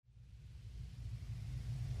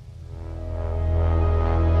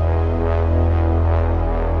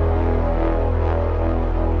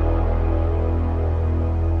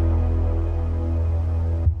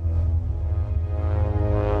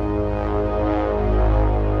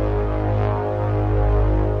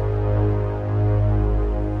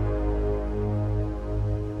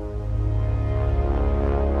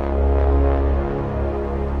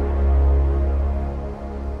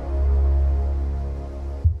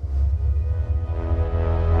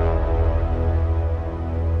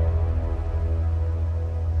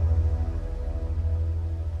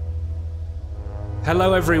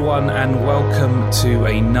Hello everyone and welcome to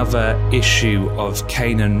another issue of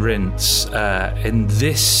Cane and Rinse. In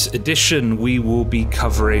this edition we will be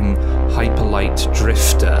covering Hyperlight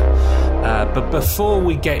Drifter. But before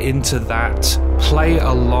we get into that, play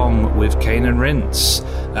along with Cane and Rinse.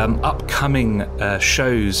 Upcoming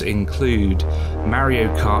shows include Mario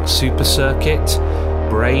Kart Super Circuit,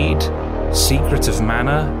 Braid, Secret of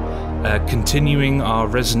Mana. Continuing our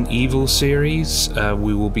Resident Evil series,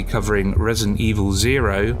 we will be covering Resident Evil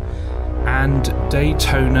 0 and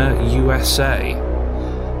Daytona USA.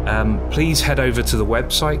 Please head over to the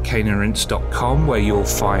website caneandrinse.com where you'll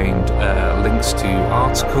find links to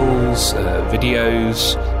articles,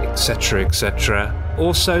 videos, etc.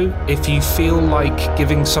 Also, if you feel like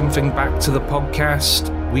giving something back to the podcast,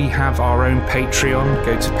 we have our own Patreon.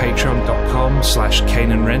 Go to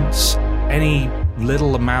patreon.com/caneandrinse. Any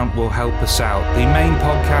little amount will help us out. The main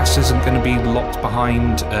podcast isn't going to be locked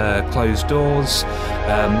behind closed doors.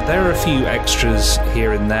 There are a few extras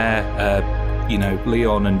here and there.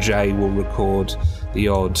 Leon and Jay will record the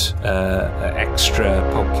odd extra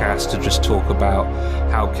podcast to just talk about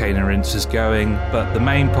how Cane and Rinse is going, but the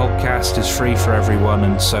main podcast is free for everyone,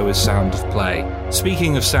 and so is Sound of Play.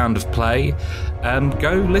 Speaking of Sound of Play,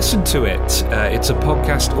 go listen to it. It's a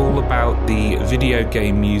podcast all about the video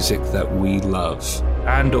game music that we love.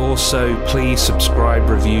 And also, please subscribe,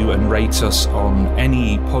 review, and rate us on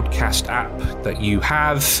any podcast app that you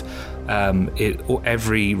have.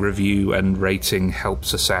 Every review and rating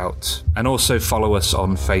helps us out. And also follow us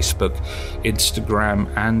on Facebook, Instagram,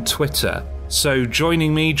 and Twitter. So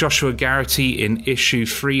joining me, Joshua Garrity, in issue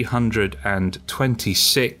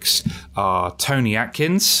 326 are Tony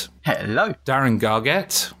Atkins. Hello. Darren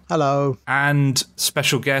Gargett. Hello. And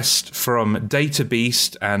special guest from Data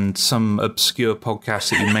Beast and some obscure podcast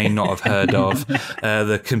that you may not have heard of,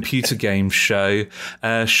 the Computer Game Show,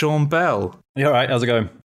 Sean Bell. You all right? How's it going?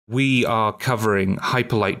 We are covering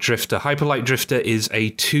Hyperlight Drifter. Hyperlight Drifter is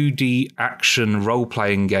a 2D action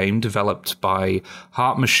role-playing game developed by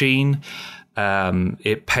Heart Machine.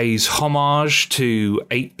 It pays homage to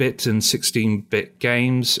 8-bit and 16-bit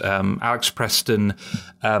games. Alex Preston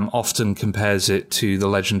often compares it to The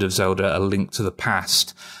Legend of Zelda: A Link to the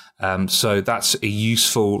Past. So that's a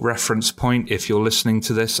useful reference point if you're listening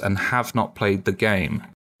to this and have not played the game.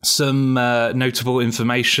 Some notable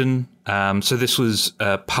information. So this was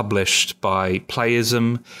published by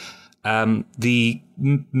Playism. The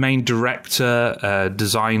main director,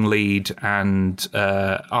 design lead, and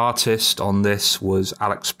artist on this was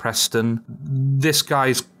Alex Preston. This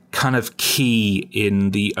guy's kind of key in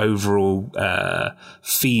the overall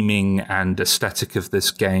theming and aesthetic of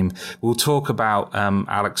this game. We'll talk about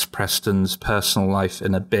Alex Preston's personal life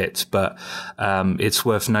in a bit, but it's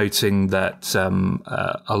worth noting that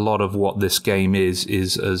a lot of what this game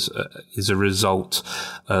is a result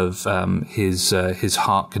of his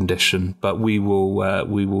heart condition. But we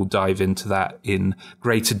will dive into that in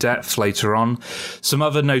greater depth later on. Some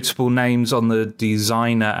other notable names on the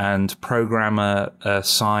designer and programmer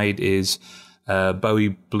side is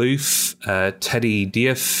Bowie Bluth, Teddy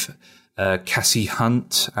Diouf, Cassie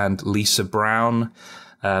Hunt, and Lisa Brown.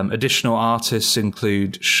 Additional artists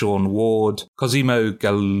include Sean Ward, Cosimo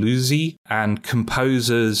Galuzzi, and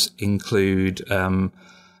composers include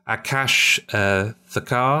Akash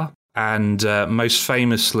Thakar, and most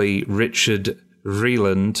famously Richard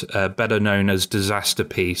Vreeland, better known as Disaster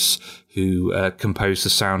Piece, who composed the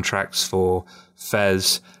soundtracks for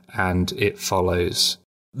Fez and It Follows.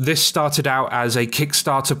 This started out as a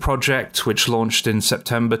Kickstarter project which launched in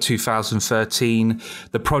September 2013.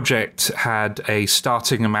 The project had a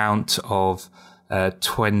starting amount of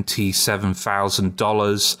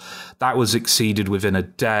 $27,000. That was exceeded within a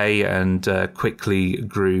day and quickly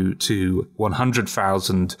grew to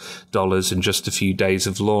 $100,000 in just a few days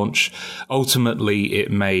of launch. Ultimately, it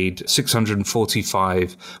made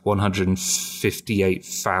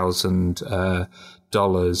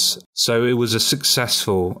 $158,000. So it was a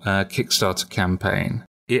successful Kickstarter campaign.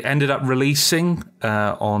 It ended up releasing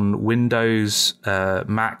on Windows,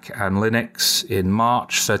 Mac, and Linux in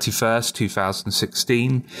March 31st,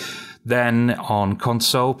 2016. Then on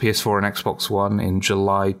console, PS4 and Xbox One on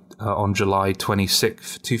July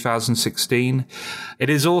 26th, 2016. It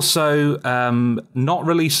is also not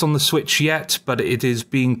released on the Switch yet, but it is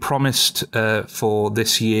being promised for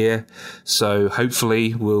this year. So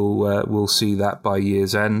hopefully we'll see that by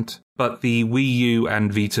year's end. But the Wii U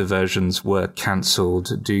and Vita versions were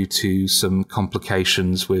cancelled due to some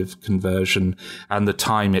complications with conversion and the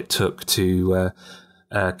time it took to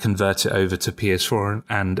convert it over to PS4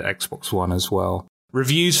 and Xbox One as well.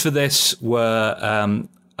 Reviews for this were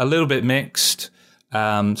a little bit mixed.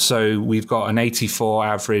 So we've got an 84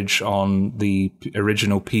 average on the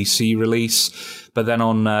original PC release, but then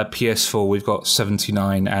on PS4 we've got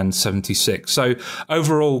 79 and 76. So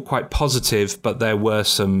overall quite positive, but there were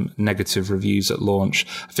some negative reviews at launch.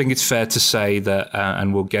 I think it's fair to say that,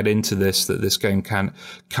 and we'll get into this, that this game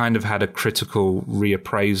kind of had a critical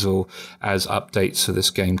reappraisal as updates for this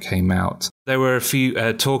game came out. There were a few,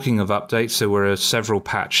 talking of updates, there were several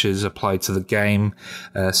patches applied to the game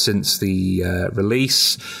since the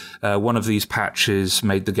release. One of these patches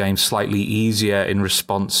made the game slightly easier in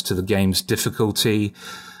response to the game's difficulty.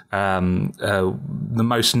 The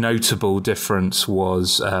most notable difference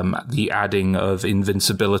was the adding of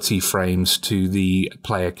invincibility frames to the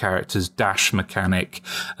player character's dash mechanic,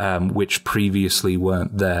 which previously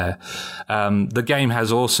weren't there. The game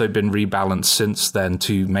has also been rebalanced since then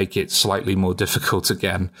to make it slightly more difficult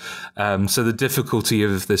again. So the difficulty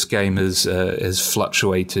of this game has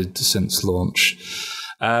fluctuated since launch.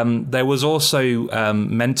 There was also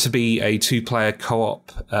meant to be a two-player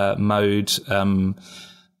co-op mode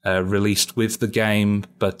released with the game,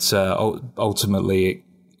 but ultimately it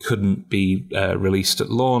couldn't be released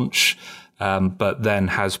at launch, but then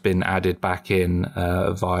has been added back in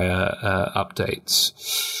via updates.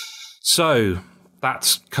 So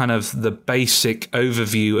that's kind of the basic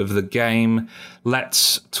overview of the game.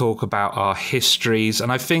 Let's talk about our histories.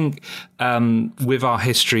 And I think with our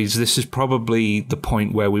histories, this is probably the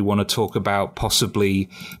point where we want to talk about possibly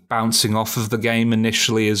bouncing off of the game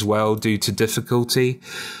initially as well due to difficulty.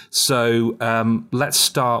 So let's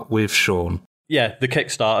start with Sean. Yeah, the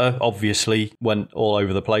Kickstarter obviously went all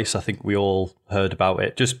over the place. I think we all heard about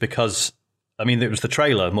it just because, I mean, it was the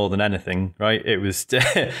trailer more than anything, right? It was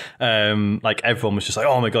like everyone was just like,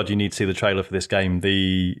 "Oh my god, you need to see the trailer for this game."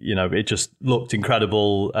 It just looked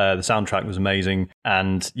incredible. The soundtrack was amazing,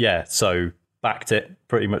 and yeah, so backed it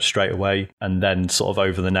pretty much straight away. And then sort of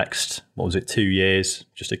over the next, 2 years,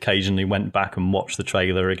 just occasionally went back and watched the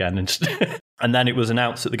trailer again, and then it was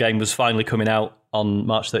announced that the game was finally coming out on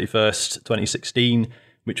March 31st, 2016,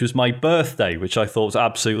 which was my birthday, which I thought was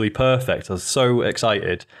absolutely perfect. I was so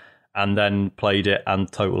excited. And then played it and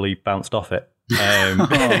totally bounced off it.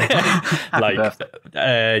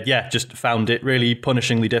 Just found it really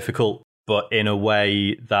punishingly difficult, but in a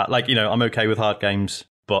way that, I'm okay with hard games,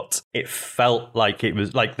 but it felt like it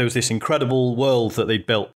was like there was this incredible world that they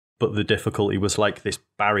built, but the difficulty was like this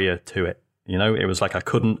barrier to it. It was like I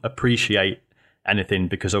couldn't appreciate anything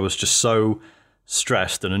because I was just so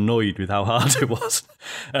stressed and annoyed with how hard it was.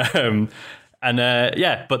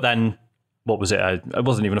 But then, what was it? It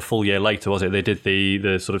wasn't even a full year later, was it? They did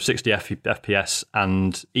the sort of 60 FPS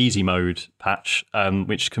and easy mode patch,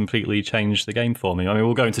 which completely changed the game for me. I mean,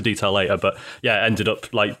 we'll go into detail later, but yeah, it ended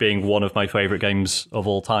up like being one of my favourite games of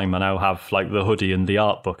all time. I now have like the hoodie and the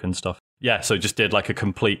art book and stuff. Yeah, so just did like a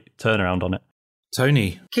complete turnaround on it.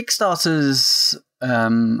 Tony. Kickstarters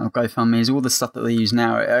or GoFundMes, all the stuff that they use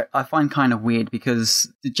now, I find kind of weird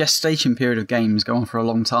because the gestation period of games go on for a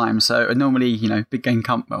long time. So normally, big game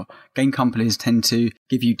companies tend to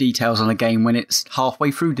give you details on a game when it's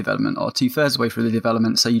halfway through development or 2/3 way through the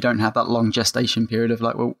development, so you don't have that long gestation period of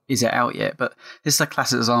like, well, is it out yet? But this is a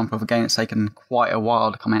classic example of a game that's taken quite a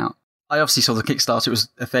while to come out. I obviously saw the Kickstarter. It was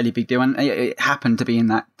a fairly big deal, and it happened to be in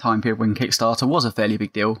that time period when Kickstarter was a fairly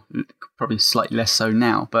big deal. Probably slightly less so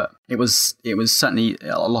now, but it was certainly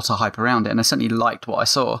a lot of hype around it, and I certainly liked what I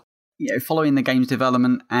saw. Following the game's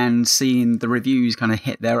development and seeing the reviews kind of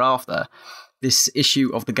hit thereafter, this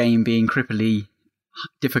issue of the game being cripply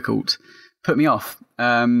difficult put me off,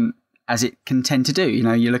 as it can tend to do.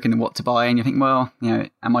 You're looking at what to buy, and you think, well,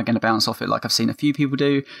 am I going to bounce off it like I've seen a few people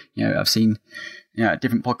do? I've seen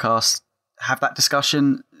different podcasts have that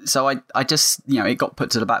discussion. So I just, it got put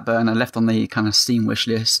to the back burner, left on the kind of Steam wish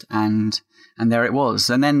list, and there it was.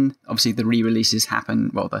 And then obviously the re-releases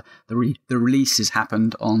happened. Well, the releases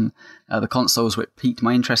happened on the consoles, which piqued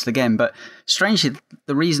my interest again. But strangely,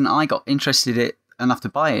 the reason I got interested in it enough to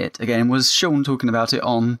buy it again was Sean talking about it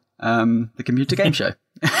on the Computer Game Show.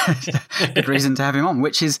 Good reason to have him on,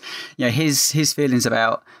 which is his feelings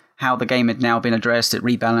about how the game had now been addressed, it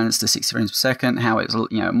rebalanced to 60 frames per second, how it's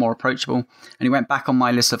more approachable, and he went back on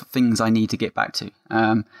my list of things I need to get back to,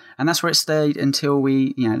 and that's where it stayed until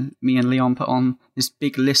me and Leon put on this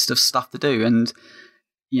big list of stuff to do, and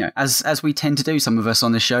as we tend to do, some of us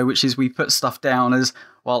on this show, which is we put stuff down as,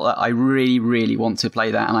 well, I really, really want to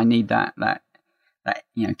play that, and I need that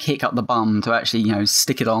kick up the bum to actually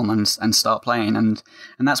stick it on and start playing, and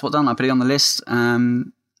that's what done. I put it on the list,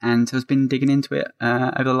 and has been digging into it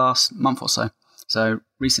over the last month or so. So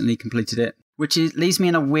recently completed it, which leaves me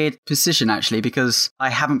in a weird position actually, because I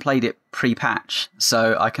haven't played it pre-patch,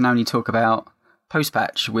 so I can only talk about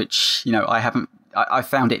post-patch, which, I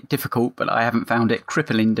found it difficult, but I haven't found it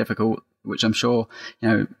crippling difficult, which I'm sure,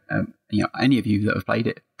 any of you that have played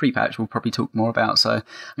it pre-patch will probably talk more about. So I'm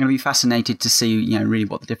going to be fascinated to see, really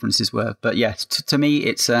what the differences were. But yeah, to me,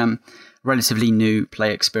 it's relatively new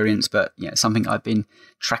play experience, but something I've been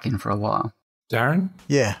tracking for a while. Darren?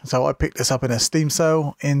 Yeah, so I picked this up in a Steam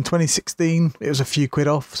sale in 2016. It was a few quid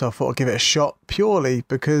off, so I thought I'd give it a shot purely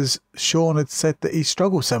because Sean had said that he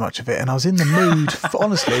struggled so much of it, and I was in the mood, for,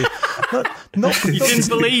 honestly. You didn't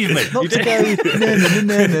believe me. Not to go,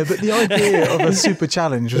 no, but the idea of a super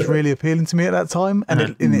challenge was really appealing to me at that time,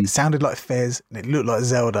 and it sounded like Fez, and it looked like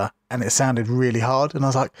Zelda, and it sounded really hard, and I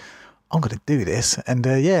was like, I'm going to do this, and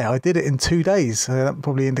I did it in 2 days. That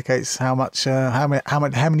probably indicates how much, how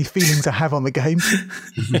many feelings I have on the game.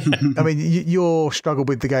 I mean, your struggle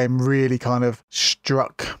with the game really kind of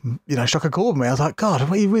struck a chord with me. I was like, God,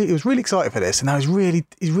 he was really excited for this, and now he's really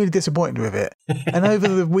disappointed with it. And over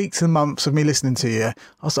the weeks and months of me listening to you,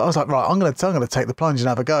 I was like, right, I'm going to take the plunge and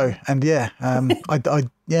have a go. And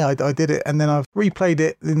I did it, and then I've replayed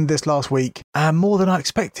it in this last week, more than I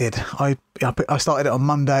expected. I started it on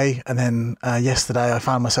Monday, and then yesterday I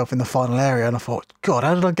found myself in the final area, and I thought, God,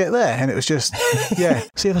 how did I get there? And it was just,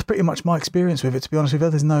 See, that's pretty much my experience with it, to be honest with you.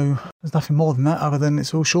 There's nothing more than that, other than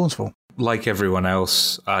it's all Sean's fault. Like everyone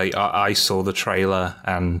else, I saw the trailer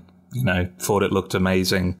and thought it looked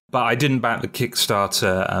amazing, but I didn't back the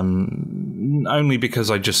Kickstarter, only because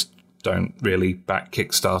I just don't really back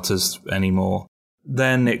Kickstarters anymore.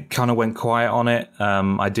 Then it kind of went quiet on it.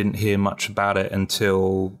 I didn't hear much about it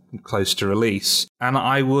until close to release. And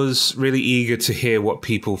I was really eager to hear what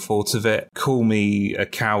people thought of it. Call me a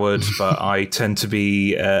coward, but I tend to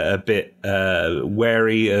be a bit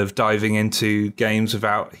wary of diving into games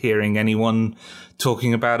without hearing anyone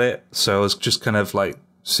talking about it. So I was just kind of like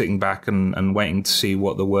sitting back and waiting to see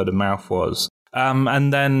what the word of mouth was.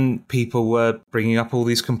 And then people were bringing up all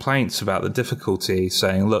these complaints about the difficulty,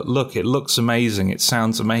 saying, look, it looks amazing, it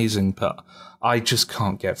sounds amazing, but I just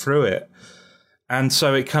can't get through it. And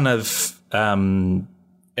so it kind of it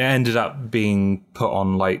ended up being put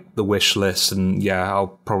on like the wish list, and I'll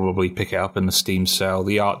probably pick it up in the Steam sale.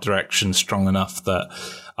 The art direction's strong enough that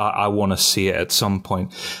I want to see it at some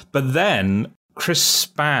point. But then Chris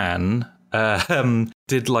Span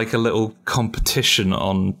did like a little competition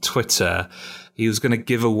on Twitter. He was going to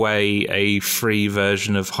give away a free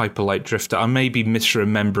version of Hyperlight Drifter. I may be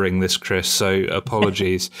misremembering this, Chris, so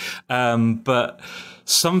apologies. But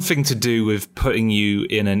something to do with putting you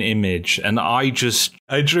in an image. And I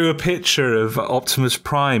drew a picture of Optimus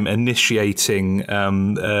Prime initiating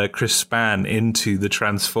Chris Span into the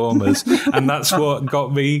Transformers. And that's what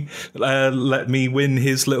got me, let me win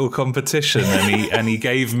his little competition. And he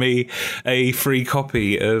gave me a free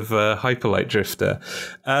copy of Hyperlight Drifter.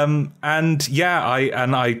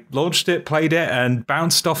 I launched it, played it, and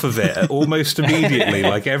bounced off of it almost immediately,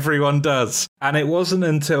 like everyone does. And it wasn't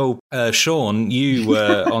until Sean, you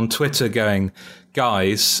were on Twitter going,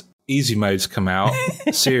 guys, easy mode's come out.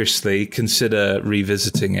 Seriously, consider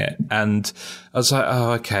revisiting it. And I was like,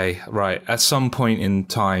 oh, okay, right. At some point in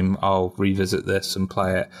time, I'll revisit this and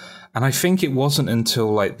play it. And I think it wasn't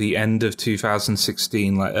until like the end of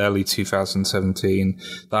 2016, like early 2017,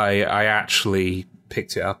 that I actually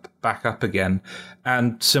picked it back up again.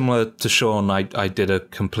 And similar to Sean, I did a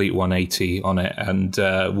complete 180 on it, and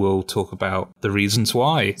we'll talk about the reasons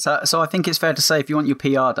why. So I think it's fair to say, if you want your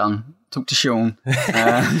PR done, talk to Sean.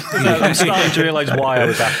 I'm starting to realise why I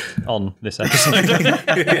was on this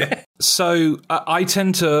episode. So I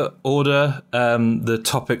tend to order the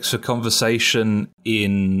topics for conversation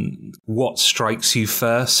in what strikes you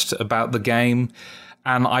first about the game,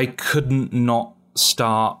 and I couldn't not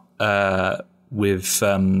start with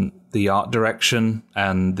the art direction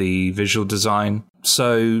and the visual design.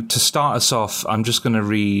 So to start us off, I'm just going to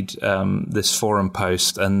read this forum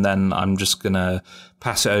post, and then I'm just going to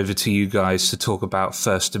pass it over to you guys to talk about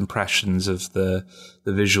first impressions of the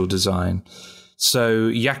visual design. So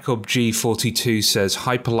Jakob G42 says,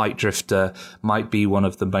 Hyperlight Drifter might be one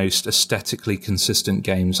of the most aesthetically consistent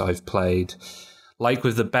games I've played. Like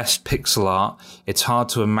with the best pixel art, it's hard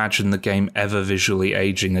to imagine the game ever visually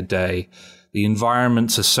aging a day. The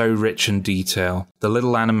environments are so rich in detail, the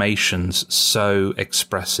little animations so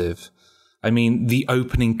expressive. I mean, the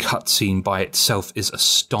opening cutscene by itself is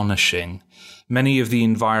astonishing. Many of the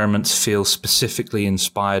environments feel specifically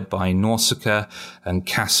inspired by Nausicaa and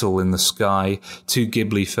Castle in the Sky, two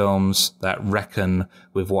Ghibli films that reckon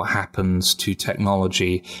with what happens to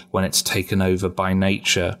technology when it's taken over by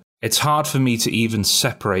nature. It's hard for me to even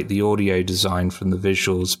separate the audio design from the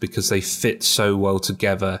visuals because they fit so well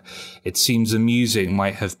together. It seems the music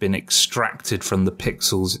might have been extracted from the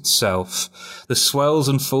pixels itself. The swells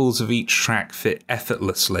and falls of each track fit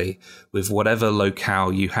effortlessly with whatever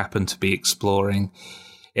locale you happen to be exploring.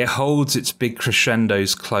 It holds its big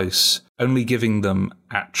crescendos close, only giving them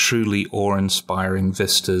at truly awe-inspiring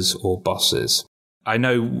vistas or bosses. I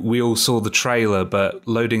know we all saw the trailer, but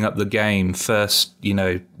loading up the game first,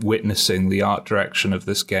 witnessing the art direction of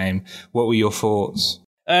this game, what were your thoughts?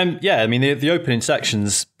 Yeah, I mean, the opening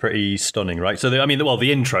section's pretty stunning, right? So,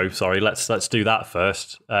 the intro, sorry, let's do that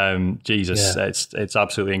first. Jesus, yeah. It's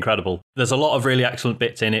absolutely incredible. There's a lot of really excellent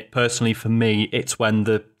bits in it. Personally, for me, it's when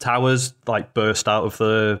the towers, burst out of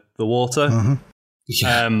the water. Mm-hmm.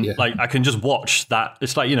 Yeah. I can just watch that.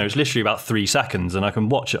 It's it's literally about 3 seconds, and I can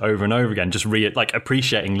watch it over and over again, just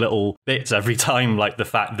appreciating little bits every time, like the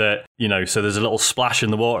fact that, so there's a little splash in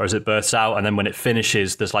the water as it bursts out, and then when it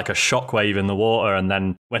finishes, there's like a shockwave in the water, and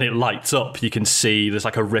then when it lights up, you can see there's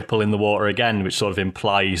like a ripple in the water again, which sort of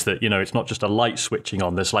implies that, it's not just a light switching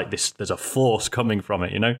on, there's a force coming from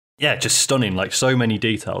it, Yeah, just stunning, so many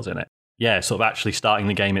details in it. Yeah, sort of actually starting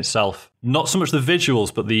the game itself. Not so much the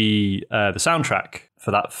visuals, but the soundtrack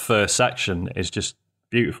for that first section is just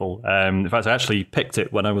beautiful. In fact, I actually picked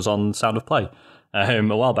it when I was on Sound of Play a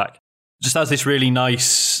while back. Just has this really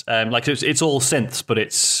nice, it's all synths, but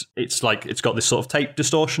it's got this sort of tape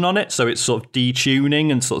distortion on it, so it's sort of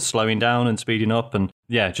detuning and sort of slowing down and speeding up, and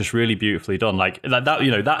yeah, just really beautifully done.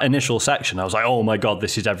 That initial section, I was like, oh my god,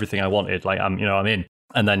 this is everything I wanted. I'm in.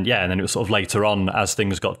 And then it was sort of later on, as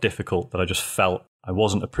things got difficult, that I just felt I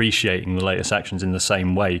wasn't appreciating the later sections in the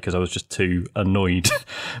same way because I was just too annoyed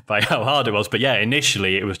by how hard it was. But yeah,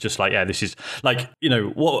 initially it was just this is what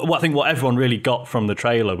I think what everyone really got from the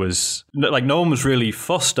trailer was no one was really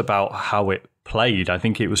fussed about how it played. I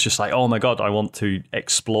think it was just oh my god, I want to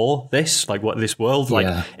explore this, this world.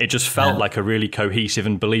 It just felt like a really cohesive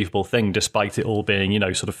and believable thing, despite it all being,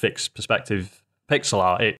 sort of fixed perspective pixel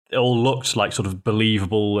art. It all looked like sort of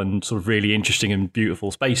believable and sort of really interesting and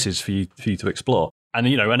beautiful spaces for you to explore. And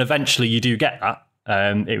and eventually you do get that.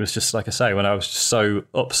 It was just like I say, when I was just so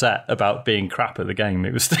upset about being crap at the game,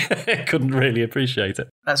 it was I couldn't really appreciate it.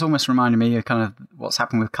 That's almost reminded me of kind of what's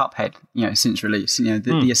happened with Cuphead, since release.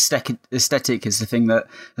 The aesthetic is the thing that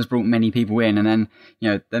has brought many people in, and then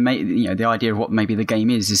the idea of what maybe the game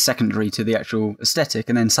is secondary to the actual aesthetic,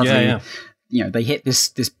 and then suddenly. Yeah. They hit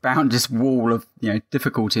this wall of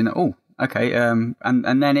difficulty, and okay,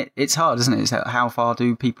 and then it's hard, isn't it? It's how far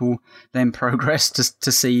do people then progress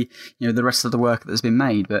to see the rest of the work that's been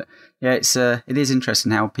made? But yeah, it is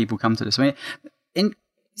interesting how people come to this.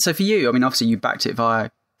 So for you, obviously you backed it via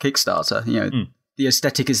Kickstarter. The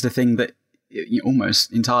aesthetic is the thing that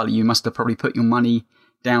almost entirely you must have probably put your money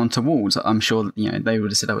down towards. I'm sure they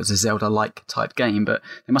would have said it was a Zelda-like type game, but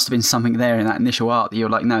there must have been something there in that initial art that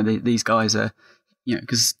you're like, no, these guys are,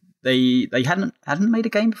 because they hadn't made a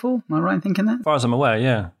game before. Am I right in thinking that? As far as I'm aware,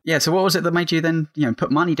 yeah. Yeah. So what was it that made you then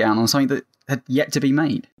put money down on something that had yet to be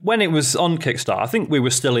made? When it was on Kickstarter, I think we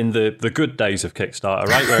were still in the good days of Kickstarter,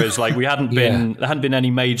 right? Whereas we hadn't been there hadn't been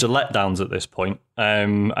any major letdowns at this point.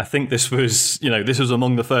 I think this was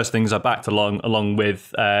among the first things I backed along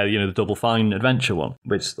with the Double Fine adventure one,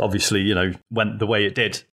 which obviously went the way it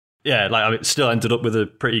did. Yeah, it still ended up with a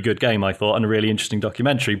pretty good game, I thought, and a really interesting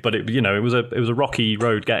documentary. But it was a rocky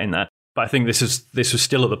road getting there. But I think this was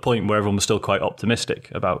still at the point where everyone was still quite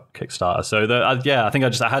optimistic about Kickstarter. So I think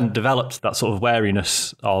I hadn't developed that sort of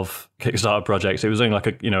wariness of Kickstarter projects. It was only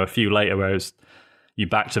a few later where you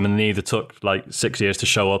backed them and they either took 6 years to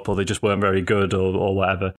show up or they just weren't very good or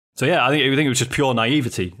whatever. So yeah, I think it was just pure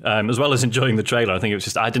naivety, as well as enjoying the trailer. I think it was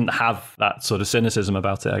just I didn't have that sort of cynicism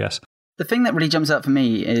about it, I guess. The thing that really jumps out for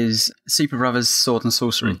me is Super Brothers Sword and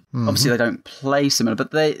Sorcery. Mm-hmm. Obviously, they don't play similar,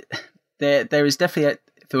 but there is definitely it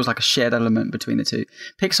feels like a shared element between the two.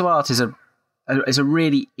 Pixel art is a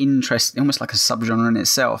really interesting, almost like a subgenre in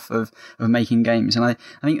itself of making games. And I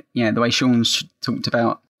think the way Sean's talked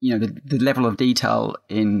about the level of detail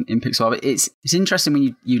in pixel art, it's interesting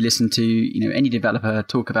when you listen to any developer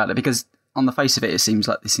talk about it, because on the face of it seems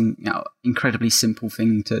like this incredibly simple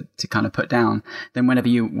thing to kind of put down. Then whenever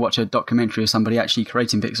you watch a documentary of somebody actually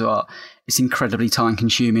creating pixel art, it's incredibly time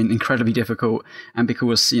consuming, incredibly difficult. And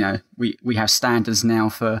because, we have standards now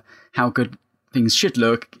for how good things should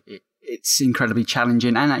look, it's incredibly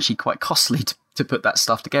challenging and actually quite costly to put that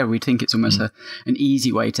stuff together. We think it's almost an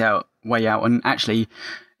easy way out. And actually,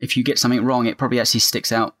 if you get something wrong, it probably actually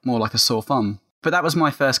sticks out more like a sore thumb. But that was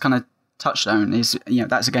my first kind of touchstone. Is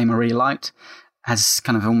that's a game I really liked. has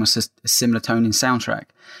kind of almost a similar tone in soundtrack.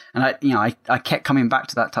 And I kept coming back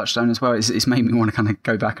to that touchstone as well. It's made me want to kind of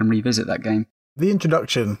go back and revisit that game. The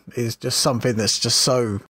introduction is just something that's just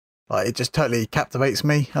so, like, it just totally captivates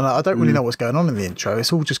me. And I don't really know what's going on in the intro.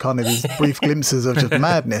 It's all just kind of these brief glimpses of just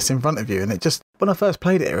madness in front of you. And it just, when I first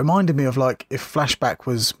played it, it reminded me of, like, if Flashback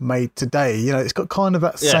was made today. You know, it's got kind of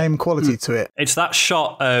that same quality to it. It's that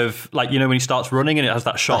shot of, like, you know, when he starts running and it has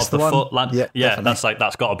that shot That's of the the foot land. Yeah,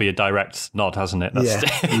 that's got to be a direct nod, hasn't it?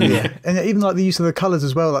 Yeah. And even like the use of the colours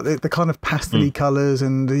as well, like the kind of pastel-y colours,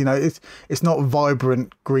 and, you know, it's not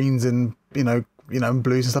vibrant greens and, you know, and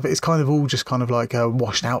blues and stuff. It's kind of all just kind of like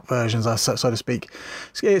washed out versions, so to speak.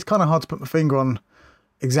 So yeah, it's kind of hard to put my finger on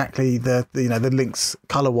exactly the links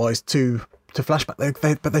colour wise to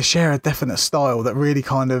Flashback. But they share a definite style that really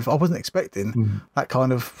kind of, I wasn't expecting that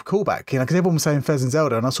kind of callback, you know, because everyone was saying Fez and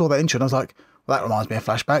Zelda, and I saw that intro and I was like, well, that reminds me of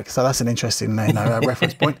Flashback. So that's an interesting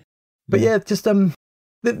reference point. But yeah, just the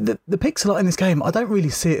pixel art in this game, I don't really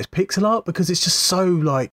see it as pixel art because it's just so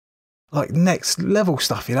like next level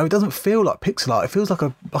stuff, you know. It doesn't feel like pixel art. It feels like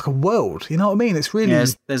a world. You know what I mean? It's really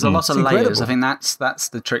there's a lot of layers. incredible. I think that's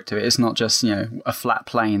the trick to it. It's not just, you know, a flat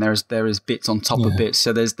plane. There is bits on top of bits.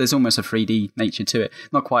 So there's almost a 3D nature to it.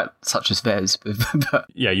 Not quite such as Vez, but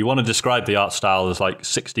yeah, you want to describe the art style as like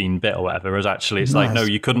 16-bit or whatever, whereas actually it's like, no,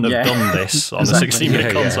 you couldn't have done this on a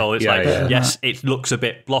 16-bit console. It's yes, it looks a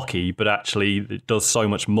bit blocky, but actually it does so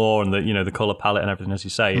much more, and the color palette and everything, as you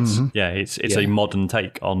say, it's a modern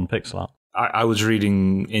take on pixel art. I was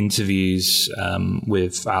reading interviews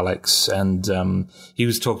with Alex, and he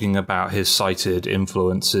was talking about his cited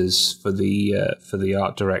influences for the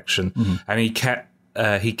art direction, and he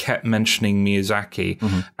kept mentioning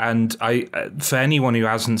Miyazaki. And for anyone who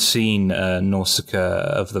hasn't seen Nausicaa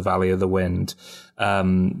of the Valley of the Wind,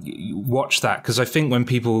 watch that, because I think when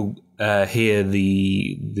people hear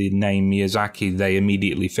the name Miyazaki, they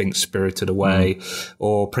immediately think Spirited Away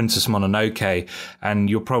or Princess Mononoke, and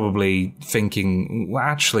you're probably thinking, well,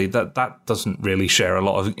 actually, that doesn't really share a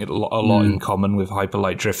lot in common with Hyper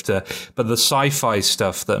Light Drifter. But the sci-fi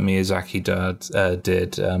stuff that Miyazaki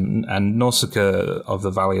did, and Nausicaa of the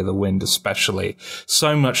Valley of the Wind especially,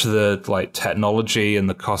 so much of the like technology and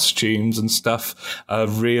the costumes and stuff are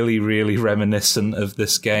really, really reminiscent of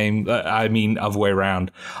this game. I mean, other way around.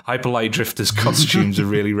 Hyper Light Drifter's costumes are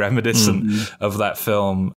really reminiscent of that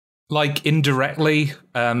film. Like, indirectly,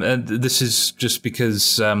 and this is just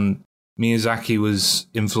because Miyazaki was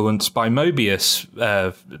influenced by Mobius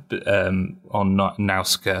on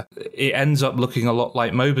Nausicaa. It ends up looking a lot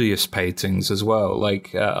like Mobius paintings as well.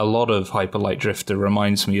 Like, a lot of Hyper Light Drifter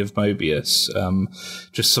reminds me of Mobius.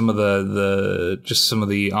 Just some of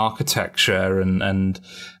the architecture and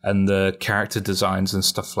the character designs and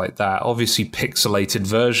stuff like that. Obviously pixelated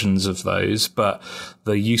versions of those, but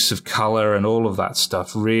the use of color and all of that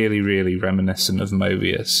stuff really, really reminiscent of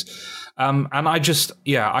Mobius. And I just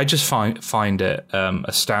find it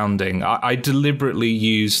astounding. I deliberately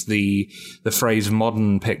use the phrase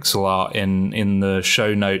modern pixel art in the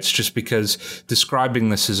show notes, just because describing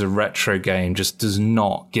this as a retro game just does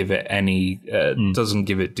not give it doesn't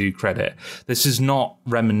give it due credit. This is not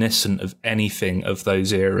reminiscent of anything of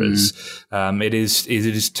those eras. It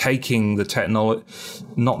is taking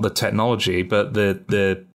not the technology, but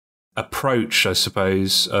the approach, I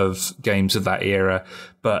suppose, of games of that era,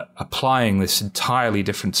 but applying this entirely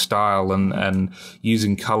different style and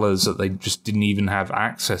using colors that they just didn't even have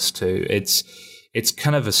access to. It's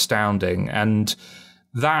kind of astounding. And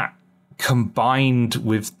that, combined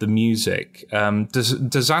with the music,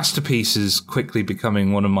 Disasterpeace is quickly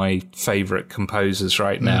becoming one of my favorite composers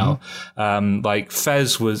right now. Like,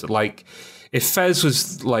 Fez was like, if Fez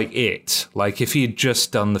was like if he had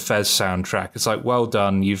just done the Fez soundtrack, it's like, well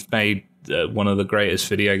done, you've made one of the greatest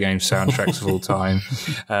video game soundtracks of all time.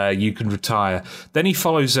 You can retire. Then he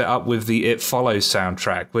follows it up with the It Follows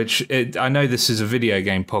soundtrack, which I know this is a video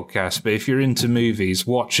game podcast, but if you're into movies,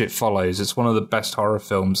 watch It Follows. It's one of the best horror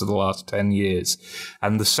films of the last 10 years.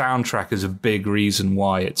 And the soundtrack is a big reason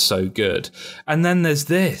why it's so good. And then there's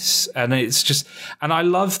this, and it's just, and I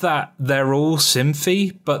love that they're all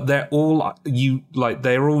synthy, but they're all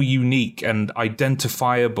unique and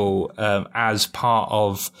identifiable as part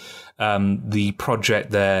of the project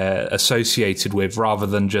they're associated with, rather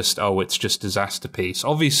than just, it's just Disasterpeace.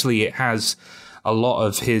 Obviously, it has a lot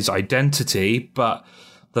of his identity, but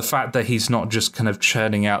the fact that he's not just kind of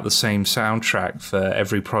churning out the same soundtrack for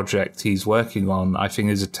every project he's working on, I think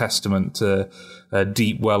is a testament to a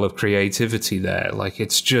deep well of creativity there. Like,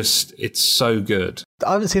 it's so good.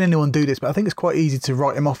 I haven't seen anyone do this, but I think it's quite easy to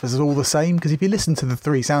write them off as all the same, because if you listen to the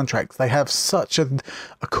 3 soundtracks, they have such a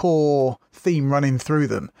core theme running through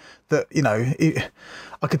them that, you know,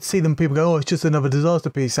 I could see them, people go, oh, it's just another Disaster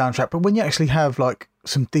Piece soundtrack. But when you actually have like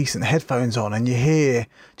some decent headphones on and you hear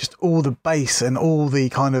just all the bass and all the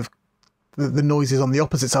kind of the noises on the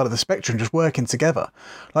opposite side of the spectrum just working together,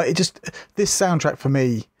 like this soundtrack for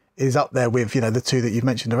me is up there with, you know, the 2 that you've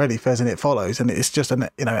mentioned already, Fez and It Follows, and it's just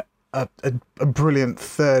a brilliant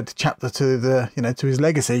third chapter to to his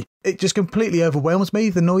legacy. It just completely overwhelms me,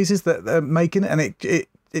 the noises that they're making, and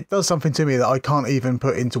it does something to me that I can't even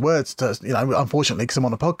put into words to, you know, unfortunately, because I'm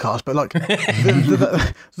on a podcast, but like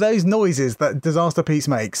those noises that Disaster Piece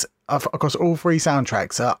makes across all 3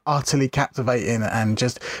 soundtracks are utterly captivating and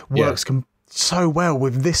just works so well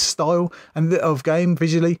with this style and of game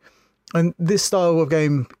visually. And this style of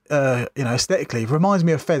game, aesthetically reminds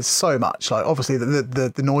me of Fez so much. Like, obviously,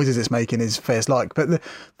 the noises it's making is Fez-like, but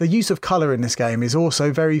the use of colour in this game is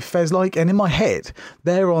also very Fez-like. And in my head,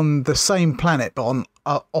 they're on the same planet, but on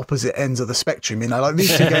opposite ends of the spectrum. You know, like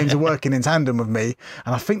these 2 games are working in tandem with me,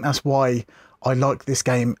 and I think that's why I like this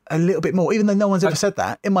game a little bit more. Even though no one's ever said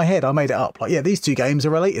that, in my head, I made it up. Like, yeah, these 2 games are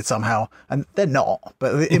related somehow, and they're not,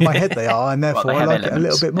 but in my head they are, and therefore I like it a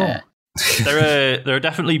little bit more. Yeah. There are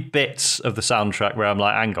definitely bits of the soundtrack where I'm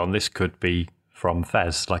like, hang on, this could be from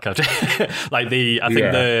Fez. Like, I think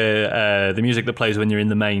the music that plays when you're in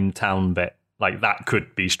the main town bit, like that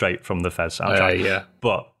could be straight from the Fez soundtrack.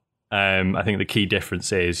 But I think the key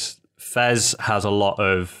difference is Fez has a lot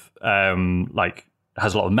of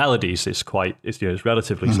melodies. It's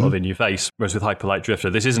relatively sort of in your face. Whereas with Hyperlight Drifter,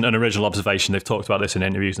 this isn't an original observation. They've talked about this in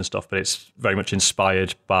interviews and stuff, but it's very much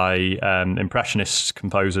inspired by impressionist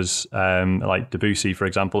composers like Debussy, for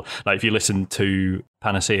example. Like if you listen to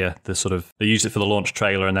Panacea, they used it for the launch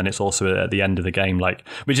trailer, and then it's also at the end of the game, like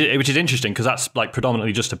which is interesting because that's like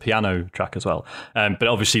predominantly just a piano track as well. But it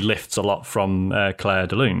obviously lifts a lot from Claire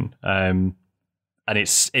de Lune, and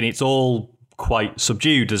it's all quite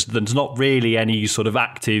subdued. There's not really any sort of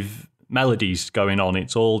active melodies going on.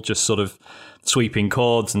 It's all just sort of sweeping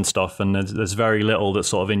chords and stuff, and there's very little that's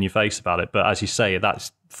sort of in your face about it. But as you say,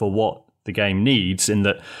 that's for what the game needs, in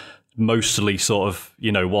that mostly sort of,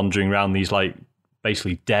 you know, wandering around these like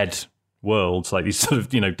basically dead worlds, like these sort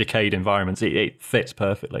of, you know, decayed environments. It fits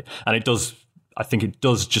perfectly, and I think it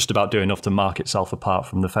does just about do enough to mark itself apart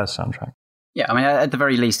from the Fez soundtrack. Yeah, I mean, at the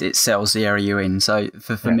very least, it sells the area you're in. So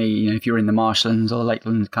for me, you know, if you're in the marshlands or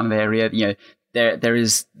Lakeland kind of area, you know, there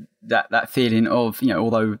is that feeling of, you know,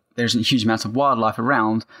 although there's a huge amount of wildlife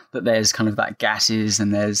around, that there's kind of that gases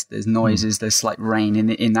and there's noises, there's slight rain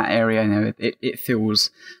in that area. You know, it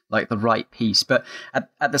feels like the right piece. But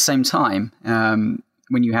at the same time,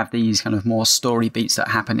 when you have these kind of more story beats that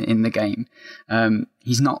happen in the game,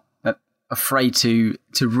 he's not afraid to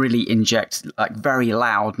really inject like very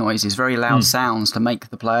loud noises, very loud sounds to make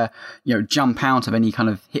the player, you know, jump out of any kind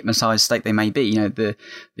of hypnotized state they may be. You know, the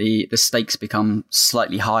stakes become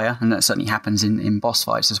slightly higher, and that certainly happens in boss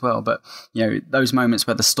fights as well. But, you know, those moments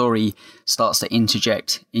where the story starts to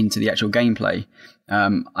interject into the actual gameplay,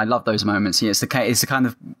 I love those moments. You know, it's the kind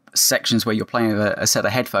of sections where you're playing with a set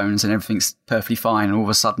of headphones and everything's perfectly fine, and all of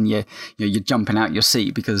a sudden you're jumping out your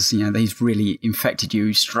seat because, you know, they've really infected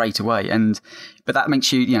you straight away. But that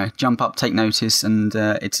makes you, you know, jump up, take notice, and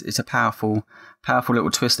it's a powerful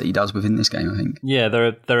little twist that he does within this game, I think. Yeah,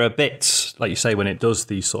 there are bits, like you say, when it does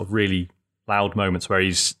these sort of really loud moments where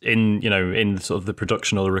he's in sort of the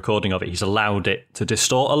production or the recording of it, he's allowed it to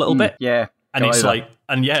distort a little bit. Yeah. And it's like,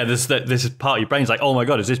 and yeah, this part of your brain's like, oh my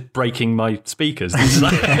God, is this breaking my speakers? This is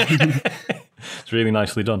like, it's really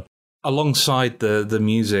nicely done. Alongside the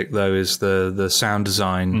music, though, is the sound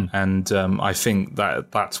design, and I think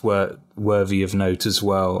that's worthy of note as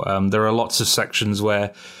well. There are lots of sections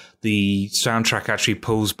where the soundtrack actually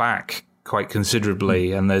pulls back quite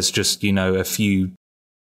considerably, and there's just, you know, a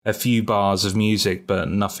few bars of music, but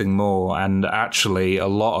nothing more. And actually, a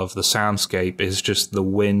lot of the soundscape is just the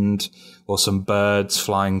wind or some birds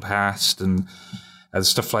flying past and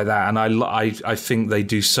stuff like that. And I think they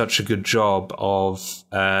do such a good job of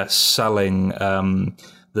selling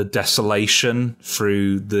the desolation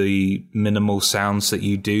through the minimal sounds that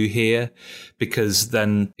you do hear, because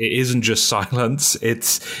then it isn't just silence.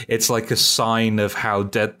 It's like a sign of how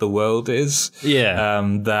dead the world is. Yeah.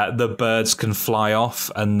 That the birds can fly off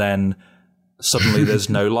and then suddenly there's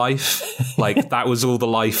no life. Like, that was all the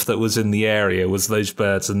life that was in the area, was those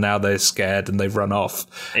birds, and now they're scared and they've run off,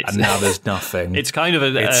 and now there's nothing. It's kind of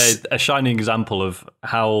a shining example of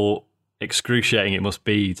how excruciating it must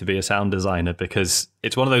be to be a sound designer, because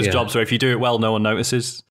it's one of those jobs where if you do it well, no one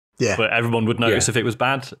notices. Yeah. But everyone would notice if it was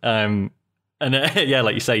bad. And yeah,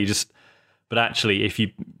 like you say, but actually, if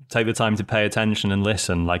you take the time to pay attention and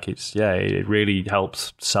listen, like it really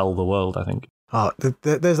helps sell the world, I think. Oh,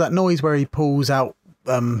 there's that noise where he pulls out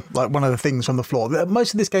like one of the things from the floor.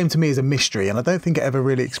 Most of this game to me is a mystery, and I don't think it ever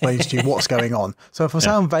really explains to you what's going on. So if I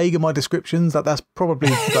sound vague in my descriptions, that's probably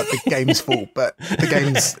like the game's fault, but the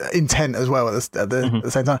game's intent as well at the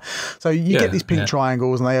same time. So you get these pink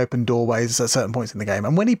triangles, and they open doorways at certain points in the game.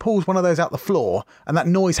 And when he pulls one of those out the floor, and that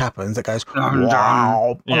noise happens, it goes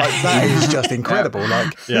wow, like that is just incredible.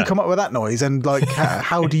 Like you come up with that noise, and like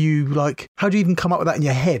how do you even come up with that in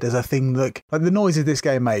your head as a thing? Like the noises this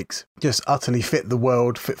game makes just utterly fit the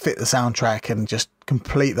world, fit the soundtrack, and just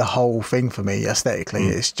complete the whole thing for me aesthetically.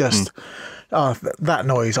 It's just that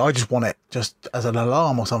noise. I just want it just as an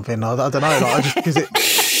alarm or something. I don't know, like, because it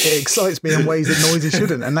excites me in ways that noises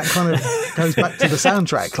shouldn't, and that kind of goes back to the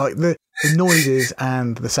soundtrack. Like the noises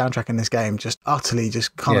and the soundtrack in this game just utterly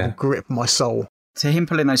just kind of grip my soul. To him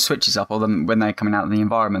pulling those switches up, or them when they're coming out of the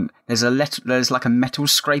environment, there's like a metal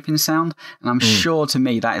scraping sound, and I'm sure to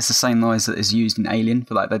me that is the same noise that is used in Alien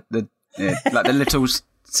for like the little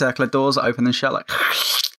circular doors that open and shut. Like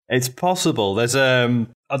it's possible. There's I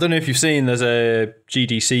don't know if you've seen. There's a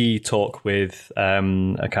GDC talk with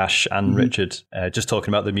Akash and Richard, just talking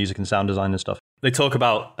about the music and sound design and stuff. They talk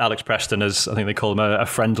about Alex Preston as, I think they call him a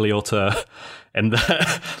friendly auteur, and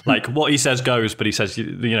like what he says goes, but he says,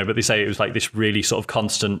 but they say it was like this really sort of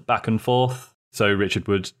constant back and forth. So Richard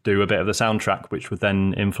would do a bit of the soundtrack, which would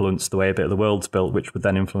then influence the way a bit of the world's built, which would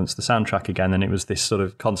then influence the soundtrack again. And it was this sort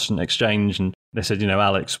of constant exchange. And they said,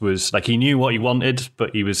 Alex was like, he knew what he wanted,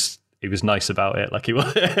 but he was nice about it. Like he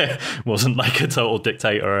wasn't like a total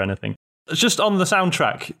dictator or anything. Just on the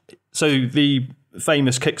soundtrack. So the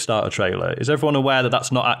famous Kickstarter trailer, is everyone aware that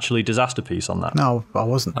that's not actually Disaster Piece on that? No, I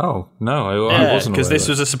wasn't. Oh, no, I wasn't. Because this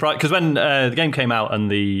was a surprise. Because when the game came out and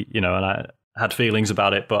and I had feelings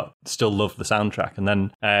about it, but still loved the soundtrack. And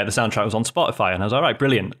then the soundtrack was on Spotify, and I was like, all right,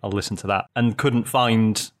 brilliant, I'll listen to that. And couldn't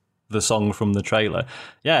find the song from the trailer.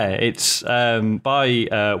 Yeah, it's by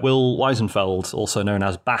Will Weisenfeld, also known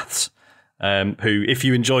as Baths, who, if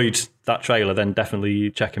you enjoyed that trailer, then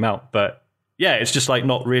definitely check him out. But yeah, it's just like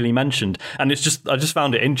not really mentioned. And I just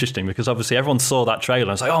found it interesting because obviously everyone saw that trailer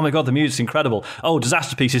and it's like, oh my God, the music's incredible. Oh,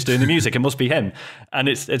 Disaster Piece is doing the music. It must be him. And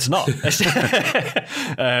it's not. As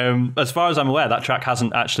far as I'm aware, that track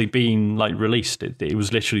hasn't actually been like released. It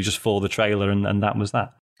was literally just for the trailer and that was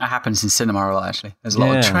that. That happens in cinema a lot, actually. There's a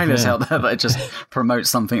lot of trailers out there that just promote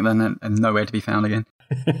something and nowhere to be found again.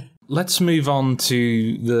 Let's move on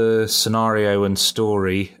to the scenario and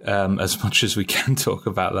story, as much as we can talk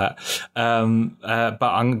about that. But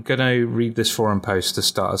I'm going to read this forum post to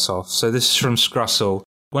start us off. So this is from Scrussel.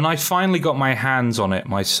 When I finally got my hands on it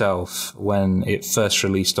myself, when it first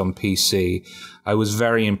released on PC, I was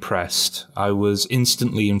very impressed. I was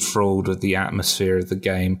instantly enthralled with the atmosphere of the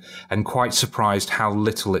game and quite surprised how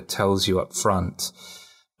little it tells you up front.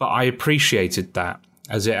 But I appreciated that,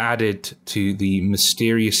 as it added to the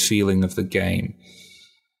mysterious feeling of the game.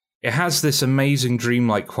 It has this amazing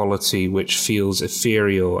dreamlike quality which feels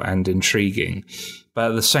ethereal and intriguing,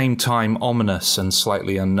 but at the same time ominous and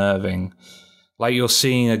slightly unnerving. Like you're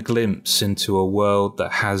seeing a glimpse into a world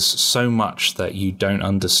that has so much that you don't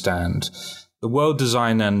understand. The world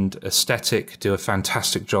design and aesthetic do a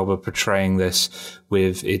fantastic job of portraying this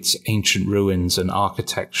with its ancient ruins and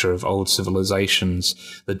architecture of old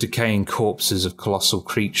civilizations, the decaying corpses of colossal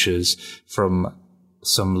creatures from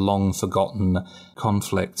some long-forgotten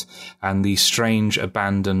conflict, and the strange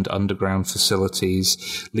abandoned underground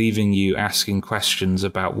facilities, leaving you asking questions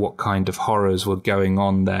about what kind of horrors were going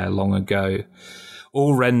on there long ago.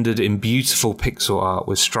 All rendered in beautiful pixel art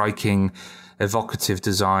with striking, evocative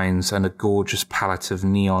designs and a gorgeous palette of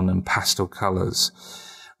neon and pastel colours,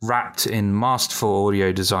 wrapped in masterful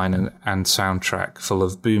audio design and soundtrack full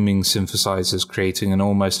of booming synthesizers creating an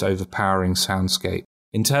almost overpowering soundscape.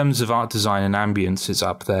 In terms of art design and ambience, it's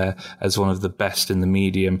up there as one of the best in the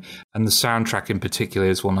medium, and the soundtrack in particular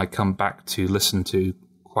is one I come back to listen to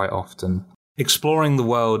quite often. Exploring the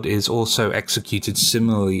world is also executed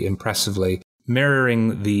similarly impressively,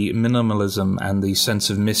 mirroring the minimalism and the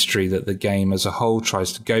sense of mystery that the game as a whole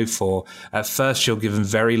tries to go for. At first, you're given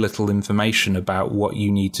very little information about what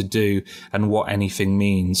you need to do and what anything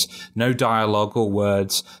means. No dialogue or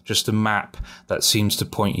words, just a map that seems to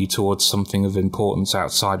point you towards something of importance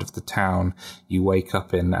outside of the town you wake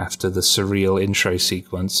up in after the surreal intro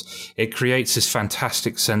sequence. It creates this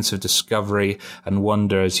fantastic sense of discovery and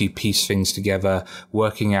wonder as you piece things together,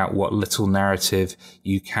 working out what little narrative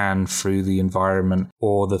you can through the environment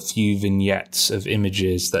or the few vignettes of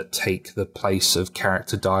images that take the place of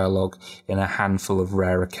character dialogue in a handful of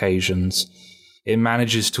rare occasions. it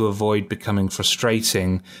manages to avoid becoming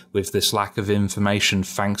frustrating with this lack of information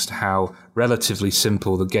thanks to how relatively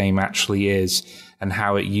simple the game actually is and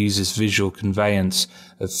how it uses visual conveyance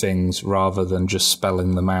of things rather than just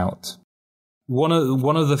spelling them out. One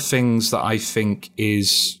of the things that I think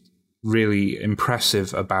is really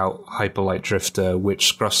impressive about Hyperlight Drifter,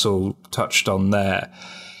 which Scrussel touched on there,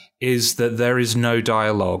 is that there is no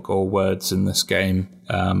dialogue or words in this game,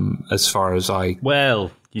 as far as I...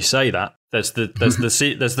 Well, you say that. There's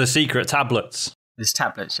the secret tablets. There's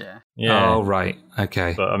tablets, yeah. Yeah. Oh, right.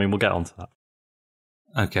 Okay. But, I mean, we'll get on to that.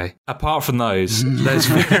 Okay. Apart from those, there's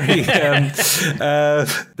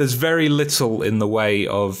very little in the way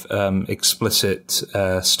of explicit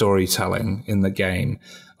storytelling in the game.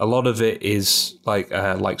 A lot of it is like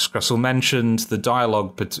Scrussel mentioned, the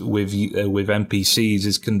dialogue with NPCs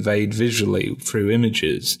is conveyed visually through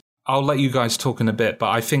images. I'll let you guys talk in a bit, but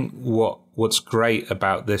I think what's great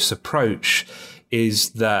about this approach is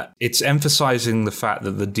that it's emphasizing the fact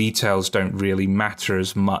that the details don't really matter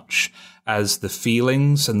as much as the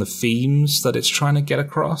feelings and the themes that it's trying to get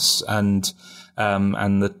across, and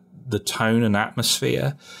the tone and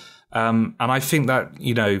atmosphere. And I think that,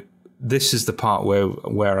 this is the part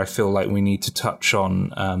where I feel like we need to touch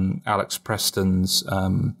on Alex Preston's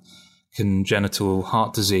congenital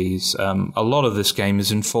heart disease. A lot of this game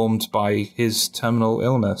is informed by his terminal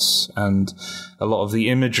illness, and a lot of the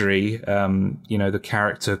imagery, the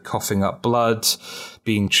character coughing up blood,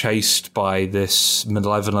 being chased by this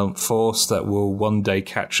malevolent force that will one day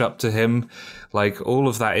catch up to him. Like, all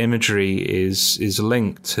of that imagery is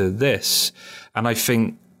linked to this. And I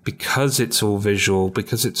think because it's all visual,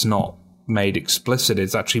 because it's not made explicit,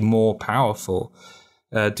 it's actually more powerful.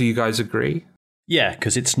 Do you guys agree? Yeah,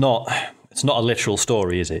 because it's not a literal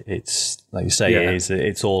story, is it? It's like you say,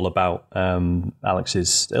 it's all about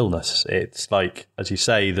Alex's illness. It's like, as you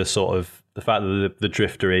say, the fact that the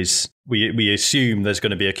drifter is, we assume there's going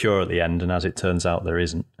to be a cure at the end, and as it turns out, there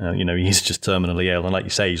isn't. He's just terminally ill, and like you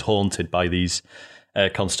say, he's haunted by these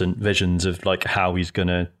constant visions of like how he's going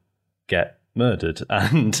to get murdered,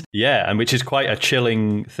 and which is quite a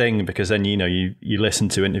chilling thing, because then you listen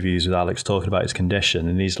to interviews with Alex talking about his condition,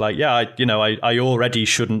 and he's like, I already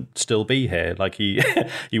shouldn't still be here, like he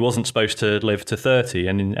wasn't supposed to live to 30,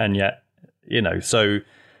 and yet so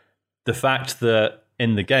the fact that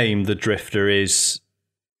in the game the drifter is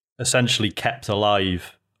essentially kept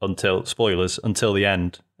alive until the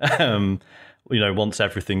end, once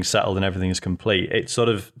everything's settled and everything's complete, it sort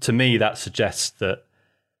of, to me, that suggests that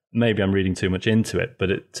maybe I'm reading too much into it,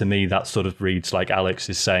 but to me, that sort of reads like Alex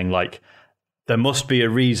is saying, like, there must be a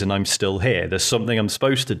reason I'm still here. There's something I'm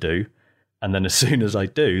supposed to do, and then as soon as I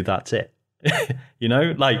do, that's it.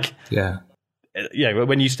 When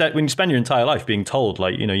you spend your entire life being told,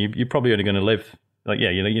 like, you're probably only going to live, like,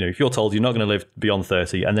 if you're told you're not going to live beyond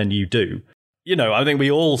 30, and then you do, I think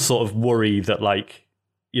we all sort of worry that, like,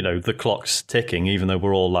 the clock's ticking, even though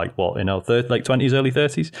we're all like, what, in our late 20s, early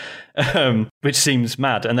 30s, which seems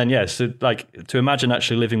mad. And then, so like, to imagine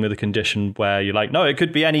actually living with a condition where you're like, no, it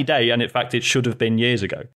could be any day, and in fact, it should have been years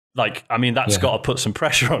ago. Like, I mean, that's got to put some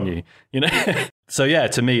pressure on you, So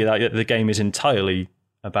to me, like, the game is entirely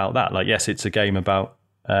about that. Like, yes, it's a game about,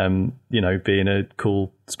 being a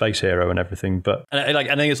cool space hero and everything. But I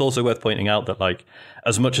think it's also worth pointing out that, like,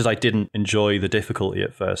 as much as I didn't enjoy the difficulty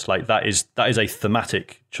at first, like, that is a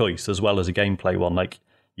thematic choice as well as a gameplay one. Like,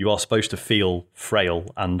 you are supposed to feel frail,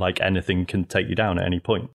 and like anything can take you down at any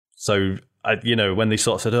point. So when they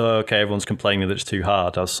sort of said, oh, okay, everyone's complaining that it's too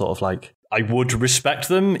hard, I was sort of like, I would respect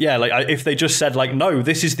them. Yeah, like, if they just said, like, no,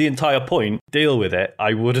 this is the entire point, deal with it,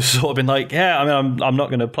 I would have sort of been like, yeah, I mean, I'm not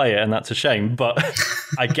going to play it, and that's a shame, but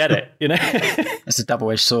I get it, It's a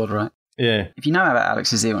double-edged sword, right? Yeah. If you know about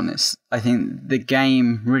Alex's illness, I think the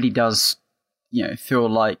game really does, feel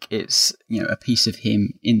like it's, a piece of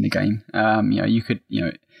him in the game.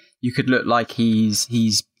 You could look like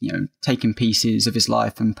he's taken pieces of his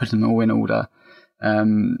life and put them all in order.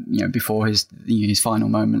 Before his final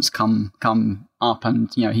moments come up,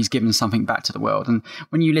 and he's given something back to the world. And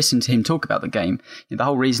when you listen to him talk about the game, the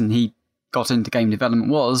whole reason he got into game development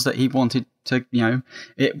was that he wanted to,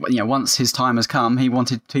 once his time has come, he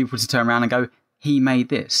wanted people to turn around and go, he made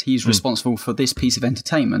this. He's responsible for this piece of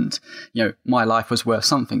entertainment. My life was worth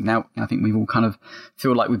something. Now, I think we all kind of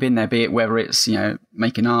feel like we've been there, be it whether it's,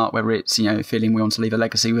 making art, whether it's, feeling we want to leave a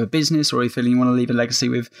legacy with a business, or feeling you want to leave a legacy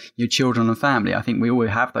with your children and family. I think we all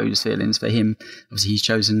have those feelings. For him, obviously, he's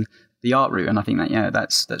chosen the art route. And I think that,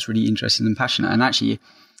 that's really interesting and passionate. And actually,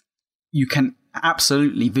 you can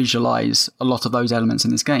absolutely visualize a lot of those elements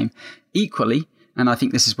in this game. Equally, and I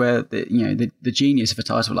think this is where the genius of a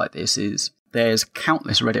title like this is, there's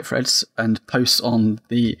countless Reddit threads and posts on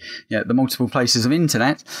the multiple places of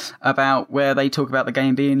internet about where they talk about the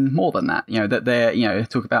game being more than that. That they're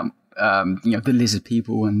talk about the lizard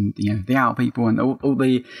people and the owl people and all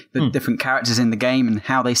the different characters in the game and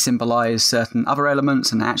how they symbolize certain other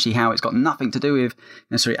elements, and actually how it's got nothing to do with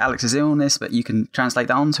necessarily Alex's illness, but you can translate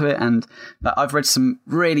that onto it. And I've read some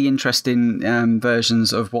really interesting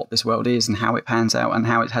versions of what this world is and how it pans out and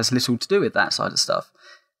how it has little to do with that side of stuff.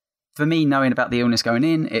 For me, knowing about the illness going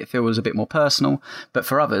in, it feels a bit more personal, but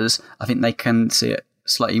for others, I think they can see it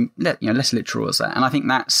slightly less literal as that. And I think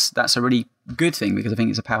that's a really good thing, because I think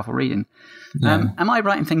it's a powerful reading. Am I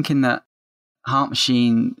right in thinking that Heart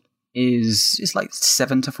Machine it's like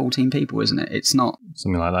 7 to 14 people, isn't it? It's not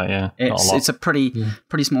something like that. Yeah, it's a pretty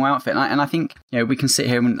small outfit, and I think we can sit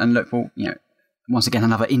here and look. Well, once again,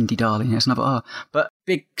 another indie darling. It's another but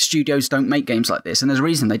big studios don't make games like this, and there's a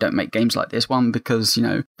reason they don't make games like this. One, because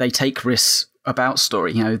they take risks about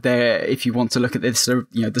story. If you want to look at this,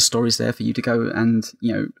 the story's there for you to go and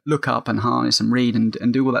look up and harness and read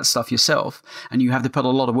and do all that stuff yourself, and you have to put a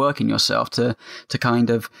lot of work in yourself to kind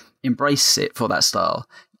of embrace it for that style.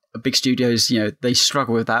 Big studios, they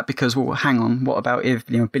struggle with that because, well, hang on, what about if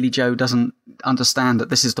Billy Joe doesn't understand that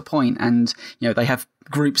this is the point, and they have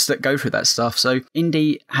groups that go through that stuff. So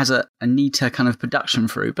indie has a neater kind of production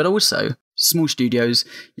through, but also small studios,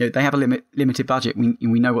 they have a limited budget.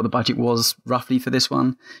 We know what the budget was roughly for this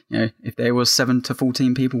one. If there was 7 to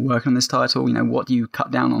 14 people working on this title, what do you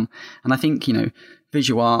cut down on? And I think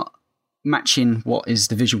visual art matching what is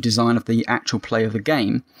the visual design of the actual play of the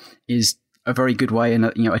game is a very good way and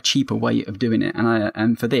a cheaper way of doing it.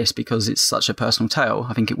 And for this, because it's such a personal tale,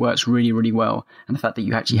 I think it works really, really well. And the fact that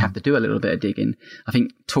you actually have to do a little bit of digging, I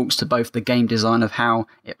think talks to both the game design of how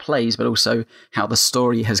it plays, but also how the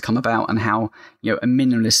story has come about, and how a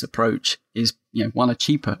minimalist approach is a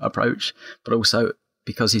cheaper approach, but also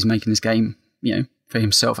because he's making this game for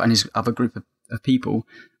himself and his other group of people.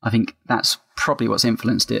 I think that's probably what's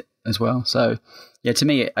influenced it as well. So to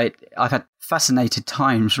me, I've had fascinated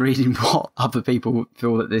times reading what other people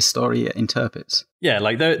feel that this story interprets. Yeah,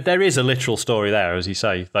 like there is a literal story there, as you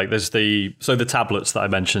say. Like there's the tablets that I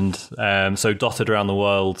mentioned. So dotted around the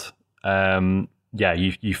world,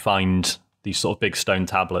 you find these sort of big stone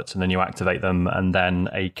tablets, and then you activate them, and then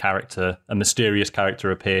a mysterious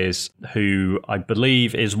character appears, who I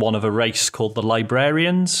believe is one of a race called the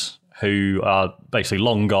Librarians, who are basically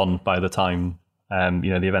long gone by the time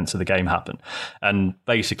the events of the game happen. And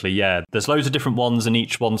basically, there's loads of different ones, and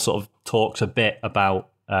each one sort of talks a bit about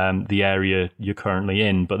the area you're currently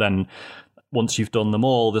in. But then once you've done them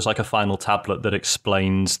all, there's like a final tablet that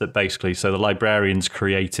explains that basically, so the Librarians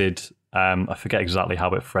created, I forget exactly how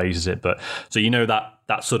it phrases it, but so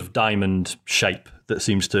that sort of diamond shape that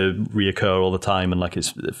seems to reoccur all the time, and like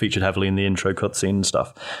it's featured heavily in the intro cutscene and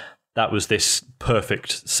stuff. That was this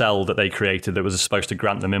perfect cell that they created that was supposed to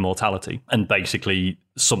grant them immortality, and basically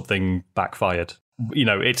something backfired.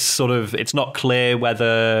 It's not clear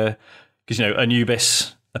whether, because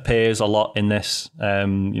Anubis appears a lot in this,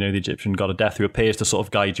 the Egyptian god of death, who appears to sort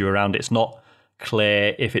of guide you around. It's not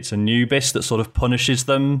clear if it's Anubis that sort of punishes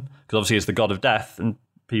them, because obviously it's the god of death and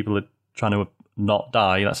people are trying to not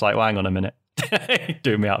die. That's like, well, hang on a minute,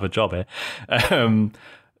 doing me out of a job here.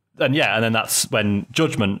 And then that's when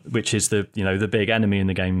Judgment, which is the big enemy in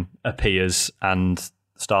the game, appears and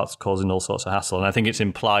starts causing all sorts of hassle. And I think it's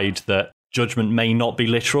implied that Judgment may not be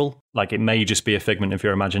literal, like it may just be a figment of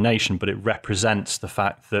your imagination, but it represents the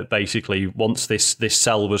fact that basically once this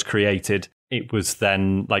cell was created, it was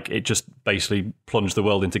then like it just basically plunged the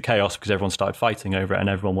world into chaos because everyone started fighting over it and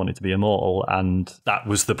everyone wanted to be immortal, and that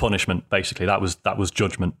was the punishment. Basically, that was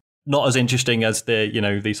Judgment. Not as interesting as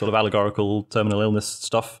the sort of allegorical terminal illness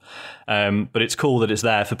stuff, but it's cool that it's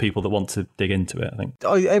there for people that want to dig into it, I think.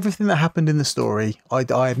 Everything that happened in the story, I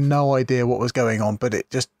had no idea what was going on, but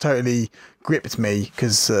it just totally gripped me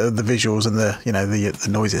because the visuals and the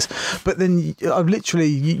noises. But then I've literally,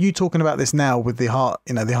 you talking about this now with the heart,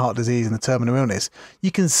 the heart disease and the terminal illness,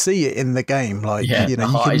 you can see it in the game. Like, the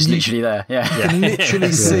heart is literally there. You can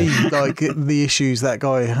literally see like the issues that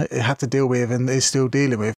guy had to deal with and is still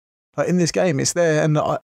dealing with. Like in this game, it's there, and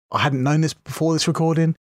I hadn't known this before this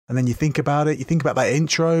recording. And then you think about it. You think about that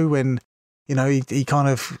intro when, he kind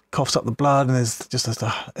of coughs up the blood, and there's just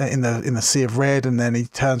in the sea of red, and then he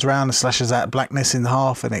turns around and slashes that blackness in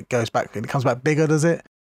half, and it goes back, and it comes back bigger, does it?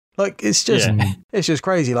 Like it's just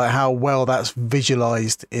crazy, like how well that's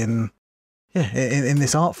visualized in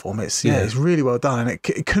this art form. It's really well done, and it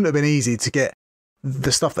couldn't have been easy to get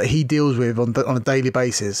the stuff that he deals with on a daily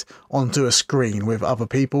basis onto a screen with other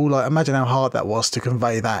people. Like, imagine how hard that was to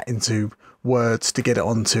convey that into words, to get it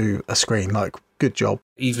onto a screen. Like, good job.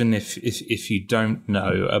 Even if you don't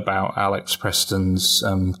know about Alex Preston's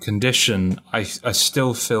condition, I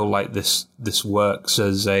still feel like this works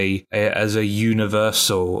as a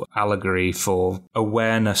universal allegory for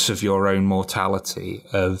awareness of your own mortality,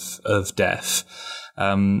 of death.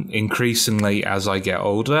 Increasingly as I get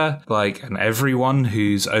older, and everyone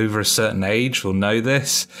who's over a certain age will know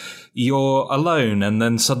this, you're alone, and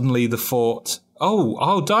then suddenly the thought, oh,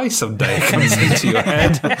 I'll die someday, comes into your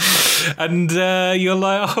head, and you're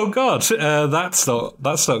like, oh God, that's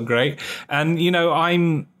not great. And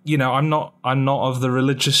I'm not of the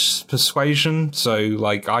religious persuasion, so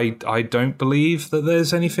I don't believe that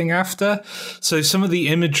there's anything after. So some of the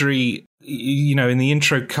imagery, in the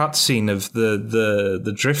intro cutscene of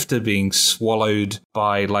the drifter being swallowed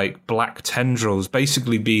by black tendrils,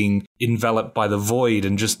 basically being enveloped by the void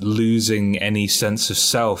and just losing any sense of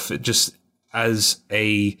self, it just as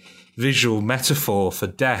a visual metaphor for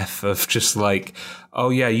death, of just oh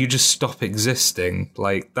yeah, you just stop existing.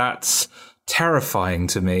 That's terrifying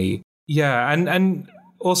to me. Yeah, and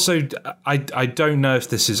also I don't know if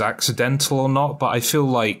this is accidental or not, but I feel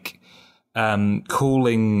like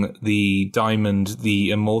calling the diamond the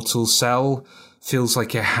immortal cell feels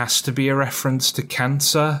like it has to be a reference to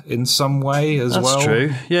cancer in some way as well. That's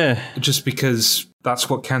true, yeah. Just because that's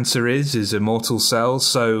what cancer is immortal cells.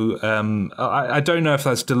 So I don't know if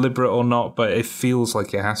that's deliberate or not, but it feels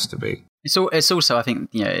like it has to be. It's also, I think,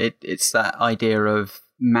 it's that idea of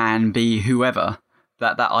man be whoever,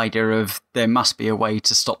 that idea of there must be a way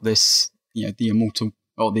to stop this, the immortal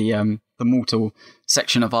or the mortal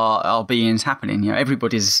section of our beings happening.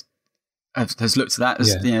 Everybody's has looked at that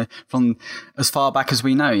as from as far back as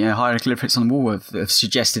we know. Hieroglyphics on the wall have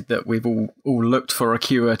suggested that we've all looked for a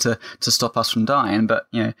cure to stop us from dying. But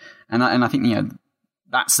and I think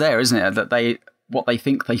that's there, isn't it? That what they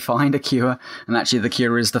think they find a cure, and actually the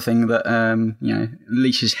cure is the thing that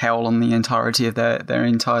leashes hell on the entirety of their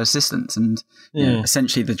entire existence. And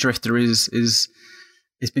essentially the drifter is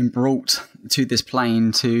been brought to this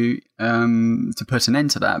plane to put an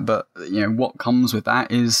end to that. But what comes with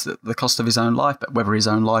that is the cost of his own life. But whether his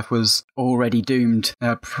own life was already doomed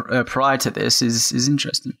prior to this is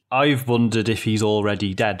interesting. I've wondered if he's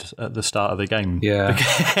already dead at the start of the game. Yeah,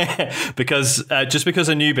 because just because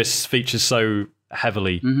Anubis features so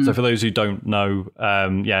heavily. Mm-hmm. So for those who don't know,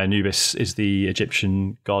 Anubis is the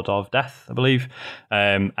Egyptian god of death, I believe,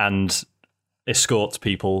 and escorts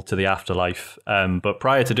people to the afterlife. But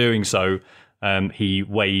prior to doing so, he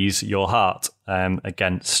weighs your heart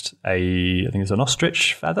against I think it's an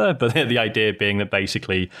ostrich feather, but the idea being that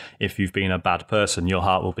basically if you've been a bad person, your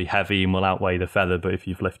heart will be heavy and will outweigh the feather, but if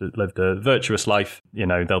you've lived a virtuous life,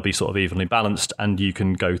 they'll be sort of evenly balanced and you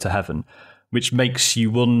can go to heaven, which makes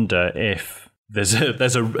you wonder if there's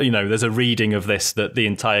a reading of this that the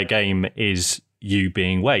entire game is you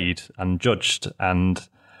being weighed and judged, and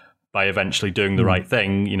by eventually doing the right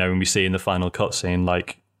thing, when we see in the final cutscene,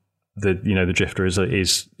 the drifter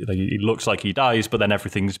is he looks like he dies, but then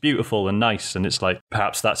everything's beautiful and nice, and it's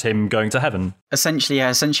perhaps that's him going to heaven. Essentially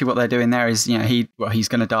what they're doing there is he's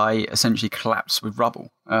going to die essentially collapsed with rubble.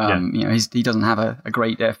 He doesn't have a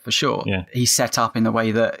great death for sure. Yeah. He's set up in a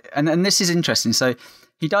way that, and this is interesting. So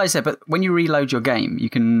he dies there, but when you reload your game, you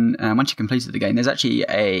can once you completed the game, there's actually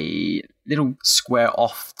a little square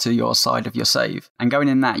off to your side of your save, and going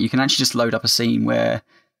in that, you can actually just load up a scene where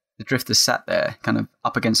the drifter sat there, kind of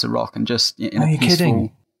up against a rock, and just in a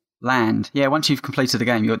peaceful land. Yeah, once you've completed the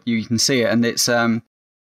game, you can see it, and it's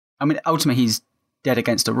ultimately he's dead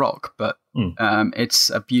against a rock, but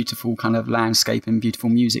it's a beautiful kind of landscape and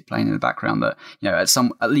beautiful music playing in the background. That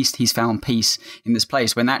at least he's found peace in this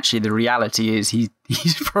place. When actually the reality is he's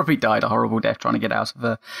probably died a horrible death trying to get out of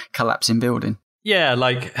a collapsing building. Yeah,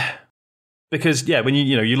 because when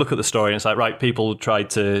you look at the story and it's right, people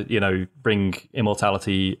tried to bring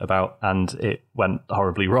immortality about and it went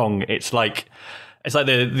horribly wrong. It's like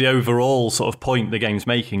the overall sort of point the game's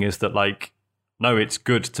making is that no, it's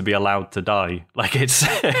good to be allowed to die. It's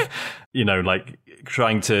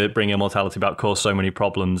trying to bring immortality about caused so many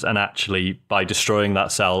problems, and actually by destroying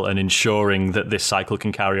that cell and ensuring that this cycle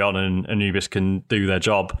can carry on and Anubis can do their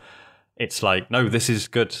job, it's no, this is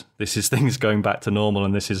good. This is things going back to normal,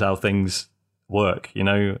 and this is how things work, and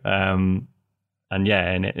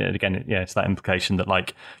it's that implication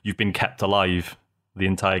that you've been kept alive the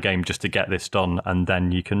entire game just to get this done, and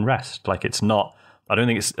then you can rest. It's not, I don't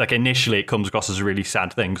think it's initially it comes across as a really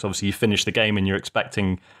sad thing, because obviously you finish the game and you're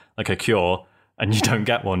expecting a cure and you don't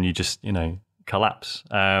get one, you just collapse.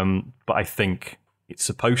 But I think it's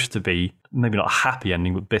supposed to be maybe not a happy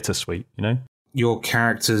ending, but bittersweet, you know? Your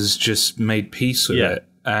characters just made peace with it.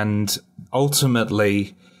 And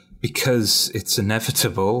ultimately, because it's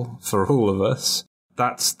inevitable for all of us,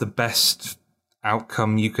 that's the best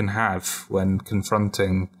outcome you can have when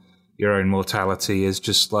confronting your own mortality, is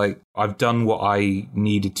just like, I've done what I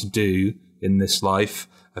needed to do in this life.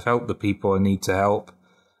 I've helped the people I need to help.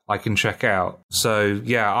 I can check out. So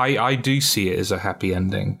yeah, I do see it as a happy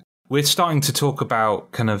ending. We're starting to talk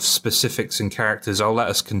about kind of specifics and characters. I'll let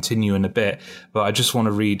us continue in a bit, but I just want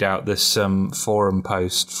to read out this forum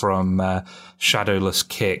post from Shadowless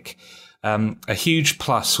Kick. A huge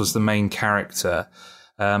plus was the main character.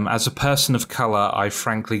 As a person of colour, I've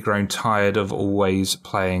frankly grown tired of always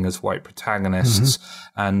playing as white protagonists,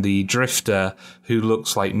 and the Drifter, who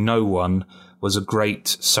looks like no one, was a great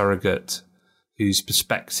surrogate whose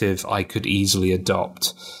perspective I could easily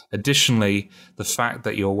adopt. Additionally, the fact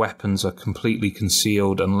that your weapons are completely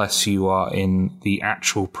concealed unless you are in the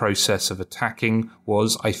actual process of attacking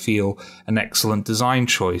was, I feel, an excellent design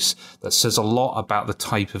choice that says a lot about the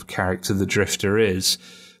type of character the Drifter is.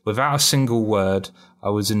 Without a single word, I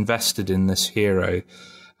was invested in this hero,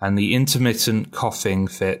 and the intermittent coughing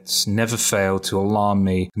fits never failed to alarm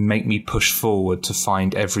me and make me push forward to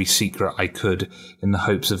find every secret I could in the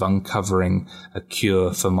hopes of uncovering a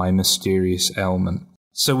cure for my mysterious ailment.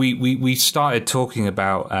 So we started talking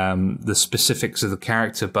about the specifics of the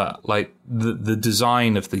character, but like the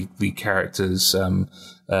design of the characters,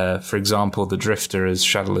 for example, the Drifter, as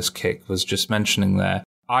Shadowless Kick was just mentioning there,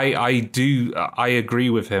 I agree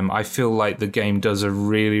with him. I feel like the game does a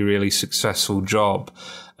really, really successful job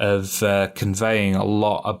of conveying a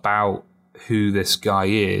lot about who this guy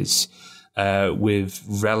is with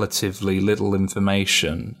relatively little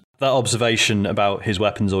information. That observation about his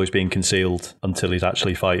weapons always being concealed until he's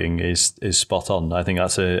actually fighting is spot on. I think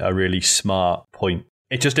that's a really smart point.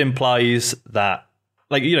 It just implies that,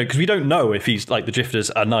 like, you know, because we don't know if he's like the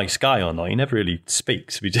Drifter's a nice guy or not. He never really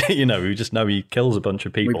speaks. We just know he kills a bunch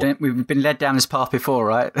of people. We've been led down this path before,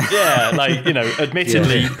 right? Yeah, like, you know,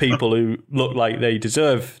 admittedly, people who look like they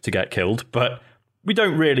deserve to get killed, but we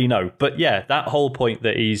don't really know. But yeah, that whole point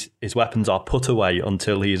that his weapons are put away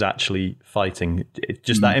until he's actually fighting, it's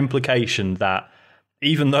just that implication that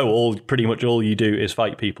even though pretty much all you do is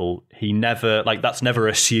fight people, he never, like, that's never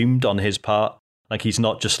assumed on his part. Like, he's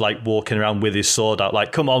not just like walking around with his sword out,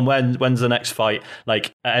 like, come on, when's the next fight?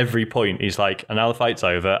 Like, at every point, he's like, and now the fight's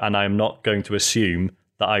over, and I'm not going to assume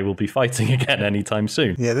that I will be fighting again anytime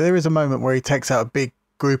soon. Yeah, there is a moment where he takes out a big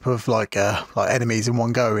group of like enemies in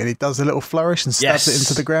one go, and he does a little flourish and stabs it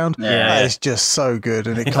into the ground. That is just so good,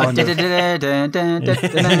 and it kind of it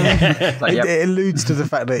alludes to the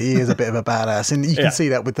fact that he is a bit of a badass, and you can see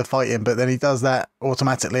that with the fighting. But then he does that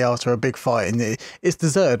automatically after a big fight, and it's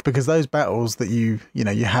deserved, because those battles that you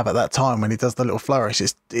have at that time when he does the little flourish,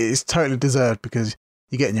 it's totally deserved, because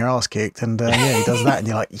you're getting your ass kicked, and he does that, and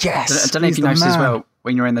you're like, yes. I don't know if you noticed as well,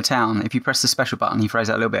 when you're in the town, if you press the special button, he throws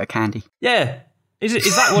out a little bit of candy. Yeah.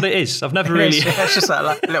 Is that what it is? I've never really... It's just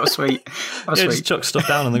that little sweet. Just chuck stuff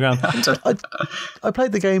down on the ground. I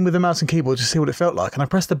played the game with a mouse and keyboard to see what it felt like, and I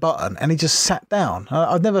pressed the button, and he just sat down.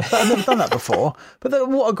 I've never done that before, but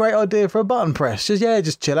what a great idea for a button press.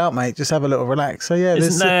 Just chill out, mate. Just have a little relax. So yeah,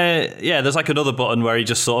 there's like another button where he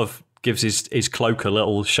just sort of gives his cloak a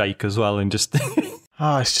little shake as well, and just...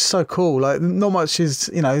 it's just so cool. Like, not much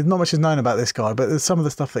is known about this guy, but there's some of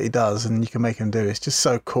the stuff that he does and you can make him do. It's just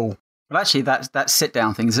so cool. Well, actually, that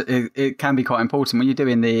sit-down thing, it can be quite important. When you're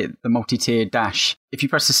doing the multi-tiered dash, if you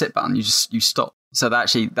press the sit button, you stop. So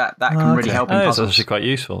that can really help in puzzles. That's actually quite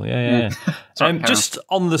useful, yeah. Sorry, just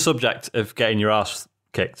on the subject of getting your ass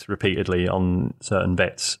kicked repeatedly on certain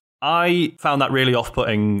bits, I found that really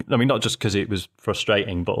off-putting. I mean, not just because it was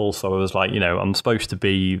frustrating, but also I was like, I'm supposed to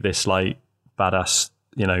be this, like, badass,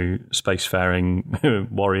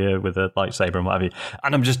 spacefaring warrior with a lightsaber and what have you,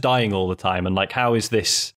 and I'm just dying all the time. And, like, how is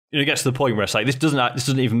this... It gets to the point where it's like, this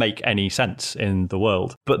doesn't even make any sense in the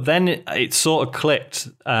world. But then it sort of clicked.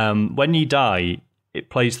 When you die, it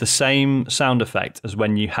plays the same sound effect as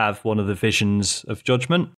when you have one of the visions of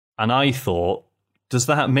judgment. And I thought, does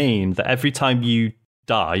that mean that every time you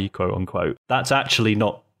die, quote unquote, that's actually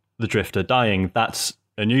not the Drifter dying? That's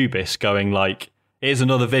Anubis going like, here's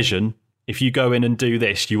another vision. If you go in and do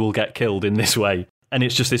this, you will get killed in this way. And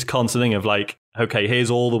it's just this constant thing of like, okay,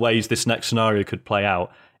 here's all the ways this next scenario could play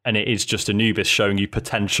out. And it is just Anubis showing you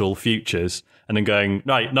potential futures and then going,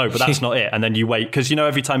 right, no, but that's not it. And then you wait, because,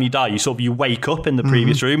 every time you die, you wake up in the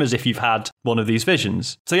previous room as if you've had one of these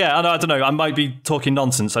visions. So yeah, I don't know, I might be talking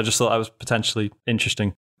nonsense. I just thought that was potentially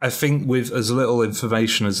interesting. I think with as little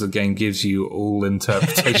information as the game gives you, all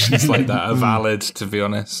interpretations like that are valid, to be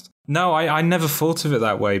honest. No, I never thought of it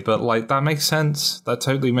that way, but like that makes sense. That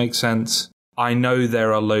totally makes sense. I know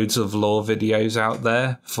there are loads of lore videos out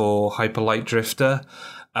there for Hyperlight Drifter.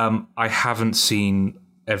 I haven't seen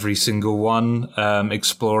every single one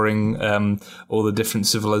exploring all the different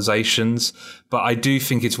civilizations, but I do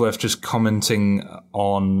think it's worth just commenting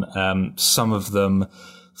on some of them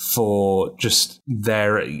for just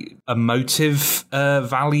their emotive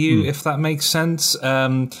value, if that makes sense.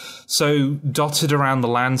 So dotted around the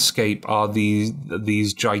landscape are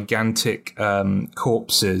these gigantic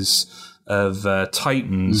corpses of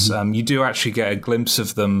titans. You do actually get a glimpse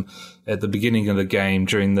of them at the beginning of the game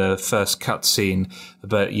during the first cutscene,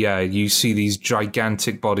 but yeah, you see these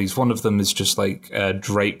gigantic bodies. One of them is just like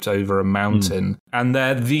draped over a mountain, and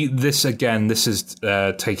this is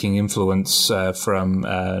taking influence from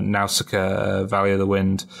Nausicaa, Valley of the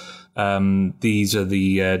Wind. These are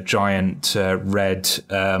the giant red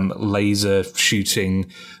laser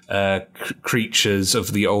shooting creatures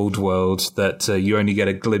of the old world that you only get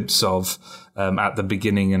a glimpse of at the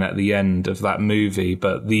beginning and at the end of that movie,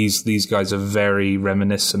 but these guys are very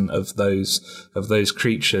reminiscent of those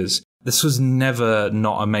creatures. This was never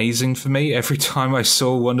not amazing for me. Every time I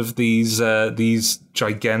saw one of these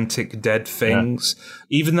gigantic dead things,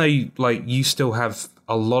 even though you still have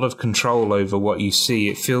a lot of control over what you see,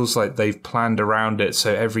 it feels like they've planned around it.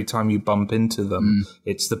 So every time you bump into them,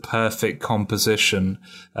 it's the perfect composition.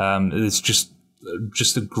 It's just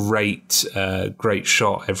a great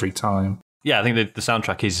shot every time. Yeah, I think the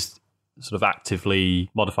soundtrack is sort of actively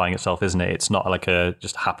modifying itself, isn't it? It's not like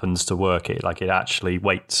just happens to work. It actually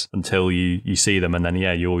waits until you see them, and then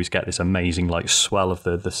you always get this amazing like swell of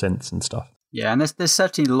the synths and stuff. Yeah, and there's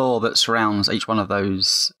certainly lore that surrounds each one of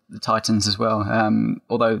the Titans as well.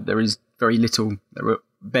 Although there is very little,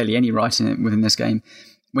 barely any writing within this game.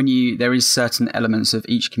 There is certain elements of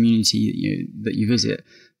each community that you visit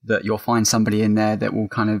that you'll find somebody in there that will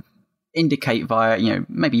kind of indicate via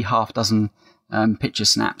maybe half dozen picture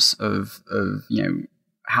snaps of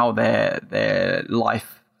how their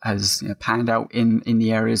life has panned out in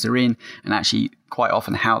the areas they're in, and actually quite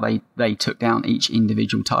often how they took down each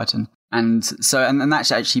individual Titan. And so, and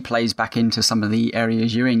that actually plays back into some of the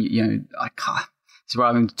areas you're in. I can't. This is where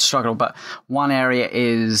I'm struggling. But one area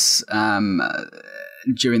is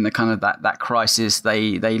during the kind of that crisis,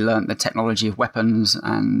 they learnt the technology of weapons,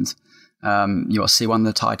 and you'll see one of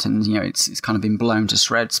the Titans. It's kind of been blown to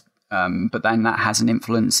shreds. But then that has an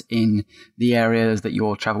influence in the areas that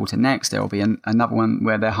you'll travel to next. There will be another one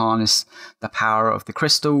where they harness the power of the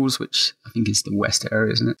crystals, which I think is the west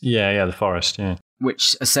area, isn't it? Yeah, the forest, yeah.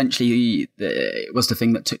 Which essentially was the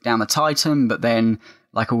thing that took down the Titan, but then,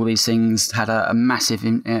 like all these things, had a massive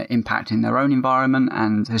impact in their own environment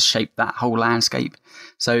and has shaped that whole landscape.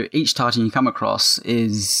 So each Titan you come across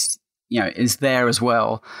is there as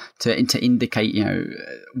well to indicate,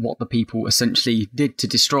 what the people essentially did to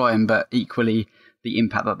destroy him, but equally the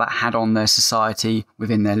impact that had on their society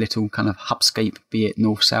within their little kind of hubscape, be it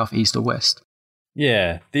north, south, east, or west.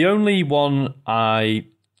 Yeah, the only one I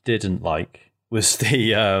didn't like was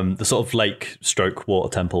the sort of lake stroke water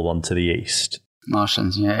temple one to the east.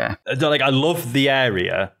 Martians, yeah. I love the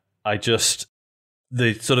area.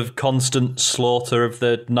 The sort of constant slaughter of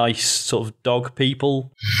the nice sort of dog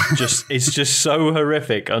people it's just so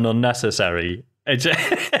horrific and unnecessary. It's in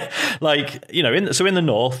the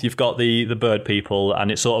north you've got the bird people, and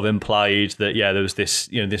it's sort of implied that there was this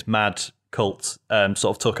this mad cult sort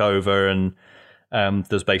of took over, and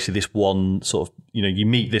there's basically this one sort of you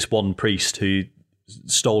meet this one priest who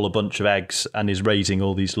stole a bunch of eggs and is raising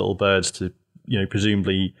all these little birds to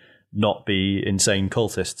presumably not be insane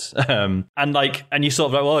cultists. And you sort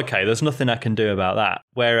of like, well, okay, there's nothing I can do about that.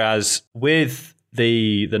 Whereas with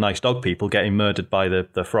the nice dog people getting murdered by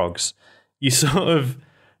the frogs, you sort of,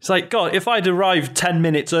 it's like, God, if I'd arrived 10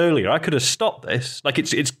 minutes earlier, I could have stopped this. Like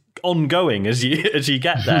it's ongoing as you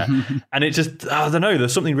get there. And it just, I don't know,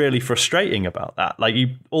 there's something really frustrating about that. Like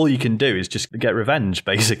all you can do is just get revenge,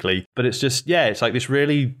 basically. But it's just, it's like this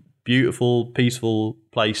really beautiful, peaceful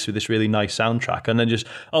place with this really nice soundtrack, and then just,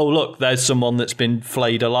 oh look, there's someone that's been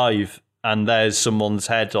flayed alive, and there's someone's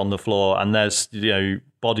head on the floor, and there's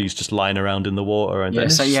bodies just lying around in the water. And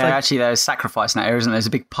actually there's sacrifice in that area, isn't there? There's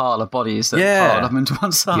a big pile of bodies that piled up into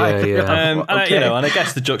one side. And I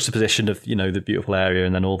guess the juxtaposition of the beautiful area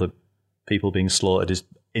and then all the people being slaughtered is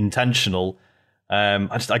intentional.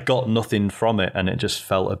 I got nothing from it, and it just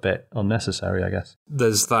felt a bit unnecessary, I guess.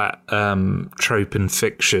 There's that trope in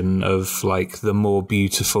fiction of like the more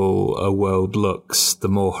beautiful a world looks, the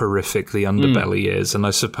more horrific the underbelly is, and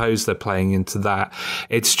I suppose they're playing into that.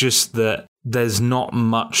 It's just that there's not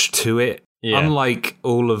much to it. Yeah. Unlike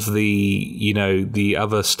all of the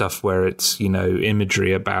other stuff where it's,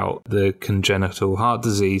 imagery about the congenital heart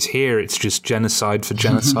disease, here it's just genocide for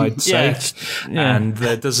genocide's sake. Yeah. And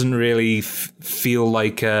there doesn't really feel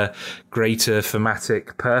like a greater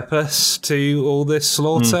thematic purpose to all this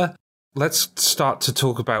slaughter. Let's start to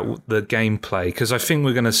talk about the gameplay, because I think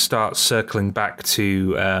we're going to start circling back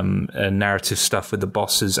to narrative stuff with the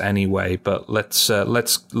bosses anyway. But let's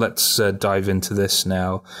dive into this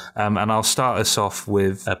now, and I'll start us off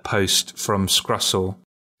with a post from Scrussel.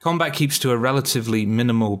 Combat keeps to a relatively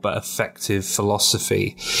minimal but effective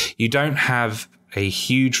philosophy. You don't have a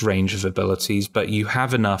huge range of abilities, but you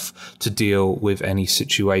have enough to deal with any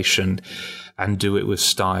situation and do it with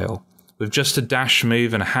style. With just a dash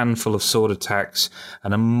move and a handful of sword attacks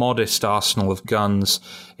and a modest arsenal of guns,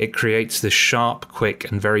 it creates this sharp,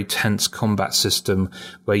 quick, and very tense combat system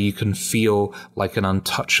where you can feel like an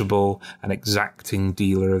untouchable and exacting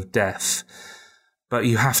dealer of death. But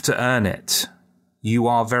you have to earn it. You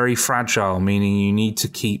are very fragile, meaning you need to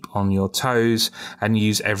keep on your toes and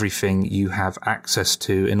use everything you have access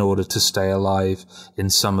to in order to stay alive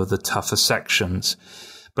in some of the tougher sections.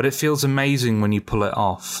 But it feels amazing when you pull it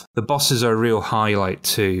off. The bosses are a real highlight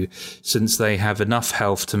too, since they have enough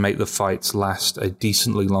health to make the fights last a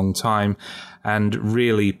decently long time and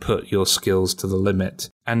really put your skills to the limit,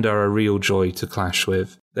 and are a real joy to clash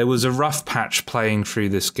with. There was a rough patch playing through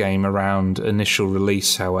this game around initial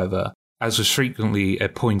release, however. As was frequently a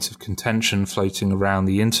point of contention floating around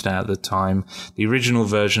the internet at the time, the original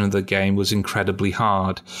version of the game was incredibly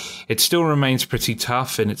hard. It still remains pretty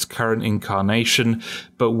tough in its current incarnation,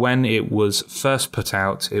 but when it was first put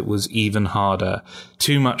out, it was even harder.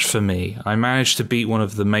 Too much for me. I managed to beat one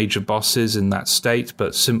of the major bosses in that state,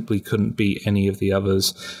 but simply couldn't beat any of the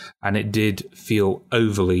others, and it did feel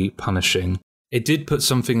overly punishing. It did put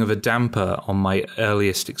something of a damper on my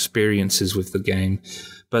earliest experiences with the game,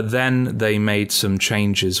 but then they made some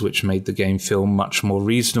changes which made the game feel much more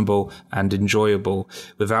reasonable and enjoyable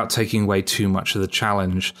without taking away too much of the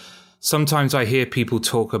challenge. Sometimes I hear people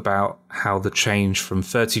talk about how the change from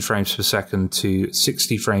 30 frames per second to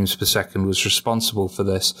 60 frames per second was responsible for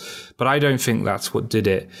this, but I don't think that's what did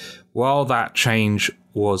it. While that change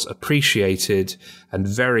was appreciated and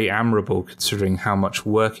very admirable considering how much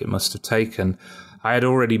work it must have taken, I had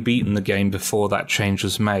already beaten the game before that change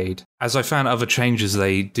was made. As I found other changes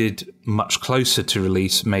they did much closer to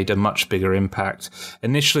release made a much bigger impact.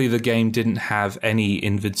 Initially, the game didn't have any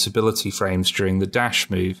invincibility frames during the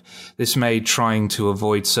dash move. This made trying to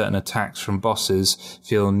avoid certain attacks from bosses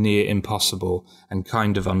feel near impossible and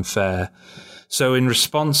kind of unfair. So in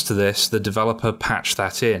response to this, the developer patched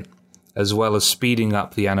that in, as well as speeding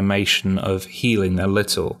up the animation of healing a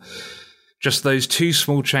little. Just those two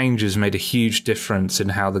small changes made a huge difference in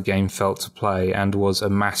how the game felt to play and was a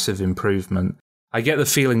massive improvement. I get the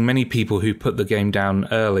feeling many people who put the game down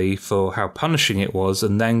early for how punishing it was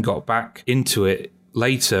and then got back into it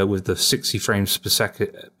later with the 60 frames per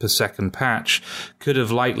second patch could have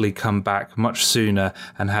likely come back much sooner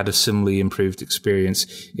and had a similarly improved experience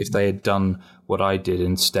if they had done what I did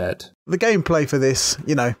instead. The gameplay for this,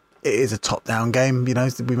 it is a top-down game. We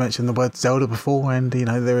mentioned the word Zelda before, and,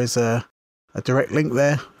 there is a direct link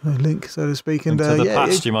there, so to speak. And to the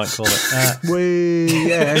past, you might call it.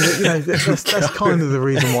 And, that's kind of the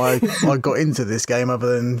reason why I got into this game,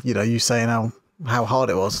 other than, you saying how hard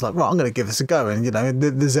it was. It's like, right, I'm going to give this a go. And,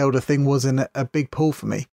 the Zelda thing wasn't a big pull for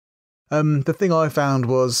me. The thing I found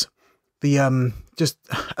was just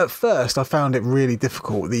at first I found it really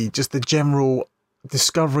difficult. The general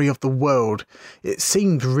discovery of the world, it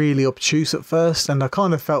seemed really obtuse at first, and I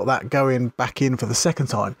kind of felt that going back in for the second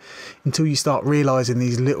time, until you start realising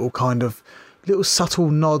these little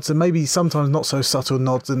subtle nods, and maybe sometimes not so subtle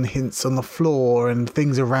nods and hints on the floor and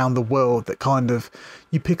things around the world that kind of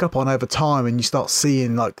you pick up on over time, and you start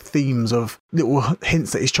seeing like themes of little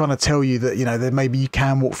hints that he's trying to tell you that, that maybe you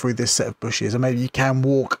can walk through this set of bushes, or maybe you can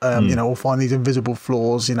walk, or find these invisible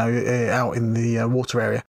floors, out in the water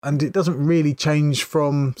area. And it doesn't really change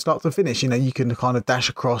from start to finish. You can kind of dash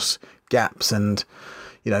across gaps, and,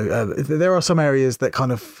 there are some areas that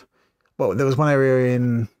kind of, there was one area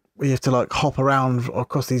in where you have to like hop around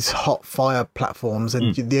across these hot fire platforms,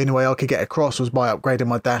 and the only way I could get across was by upgrading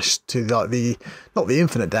my dash to like not the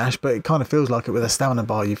infinite dash, but it kind of feels like it with a stamina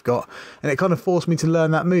bar you've got, and it kind of forced me to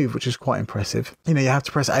learn that move, which is quite impressive. You know, you have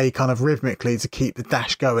to press A kind of rhythmically to keep the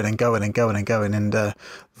dash going and going and going and going, and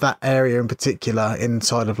that area in particular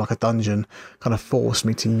inside of like a dungeon kind of forced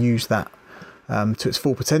me to use that to its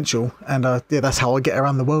full potential. And that's how I get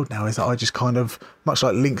around the world now, is that I just kind of, much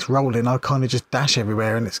like Link's rolling, I kind of just dash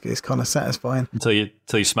everywhere, and it's kind of satisfying. Until you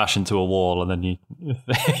smash into a wall, and then you...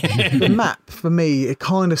 The map, for me, it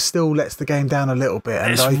kind of still lets the game down a little bit.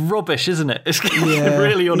 And it's rubbish, isn't it? It's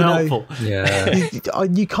really unhelpful.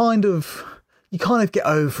 You kind of get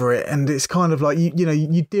over it, and it's kind of like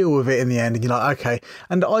you deal with it in the end, and you're like, okay.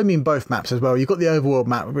 And I mean both maps as well. You've got the overworld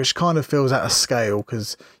map, which kind of feels out of scale,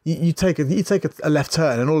 because you take a left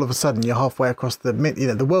turn, and all of a sudden you're halfway across the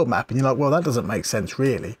world map, and you're like, well, that doesn't make sense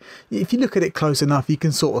really. If you look at it close enough, you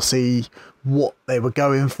can sort of see what they were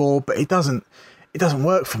going for, but it doesn't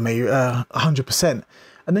work for me 100%.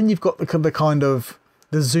 And then you've got the kind of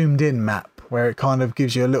the zoomed in map, where it kind of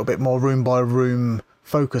gives you a little bit more room by room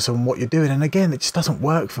focus on what you're doing, and again, it just doesn't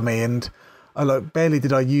work for me. And barely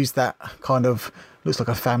did I use that kind of, looks like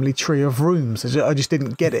a family tree of rooms. I just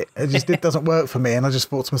didn't get it. It doesn't work for me, and I just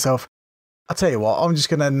thought to myself, I'll tell you what, I'm just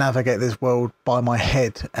going to navigate this world by my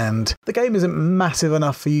head. And the game isn't massive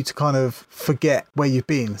enough for you to kind of forget where you've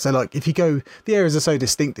been. So like, if you go, the areas are so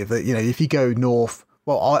distinctive that, if you go north,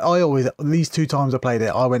 well, I always, these 2 times I played it,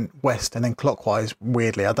 I went west and then clockwise,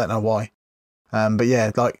 weirdly, I don't know why. But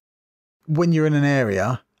yeah, like, when you're in an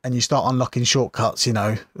area and you start unlocking shortcuts,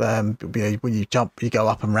 when you jump, you go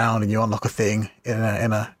up and round, and you unlock a thing in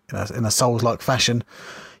a Souls-like fashion.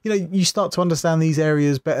 You start to understand these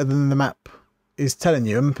areas better than the map is telling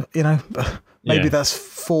you. And maybe that's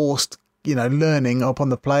forced, learning upon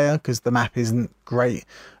the player, because the map isn't great.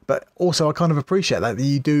 But also, I kind of appreciate that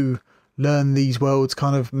you do learn these worlds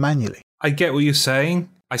kind of manually. I get what you're saying.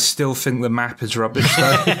 I still think the map is rubbish,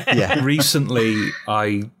 though. Yeah. Recently,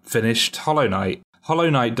 I finished Hollow Knight. Hollow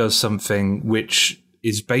Knight does something which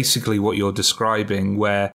is basically what you're describing,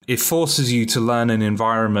 where it forces you to learn an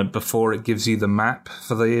environment before it gives you the map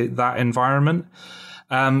for that environment.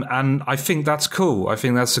 And I think that's cool. I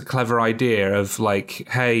think that's a clever idea of like,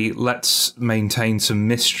 hey, let's maintain some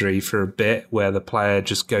mystery for a bit, where the player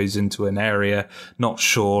just goes into an area not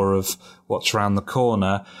sure of what's around the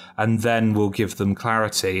corner, and then we'll give them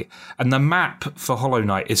clarity. And the map for Hollow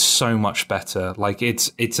Knight is so much better. Like,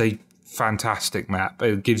 it's a fantastic map.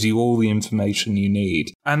 It gives you all the information you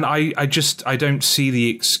need. And I don't see the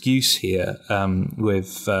excuse here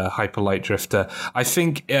with Hyper Light Drifter. I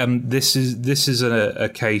think this is a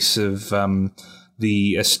case of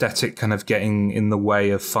the aesthetic kind of getting in the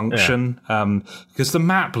way of function, because the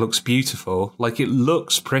map looks beautiful. Like, it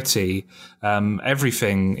looks pretty.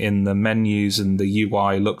 Everything in the menus and the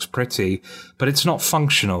UI looks pretty, but it's not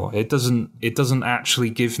functional. It doesn't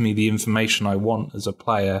actually give me the information I want as a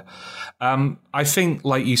player. I think,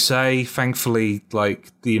 like you say, thankfully,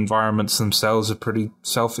 like, the environments themselves are pretty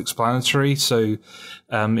self-explanatory. So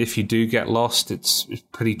if you do get lost, it's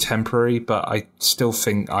pretty temporary, but I still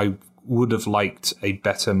think I would have liked a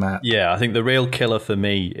better map. Yeah, I think the real killer for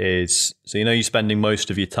me is, so you're spending most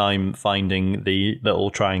of your time finding the little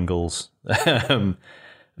triangles, for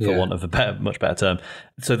want of a much better term.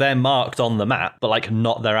 So they're marked on the map, but like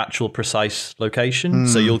not their actual precise location.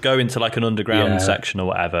 So you'll go into like an underground section or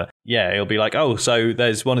whatever. Yeah, it'll be like, oh, so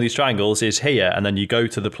there's one of these triangles is here, and then you go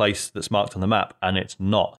to the place that's marked on the map, and it's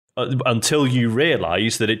not. Until you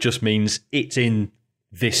realise that it just means it's in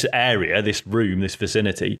this area, this room, this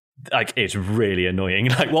vicinity. Like, it's really annoying.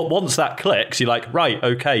 Like, once that clicks, you're like, right,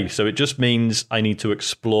 okay, so it just means I need to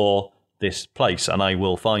explore this place, and I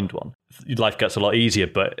will find one. Life gets a lot easier,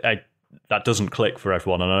 but that doesn't click for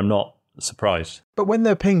everyone, and I'm not surprised. But when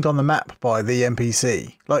they're pinged on the map by the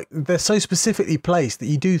NPC, like, they're so specifically placed that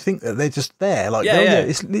you do think that they're just there. Like,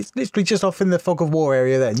 it's literally just off in the Fog of War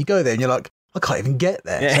area there, and you go there and you're like, I can't even get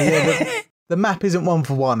there. So, the map isn't one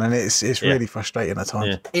for one, and it's really frustrating at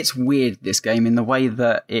times. Yeah. It's weird, this game, in the way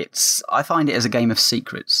that I find it as a game of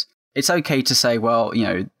secrets. It's okay to say, well,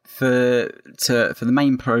 for the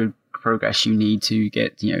main progress, you need to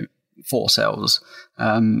get, 4 cells,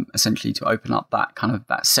 essentially, to open up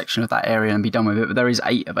that section of that area and be done with it. But there is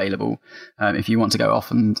 8 available if you want to go off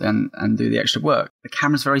and do the extra work. The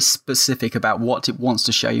camera's very specific about what it wants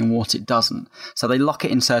to show you and what it doesn't. So they lock it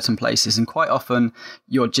in certain places, and quite often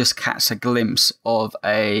you'll just catch a glimpse of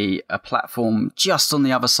a platform just on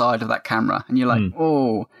the other side of that camera. And you're like,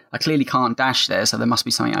 oh, I clearly can't dash there, so there must be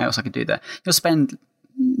something else I could do there. You'll spend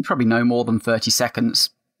probably no more than 30 seconds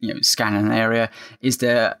scan an area? Is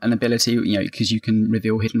there an ability, because you can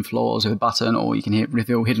reveal hidden floors with a button, or you can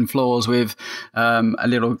reveal hidden floors with a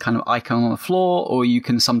little kind of icon on the floor, or you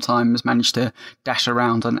can sometimes manage to dash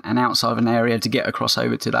around and outside of an area to get across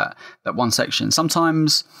over to that one section.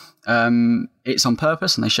 Sometimes it's on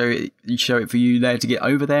purpose, and you show it for you there to get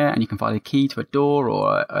over there, and you can find a key to a door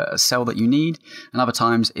or a cell that you need. And other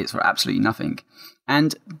times it's for absolutely nothing.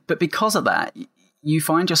 But because of that, you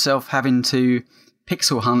find yourself having to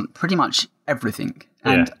pixel hunt pretty much everything.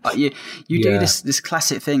 And you do this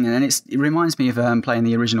classic thing, and it reminds me of playing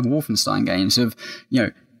the original Wolfenstein games of,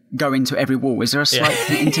 go into every wall. Is there a slight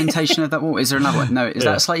indentation of that wall? Is there another one? No. Is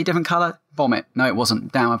that a slightly different colour? Bomb it. No, it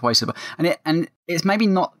wasn't. Damn, I've wasted it. And it's maybe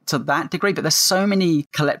not to that degree, but there's so many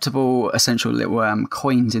collectible essential little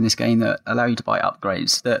coins in this game that allow you to buy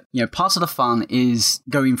upgrades that, part of the fun is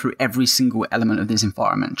going through every single element of this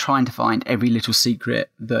environment, trying to find every little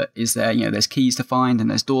secret that is there. There's keys to find, and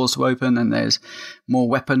there's doors to open, and there's more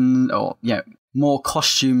weapons, or, more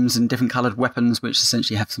costumes and different coloured weapons, which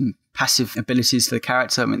essentially have some passive abilities to the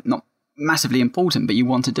character. I mean, not massively important, but you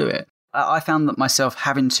want to do it. I found that myself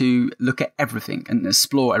having to look at everything and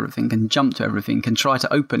explore everything and jump to everything and try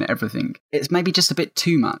to open everything. It's maybe just a bit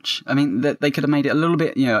too much. I mean, they could have made it a little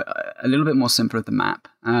bit more simpler with the map.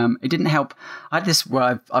 It didn't help. I had this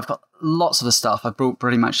where I've got lots of the stuff. I've brought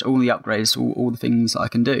pretty much all the upgrades, all the things I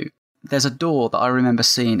can do. There's a door that I remember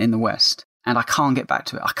seeing in the west, and I can't get back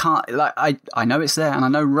to it. I can't, I know it's there, and I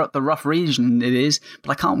know the rough region it is, but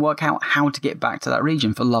I can't work out how to get back to that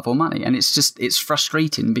region for love or money. And it's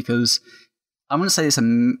frustrating because I want to say it's a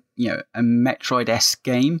Metroid-esque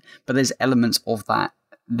game, but there's elements of that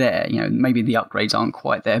there. Maybe the upgrades aren't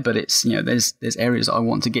quite there, but it's, there's areas I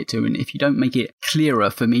want to get to. And if you don't make it clearer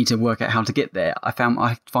for me to work out how to get there, I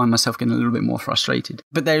find myself getting a little bit more frustrated.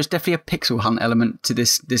 But there's definitely a pixel hunt element to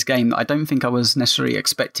this game that I don't think I was necessarily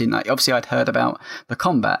expecting. Obviously I'd heard about the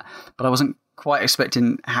combat, but I wasn't quite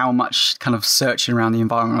expecting how much kind of searching around the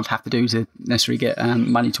environment I'd have to do to necessarily get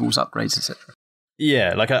money towards upgrades, etc.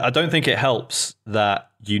 Yeah, I don't think it helps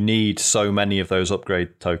that you need so many of those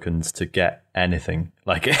upgrade tokens to get anything.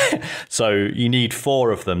 So you need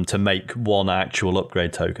 4 of them to make one actual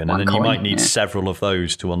upgrade token, and then you might need several of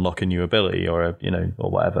those to unlock a new ability or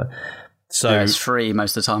or whatever. So it's free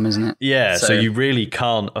most of the time, isn't it? Yeah, so you really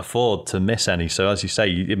can't afford to miss any. So as you say,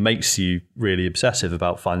 it makes you really obsessive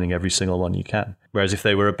about finding every single one you can. Whereas if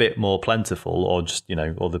they were a bit more plentiful, or just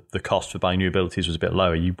or the cost for buying new abilities was a bit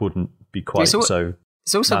lower, you wouldn't be quite so.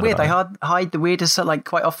 It's also weird. They hide the weirdest.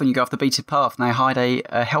 Quite often, you go off the beaten path, and they hide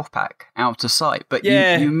a health pack out of sight. But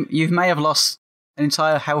you may have lost an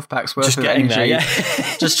entire health pack's worth of energy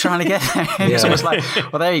just trying to get there. It's almost like,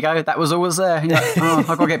 well, there you go. That was always there. You're like, oh, I've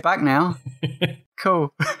got to get back now.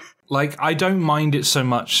 Cool. I don't mind it so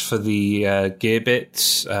much for the gear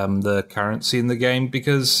bits, the currency in the game,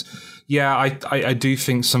 because, I do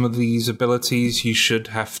think some of these abilities you should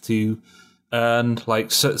have to earn,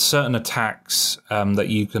 certain attacks that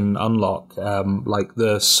you can unlock, like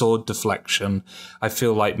the sword deflection. I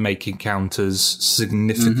feel like making counters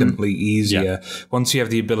significantly easier. Once you have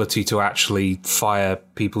the ability to actually fire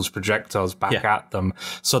people's projectiles back at them,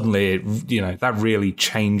 suddenly that really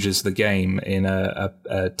changes the game in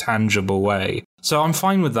a tangible way. So I'm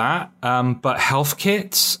fine with that, but health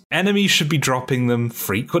kits, enemies should be dropping them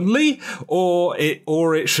frequently, or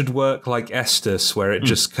it should work like Estus, where it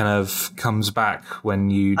just kind of comes back when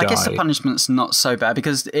you die. I guess the punishment's not so bad,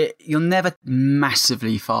 because you're never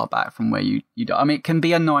massively far back from where you die. I mean, it can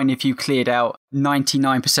be annoying if you cleared out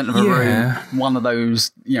 99% of a room, one of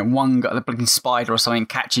those, one got a blinking spider or something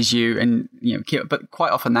catches you and, kill, but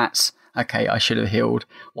quite often that's, okay, I should have healed.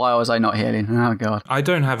 Why was I not healing? Oh, God. I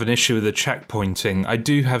don't have an issue with the checkpointing. I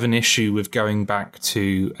do have an issue with going back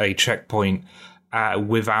to a checkpoint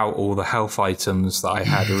without all the health items that I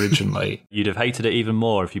had originally. You'd have hated it even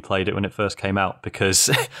more if you played it when it first came out, because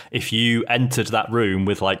if you entered that room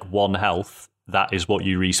with 1 health, that is what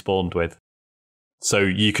you respawned with. So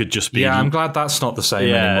you could just be... Yeah, I'm glad that's not the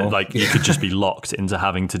same anymore. You could just be locked into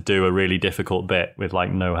having to do a really difficult bit with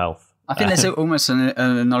no health. I think there's almost an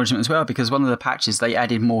acknowledgement as well, because one of the patches, they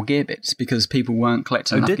added more gear bits because people weren't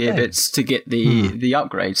collecting enough gear bits to get the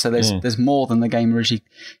upgrade. So there's more than the game originally.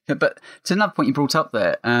 But to another point you brought up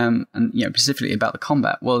there, and specifically about the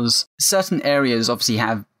combat, was certain areas obviously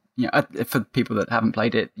have, for people that haven't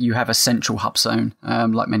played it, you have a central hub zone,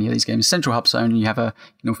 like many of these games. Central hub zone, and you have a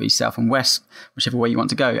north, east, south, and west, whichever way you want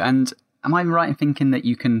to go. And am I right in thinking that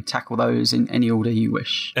you can tackle those in any order you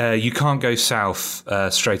wish? You can't go south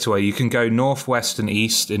straight away. You can go north, west, and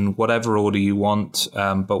east in whatever order you want.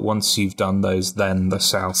 But once you've done those, then the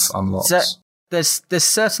south unlocks. there's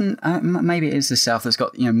certain maybe it is the south that's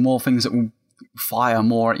got more things that will fire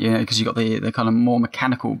more at you because you've got the kind of more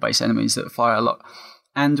mechanical based enemies that fire a lot,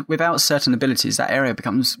 and without certain abilities that area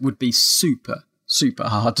would be super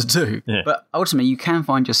hard to do. Yeah. But ultimately you can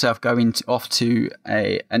find yourself going off to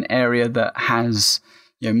an area that has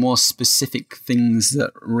more specific things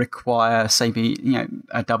that require, say,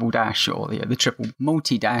 a double dash or the triple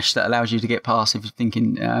multi-dash that allows you to get past. If you're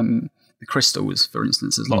thinking the crystals, for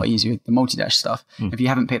instance, is a lot easier with the multi-dash stuff. If you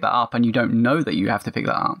haven't picked that up and you don't know that you have to pick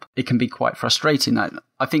that up, it can be quite frustrating.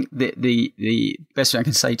 I think the best thing I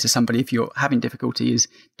can say to somebody if you're having difficulty is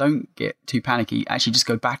don't get too panicky. Actually, just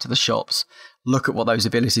go back to the shops, look at what those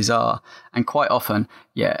abilities are. And quite often,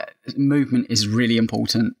 movement is really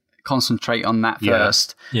important. Concentrate on that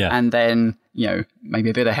first, and then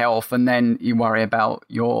maybe a bit of health, and then you worry about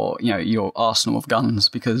your arsenal of guns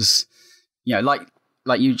because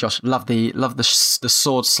like you, Josh, love the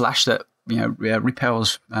sword slash that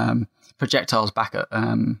repels projectiles back at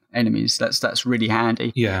enemies. That's really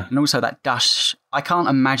handy. And also that dash. I can't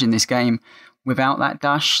imagine this game without that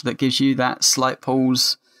dash that gives you that slight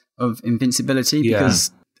pause of invincibility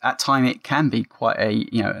because. At time, it can be quite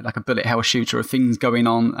like a bullet hell shooter of things going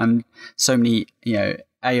on and so many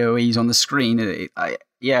AOE's on the screen.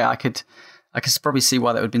 I could probably see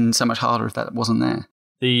why that would have been so much harder if that wasn't there.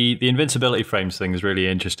 The invincibility frames thing is really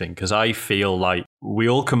interesting because I feel like we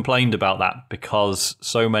all complained about that because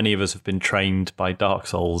so many of us have been trained by Dark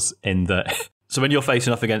Souls in that. So when you're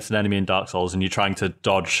facing off against an enemy in Dark Souls and you're trying to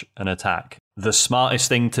dodge an attack, the smartest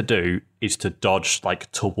thing to do is to dodge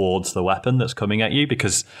towards the weapon that's coming at you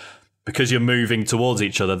because you're moving towards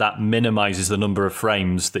each other. That minimizes the number of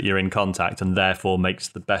frames that you're in contact and therefore makes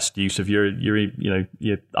the best use of your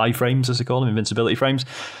iframes, as they call them, invincibility frames.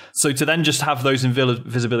 So to then just have those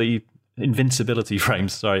invincibility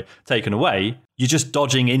frames, taken away, you're just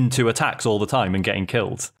dodging into attacks all the time and getting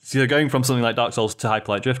killed. So going from something like Dark Souls to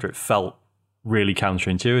Hyperlight Drifter, it felt really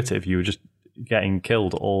counterintuitive. You were just getting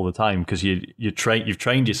killed all the time because you've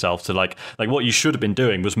trained yourself to like what you should have been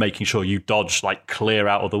doing was making sure you dodge clear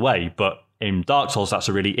out of the way. But in Dark Souls, that's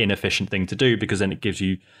a really inefficient thing to do because then it gives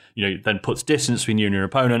you then puts distance between you and your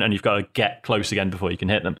opponent, and you've got to get close again before you can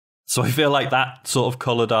hit them. So I feel like that sort of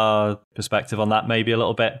coloured our perspective on that maybe a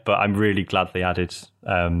little bit, but I'm really glad they added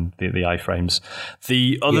the iframes.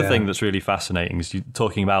 The other thing that's really fascinating is you're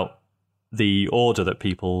talking about the order that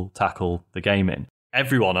people tackle the game in.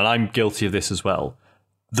 Everyone, and I'm guilty of this as well,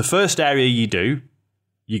 the first area you do,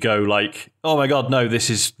 you go oh my god, no, this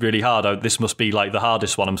is really hard. This must be the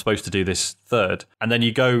hardest one. I'm supposed to do this third. And then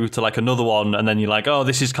you go to another one, and then you're oh,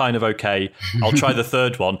 this is kind of okay. I'll try the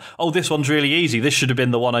third one. Oh, this one's really easy. This should have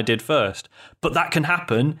been the one I did first. But that can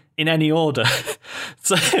happen in any order.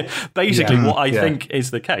 So basically what I think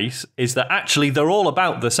is the case is that actually they're all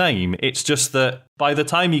about the same. It's just that by the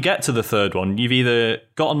time you get to the third one, you've either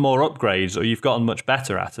gotten more upgrades or you've gotten much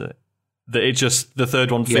better at it. That it just, the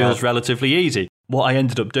third one feels relatively easy. What I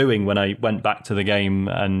ended up doing when I went back to the game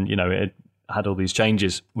and, it had all these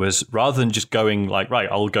changes was rather than just going right,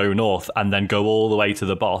 I'll go north and then go all the way to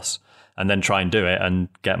the boss and then try and do it and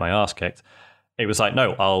get my arse kicked. It was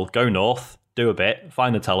no, I'll go north, do a bit,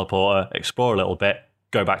 find the teleporter, explore a little bit,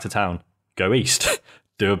 go back to town, go east,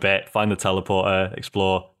 do a bit, find the teleporter,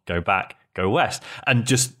 explore, go back, go west, and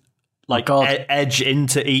just edge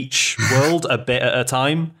into each world a bit at a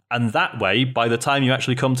time. And that way, by the time you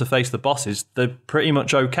actually come to face the bosses, they're pretty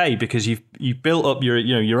much okay because you've built up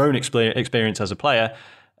your own experience as a player,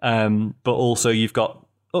 but also you've got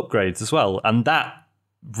upgrades as well, and that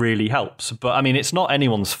really helps. But I mean, it's not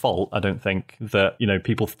anyone's fault, I don't think, that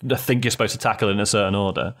people think you're supposed to tackle in a certain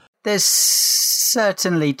order. There's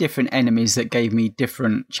certainly different enemies that gave me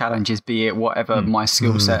different challenges, be it whatever my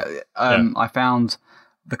skill set. I found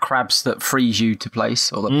the crabs that freeze you to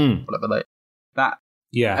place, or whatever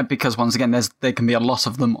because once again, there can be a lot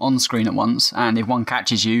of them on screen at once, and if one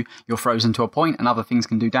catches you, you're frozen to a point, and other things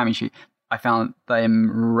can do damage to you. I found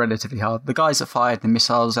them relatively hard. The guys that fired the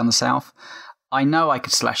missiles down the south, I know I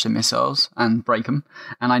could slash the missiles and break them,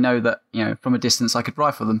 and I know that from a distance I could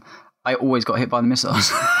rifle them. I always got hit by the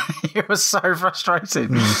missiles. It was so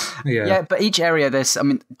frustrating. But each area,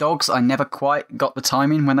 dogs, I never quite got the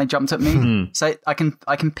timing when they jumped at me. So I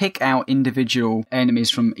can pick out individual enemies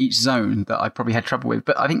from each zone that I probably had trouble with.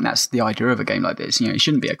 But I think that's the idea of a game like this. It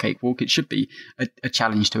shouldn't be a cakewalk. It should be a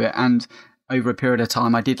challenge to it. And over a period of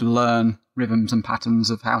time, I did learn rhythms and patterns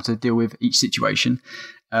of how to deal with each situation.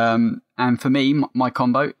 And for me, my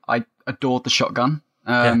combo, I adored the shotgun.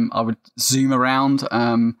 I would zoom around,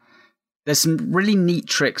 there's some really neat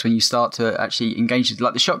tricks when you start to actually engage it.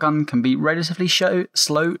 Like the shotgun can be relatively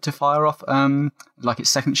slow to fire off, like its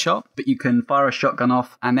second shot, but you can fire a shotgun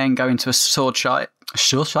off and then go into a sword strike.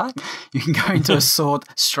 You can go into a sword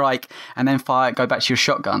strike and then go back to your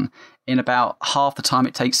shotgun in about half the time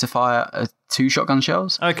it takes to fire 2 shotgun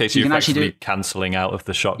shells. Okay, so you can actually do cancelling out of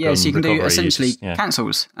the shotgun. Yeah, so you can do recovery, essentially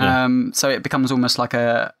cancels. Yeah. So it becomes almost like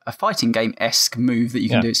a fighting game-esque move that you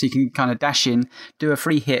can do. So you can kind of dash in, do a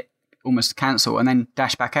free hit, almost cancel, and then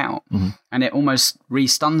dash back out. And it almost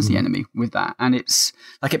re-stuns the enemy with that. And it's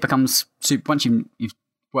like it becomes super, once you've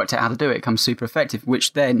worked out how to do it, it becomes super effective,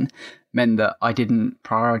 which then meant that I didn't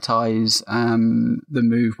prioritize the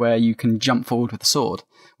move where you can jump forward with the sword,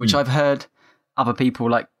 which I've heard other people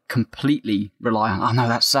like completely rely on. Oh no,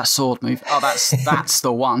 that's that sword move. Oh, that's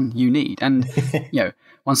the one you need. And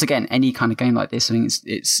once again, any kind of game like this, I think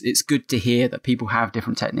it's good to hear that people have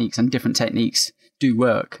different techniques and different techniques do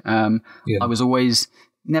work. I was always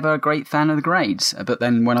never a great fan of the grenades, but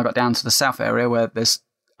then when I got down to the south area where there's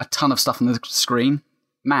a ton of stuff on the screen,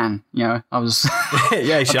 man, I was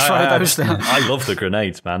I love the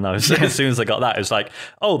grenades, man. As soon as I got that, it was like,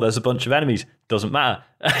 oh, there's a bunch of enemies. Doesn't matter.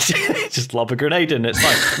 Just lob a grenade in. It's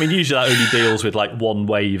fine. I mean, usually that only deals with like one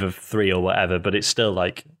wave of 3 or whatever, but it's still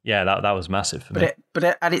like, that was massive for me.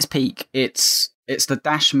 But at its peak, it's the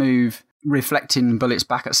dash move, reflecting bullets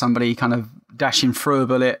back at somebody, kind of dashing through a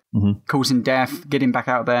bullet, causing death, getting back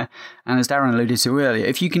out there. And as Darren alluded to earlier,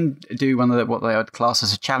 if you can do one of what they would class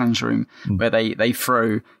as a challenge room, where they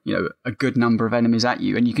throw a good number of enemies at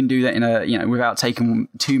you, and you can do that in a without taking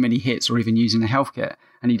too many hits or even using a health kit,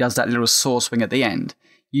 and he does that little sword swing at the end,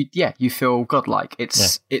 you feel godlike.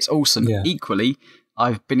 It's awesome. Equally,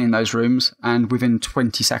 I've been in those rooms, and within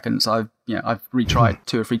 20 seconds, I've retried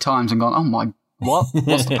 2 or 3 times and gone, oh my. What's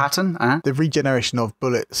the pattern? The regeneration of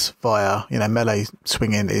bullets via melee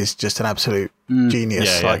swinging is just an absolute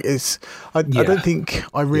genius. I don't think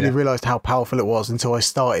I really realised how powerful it was until I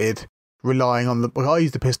started relying on I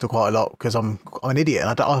use the pistol quite a lot because I'm an idiot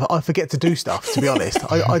and I forget to do stuff. To be honest,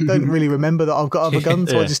 I don't really remember that I've got other guns,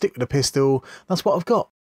 so I just stick with the pistol. That's what I've got.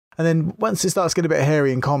 And then once it starts getting a bit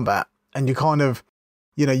hairy in combat, and you kind of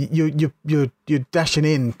you're dashing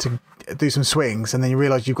in to do some swings, and then you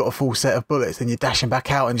realise you've got a full set of bullets, and you're dashing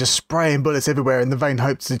back out and just spraying bullets everywhere in the vain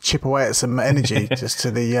hopes to chip away at some energy just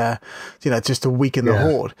to the just to weaken the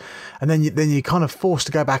horde. And then you're kind of forced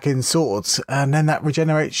to go back in swords, and then that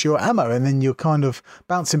regenerates your ammo, and then you're kind of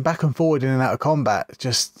bouncing back and forward in and out of combat,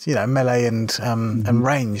 just melee and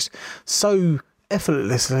ranged so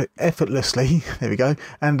effortlessly there we go,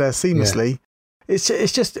 and seamlessly.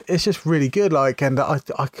 It's just really good. And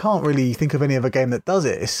I can't really think of any other game that does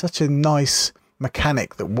it. It's such a nice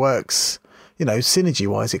mechanic that works, synergy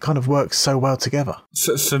wise. It kind of works so well together.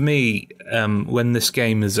 For me, when this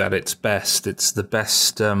game is at its best, it's the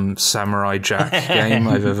best Samurai Jack game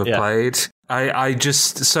I've ever played.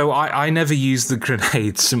 I never used the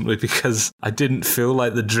grenades simply because I didn't feel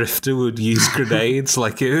like the drifter would use grenades.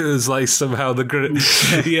 Like it was like somehow the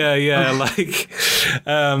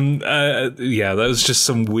that was just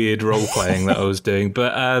some weird role playing that I was doing.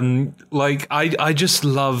 But I just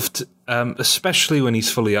loved. Especially when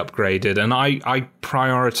he's fully upgraded, and I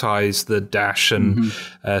prioritize the dash and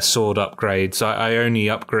sword upgrades. I only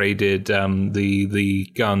upgraded the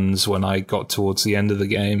guns when I got towards the end of the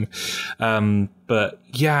game. But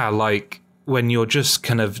when you're just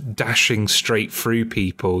kind of dashing straight through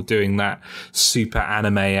people, doing that super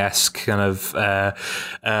anime-esque kind of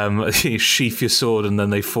you sheath your sword and then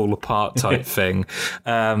they fall apart type thing.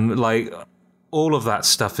 All of that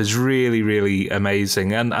stuff is really, really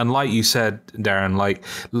amazing. And like you said, Darren,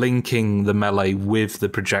 linking the melee with the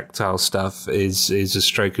projectile stuff is a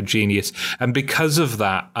stroke of genius. And because of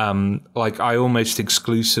that, I almost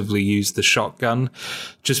exclusively used the shotgun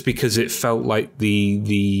just because it felt like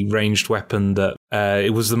the ranged weapon that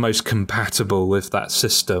it was the most compatible with that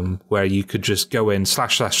system, where you could just go in,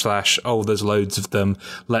 slash, oh, there's loads of them,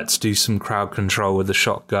 let's do some crowd control with the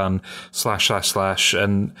shotgun, slash.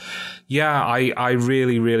 And I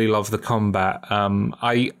really, really love the combat.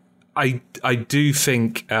 I do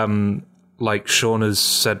think, like Sean has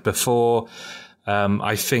said before,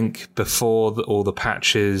 I think before all the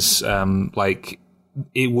patches,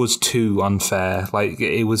 it was too unfair.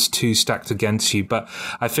 It was too stacked against you. But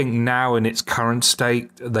I think now in its current state,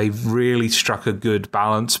 they've really struck a good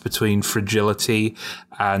balance between fragility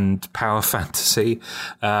and power fantasy.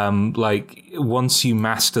 Once you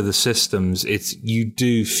master the systems, you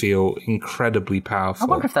do feel incredibly powerful. I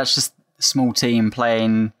wonder if that's just a small team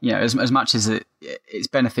playing, as much as its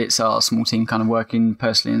benefits are a small team kind of working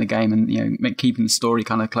personally in the game and, keeping the story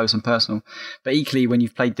kind of close and personal. But equally, when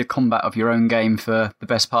you've played the combat of your own game for the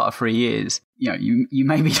best part of 3 years, you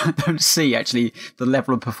maybe don't see actually the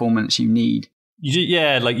level of performance you need. You do,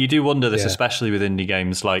 you do wonder this, especially with indie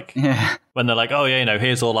games, when they're like, oh yeah,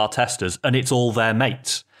 here's all our testers, and it's all their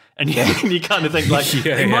mates. And you kind of think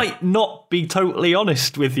they might not be totally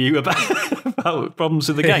honest with you about problems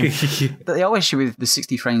with the game. The whole issue with the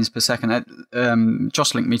 60 frames per second,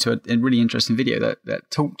 Josh linked me to a really interesting video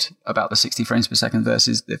that talked about the 60 frames per second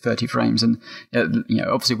versus the 30 frames. And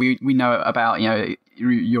obviously we know about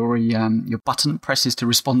your button presses to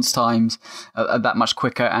response times are that much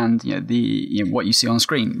quicker, and what you see on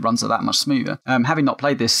screen runs at that much smoother. Having not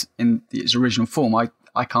played this in its original form,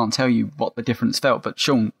 I can't tell you what the difference felt, but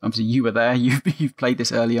Sean, obviously you were there. You've played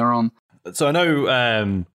this earlier on. So I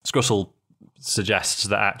know Scrussel suggests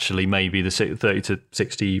that actually maybe the 30 to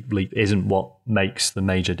 60 leap isn't what makes the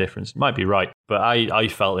major difference. It might be right, but I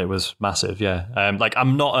felt it was massive, yeah.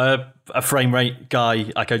 I'm not a frame rate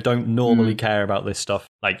guy. I don't normally care about this stuff.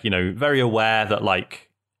 Very aware that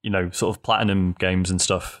sort of platinum games and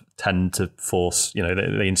stuff tend to force,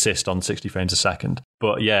 they insist on 60 frames a second.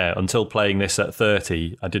 But yeah, until playing this at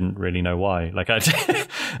 30, I didn't really know why.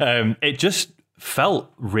 It just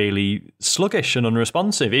felt really sluggish and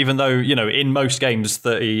unresponsive, even though, in most games,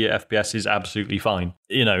 30 FPS is absolutely fine.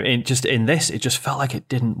 In this, it just felt like it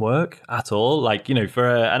didn't work at all. For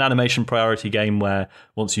an animation priority game where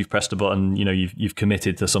once you've pressed a button, you've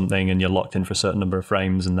committed to something and you're locked in for a certain number of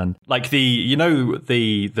frames. And then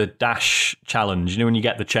the dash challenge, when you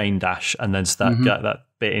get the chain dash and then get that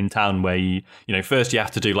bit in town where you first you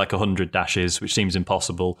have to do 100 dashes, which seems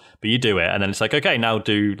impossible, but you do it, and then it's okay, now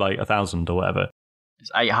do 1,000 or whatever.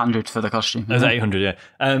 It's 800 for the costume. It's 800, yeah.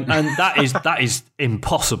 And that is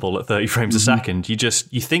impossible at 30 frames a second.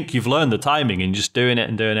 You think you've learned the timing and just doing it,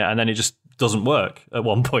 and then it just doesn't work at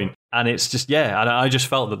one point. And it's just, and I just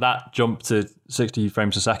felt that jump to 60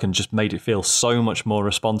 frames a second just made it feel so much more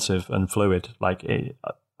responsive and fluid.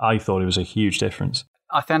 I thought it was a huge difference.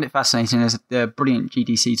 I found it fascinating. There's a brilliant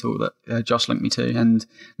GDC talk that Josh linked me to, and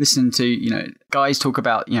listening to guys talk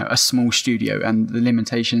about a small studio and the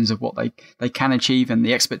limitations of what they can achieve, and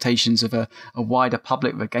the expectations of a wider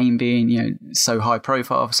public of a game being so high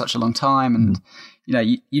profile for such a long time. And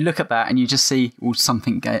you look at that and you just see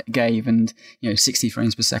something gave, and 60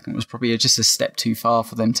 frames per second was probably just a step too far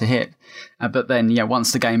for them to hit. But then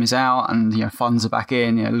once the game is out and funds are back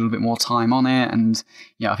in, a little bit more time on it, and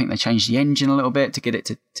I think they changed the engine a little bit to get it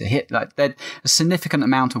to hit. A significant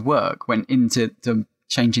amount of work went into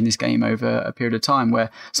changing this game over a period of time, where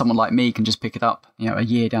someone like me can just pick it up a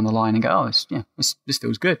year down the line and go, this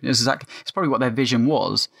feels good. It's probably what their vision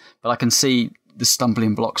was, but I can see the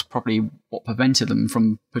stumbling blocks probably what prevented them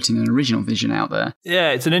from putting an original vision out there.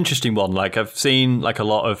 Yeah, it's an interesting one. I've seen a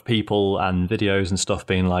lot of people and videos and stuff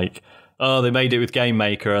being oh, they made it with Game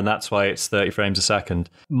Maker and that's why it's 30 frames a second.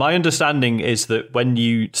 My understanding is that when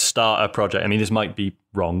you start a project, this might be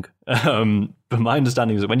wrong, but my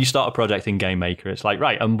understanding is that when you start a project in Game Maker, it's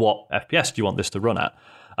right, and what FPS do you want this to run at?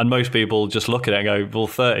 And most people just look at it and go, well,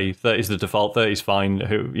 30 is the default, 30 is fine,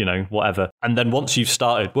 whatever. And then once you've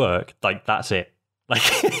started work, that's it.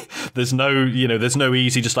 There's no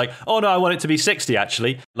easy, just oh no, I want it to be 60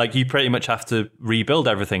 actually. You pretty much have to rebuild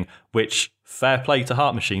everything, which, fair play to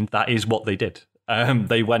Heart Machine, that is what they did.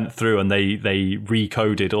 They went through and they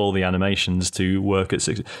recoded all the animations to work at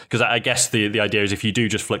 60. Because I guess the idea is if you do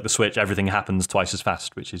just flick the switch, everything happens twice as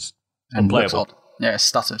fast, which is unplayable. Yeah, it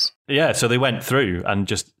stutters. Yeah, so they went through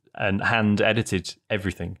and hand edited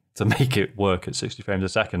everything to make it work at 60 frames a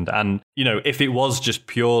second. And, if it was just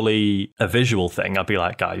purely a visual thing, I'd be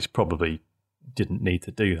guys, probably didn't need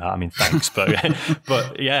to do that. Thanks.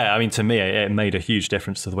 But yeah, to me, it made a huge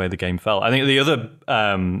difference to the way the game felt. I think the other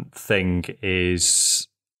thing is,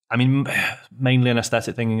 mainly an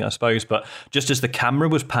aesthetic thing, I suppose, but just as the camera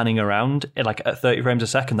was panning around at 30 frames a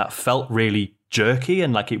second, that felt really jerky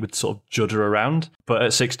and it would sort of judder around. But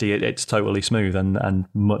at 60, it's totally smooth and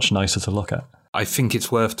much nicer to look at. I think it's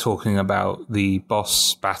worth talking about the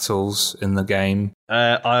boss battles in the game.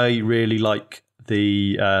 I really like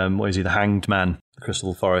the, the Hanged Man, the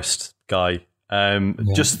Crystal Forest guy.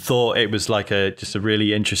 Just thought it was just a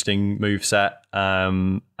really interesting moveset,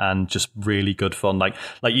 and just really good fun.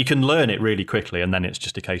 You can learn it really quickly, and then it's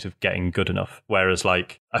just a case of getting good enough. Whereas I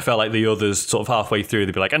felt like the others sort of halfway through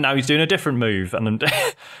they'd be and now he's doing a different move, and then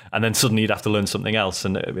and then suddenly you'd have to learn something else,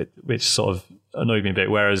 and which sort of annoyed me a bit.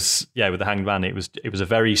 Whereas with the Hanged Man, it was a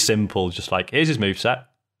very simple, just here's his moveset,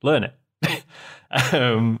 learn it,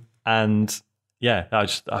 and yeah, I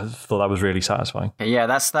thought that was really satisfying. Yeah,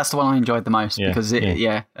 that's the one I enjoyed the most because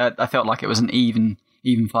I felt like it was an even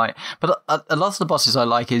fight. But a lot of the bosses I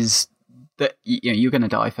like is that you're going to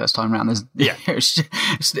die first time around.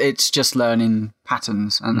 It's just learning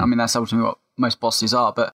patterns, and I mean that's ultimately what most bosses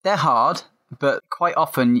are. But they're hard. But quite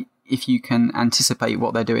often, if you can anticipate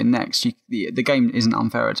what they're doing next, the game isn't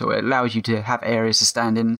unfair at all. It allows you to have areas to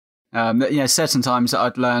stand in. Certain times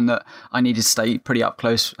I'd learn that I needed to stay pretty up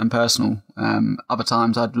close and personal. Other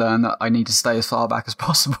times I'd learn that I need to stay as far back as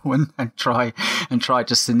possible and try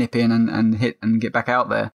just to nip in and hit and get back out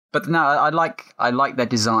there. But no, I like their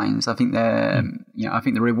designs. I think they're I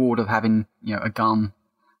think the reward of having a gun,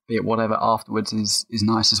 be it whatever afterwards, is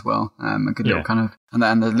nice as well. A good little kind of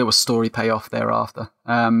and the little story payoff thereafter.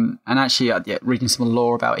 And actually, reading some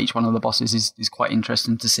lore about each one of the bosses is quite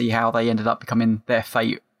interesting to see how they ended up becoming their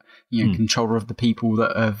fate. Controller of the people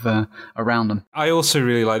that have around them. I also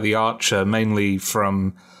really like the Archer, mainly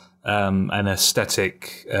from an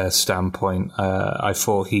aesthetic standpoint. I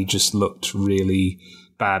thought he just looked really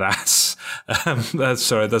badass.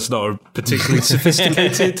 Sorry, that's not a particularly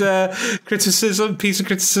sophisticated piece of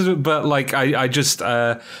criticism, but like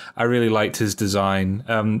I really liked his design.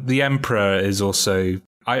 The Emperor is also.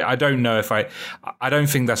 I don't know if I don't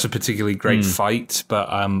think that's a particularly great fight, but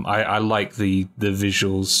I like the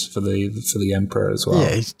visuals for the Emperor as well.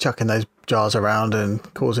 Yeah, he's chucking those jars around and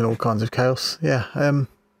causing all kinds of chaos. Yeah,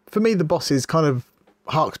 for me the bosses kind of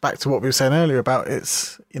harks back to what we were saying earlier about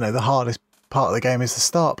it's the hardest part of the game is the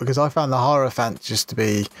start, because I found the Hierophant just to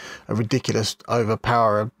be a ridiculous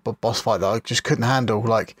overpower boss fight that I just couldn't handle.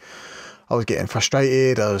 Like, I was getting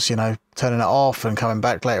frustrated, I was, turning it off and coming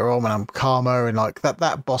back later on when I'm calmer, and like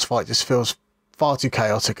that boss fight just feels far too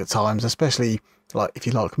chaotic at times, especially like if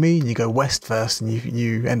you're like me and you go west first and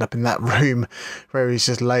you end up in that room where he's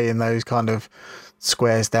just laying those kind of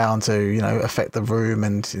squares down to, affect the room,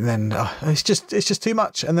 and then it's just too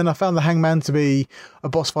much. And then I found the Hangman to be a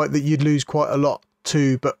boss fight that you'd lose quite a lot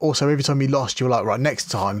to, but also every time you lost, you're like, right, next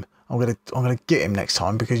time I'm gonna get him next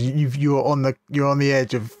time, because you're on the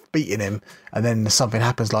edge of beating him, and then something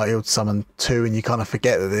happens like he'll summon two, and you kind of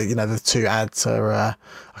forget that the two ads are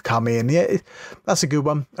coming in. Yeah, that's a good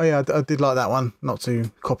one. Oh yeah, I did like that one. Not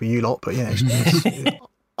to copy you lot, but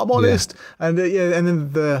I'm honest. Yeah. And and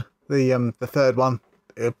then the third one,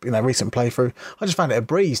 recent playthrough, I just found it a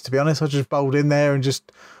breeze, to be honest. I just bowled in there and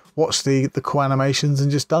just watched the cool animations and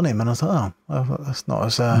just done him, and I was like, that's not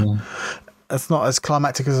as it's not as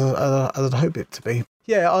climactic as I'd hoped it to be.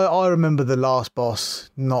 Yeah, I remember the last boss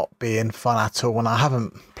not being fun at all, and I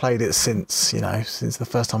haven't played it since the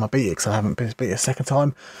first time I beat it, because I haven't beat it a second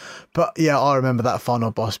time. But yeah, I remember that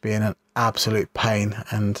final boss being an absolute pain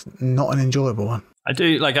and not an enjoyable one. I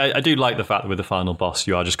do like the fact that with the final boss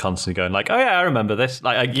you are just constantly going like, oh yeah, I remember this,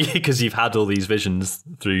 like, because you've had all these visions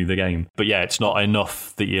through the game. But yeah, it's not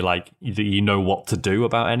enough that you know what to do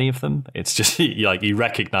about any of them. It's just you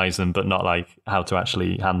recognize them, but not like how to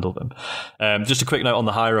actually handle them. Just a quick note on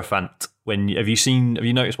the Hierophant. Have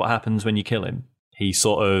you noticed what happens when you kill him? He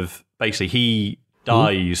sort of basically he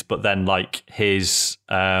dies, but then like his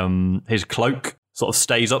cloak sort of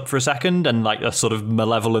stays up for a second, and like a sort of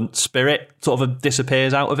malevolent spirit sort of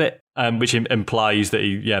disappears out of it, which implies that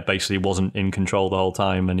he basically wasn't in control the whole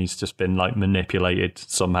time, and he's just been like manipulated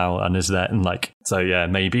somehow and is there, and like, so yeah,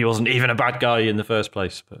 maybe he wasn't even a bad guy in the first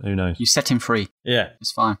place, but who knows. You set him free. Yeah,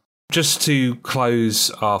 it's fine. Just to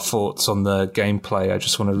close our thoughts on the gameplay, I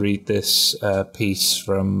just want to read this piece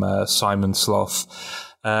from Simon Sloth.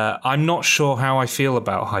 I'm not sure how I feel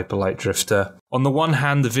about Hyper Light Drifter. On the one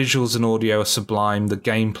hand, the visuals and audio are sublime. The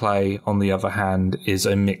gameplay, on the other hand, is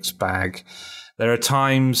a mixed bag. There are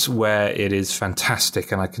times where it is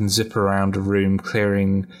fantastic and I can zip around a room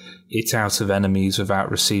clearing it out of enemies without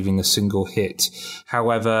receiving a single hit.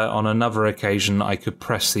 However, on another occasion, I could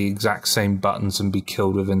press the exact same buttons and be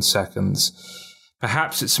killed within seconds.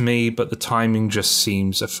 Perhaps it's me, but the timing just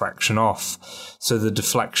seems a fraction off. So the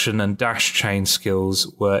deflection and dash chain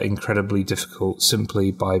skills were incredibly difficult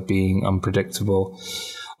simply by being unpredictable.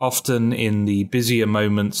 Often in the busier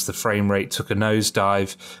moments, the frame rate took a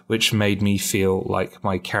nosedive, which made me feel like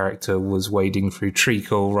my character was wading through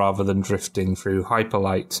treacle rather than drifting through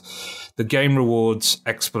hyperlight. The game rewards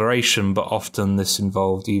exploration, but often this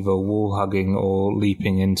involved either wall hugging or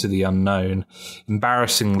leaping into the unknown.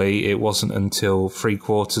 Embarrassingly, it wasn't until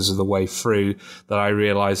 3/4 of the way through that I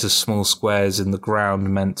realized the small squares in the ground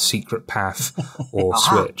meant secret path or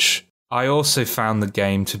switch. I also found the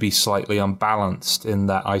game to be slightly unbalanced in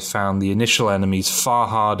that I found the initial enemies far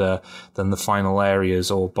harder than the final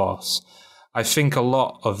areas or boss. I think a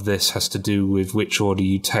lot of this has to do with which order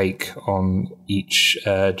you take on each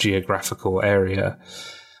geographical area.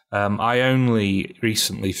 I only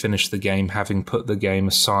recently finished the game, having put the game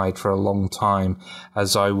aside for a long time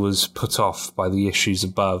as I was put off by the issues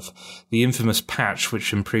above. The infamous patch,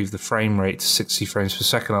 which improved the frame rate to 60 frames per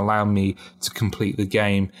second, allowed me to complete the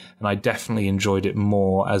game, and I definitely enjoyed it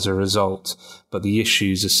more as a result, but the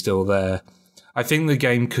issues are still there. I think the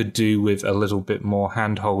game could do with a little bit more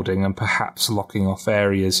hand-holding and perhaps locking off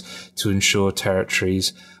areas to ensure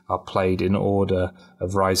territories are played in order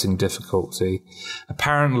of rising difficulty.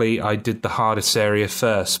 Apparently, I did the hardest area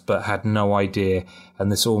first, but had no idea, and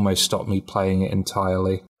this almost stopped me playing it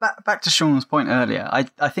entirely. Back to Sean's point earlier,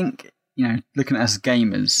 I think, looking at us as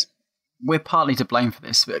gamers, we're partly to blame for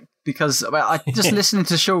this, because I just listening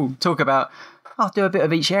to Sean talk about, I'll do a bit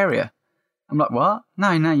of each area. I'm like, what?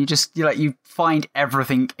 No, you find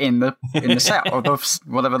everything in the set or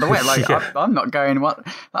whatever the way. Like, yeah. I'm not going.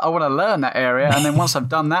 I want to learn that area, and then once I've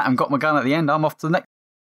done that and got my gun at the end, I'm off to the next.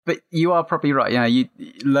 But you are probably right. You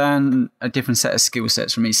learn a different set of skill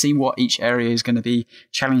sets from me. See what each area is going to be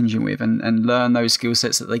challenging with, and learn those skill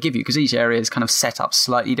sets that they give you, because each area is kind of set up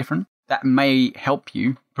slightly different. That may help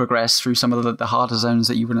you progress through some of the harder zones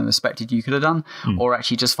that you wouldn't have expected you could have done, or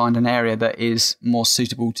actually just find an area that is more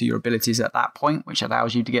suitable to your abilities at that point, which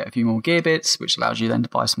allows you to get a few more gear bits, which allows you then to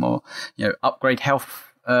buy some more, upgrade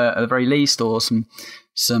health at the very least, or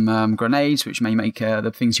some grenades, which may make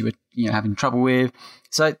the things you were having trouble with.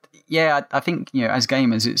 So yeah, I think as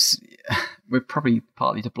gamers, we're probably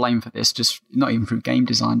partly to blame for this, just not even through game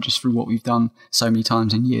design, just through what we've done so many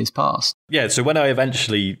times in years past. Yeah, so when I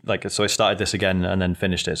eventually, so I started this again and then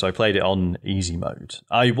finished it, so I played it on easy mode.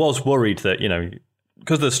 I was worried that,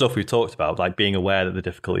 because of the stuff we talked about, like being aware that the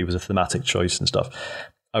difficulty was a thematic choice and stuff,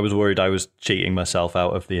 I was worried I was cheating myself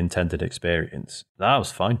out of the intended experience. That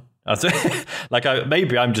was fine.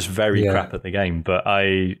 Maybe I'm just very crap at the game, but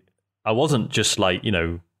I wasn't just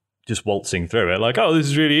just waltzing through it like, oh, this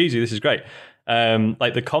is really easy, this is great.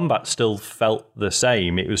 The combat still felt the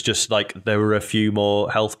same. It was just there were a few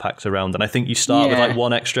more health packs around, and I think you start with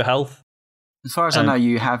one extra health. As far as I know,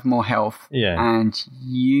 you have more health, and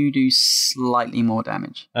you do slightly more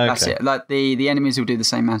damage. Okay. That's it. Like the enemies will do the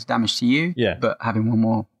same amount of damage to you, but having one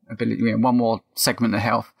more ability, one more segment of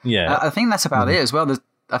health. Yeah, I think that's about it as well.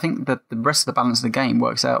 I think that the rest of the balance of the game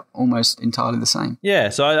works out almost entirely the same. Yeah,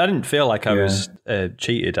 so I didn't feel like I was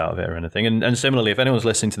cheated out of it or anything. And similarly, if anyone's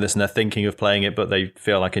listening to this and they're thinking of playing it, but they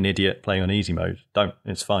feel like an idiot playing on easy mode, don't.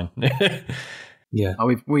 It's fine. Yeah,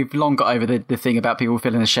 we've long got over the thing about people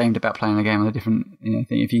feeling ashamed about playing a game on a different thing.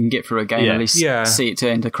 If you can get through a game, at least see it to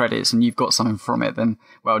end the credits, and you've got something from it, then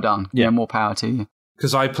well done. Yeah, more power to you.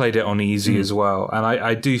 Because I played it on easy as well, and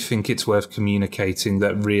I do think it's worth communicating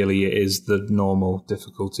that really it is the normal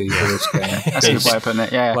difficulty for this game. That's a good way of putting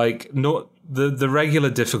it, yeah. The regular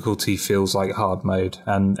difficulty feels like hard mode,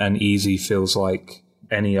 and easy feels like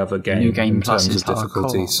any other game, New game in plus terms of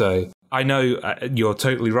difficulty. So I know you're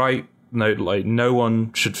totally right. No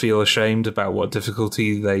one should feel ashamed about what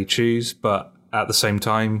difficulty they choose, but at the same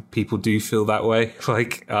time, people do feel that way.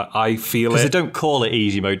 I feel it. Because they don't call it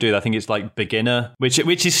easy mode, do they? I think it's beginner, which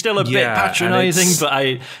is still a bit patronising, but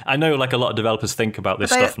I know a lot of developers think about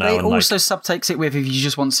this stuff now. They also subtakes it with if you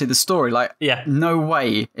just want to see the story. No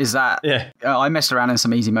way is that. Yeah. I messed around in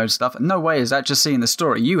some easy mode stuff. No way is that just seeing the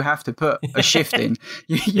story. You have to put a shift in.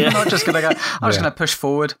 You're not just going to go, I'm just going to push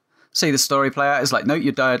forward, see the story play out. It's like, no,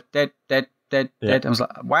 you're dead. I was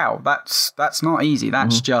like, wow, that's not easy.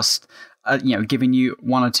 That's just... giving you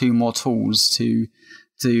one or two more tools to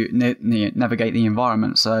navigate the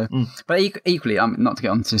environment. So, but equally, not to get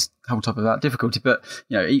on to this whole topic about difficulty, but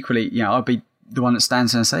equally, I'll be the one that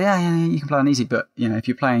stands there and say, yeah, you can play on easy. But if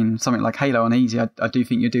you're playing something like Halo on easy, I do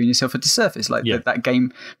think you're doing yourself a disservice. That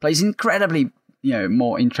game plays incredibly.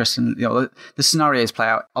 More interesting. The scenarios play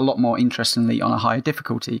out a lot more interestingly on a higher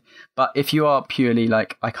difficulty. But if you are purely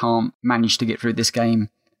I can't manage to get through this game,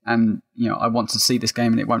 and I want to see this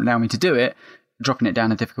game and it won't allow me to do it, dropping it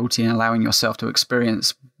down a difficulty and allowing yourself to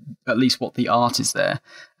experience at least what the art is there,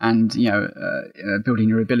 and building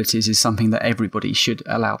your abilities is something that everybody should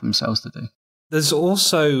allow themselves to do. There's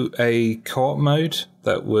also a co-op mode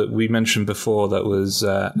that we mentioned before that was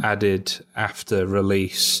added after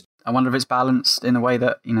release. I wonder if it's balanced in a way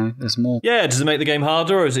that, there's more. Yeah, does it make the game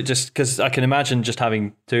harder, or is it just... Because I can imagine just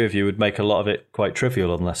having two of you would make a lot of it quite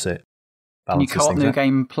trivial unless it balances things. You co-op New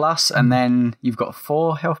Game Plus, and then you've got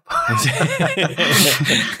 4 health points.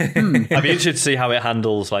 I'd be interested to see how it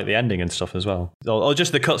handles the ending and stuff as well. Or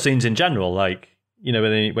just the cutscenes in general,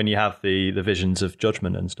 when you have the visions of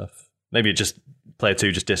judgment and stuff. Maybe player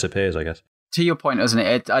 2 just disappears, I guess. to your point, isn't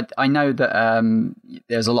it? I know that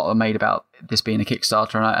there's a lot made about this being a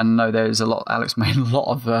Kickstarter, and I know there's a lot. Alex made a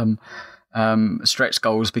lot of stretch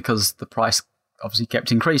goals because the price obviously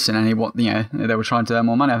kept increasing, and they were trying to earn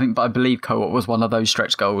more money. I think, but I believe co-op was one of those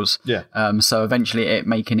stretch goals. Yeah. So eventually,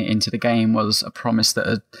 making it into the game was a promise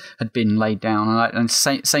that had been laid down, and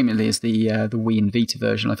samely as the Wii and Vita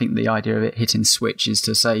version. I think the idea of it hitting Switch is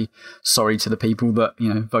to say sorry to the people that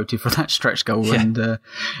voted for that stretch goal, and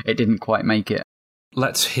it didn't quite make it.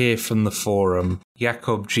 Let's hear from the forum.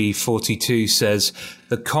 Jakob G42 says,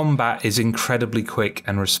 the combat is incredibly quick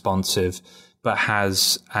and responsive, but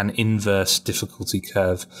has an inverse difficulty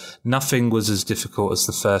curve. Nothing was as difficult as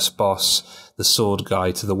the first boss, the sword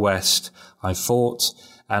guy to the west. I fought,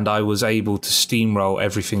 and I was able to steamroll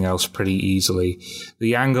everything else pretty easily.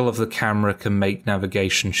 The angle of the camera can make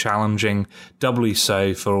navigation challenging, doubly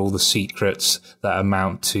so for all the secrets that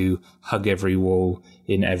amount to hug every wall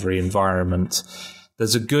in every environment.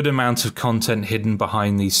 There's a good amount of content hidden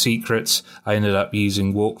behind these secrets. I ended up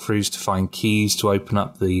using walkthroughs to find keys to open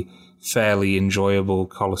up the fairly enjoyable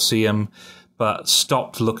Colosseum, but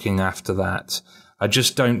stopped looking after that. I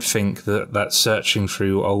just don't think that searching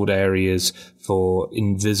through old areas for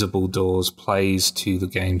invisible doors plays to the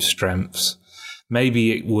game's strengths.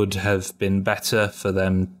 Maybe it would have been better for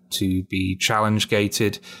them to be challenge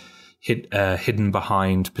gated, hidden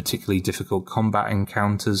behind particularly difficult combat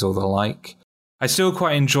encounters or the like. I still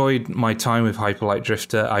quite enjoyed my time with Hyper Light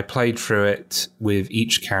Drifter. I played through it with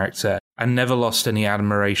each character and never lost any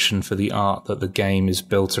admiration for the art that the game is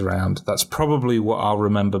built around. That's probably what I'll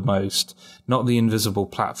remember most. Not the invisible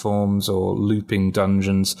platforms or looping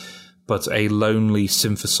dungeons, but a lonely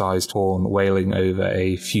synthesized horn wailing over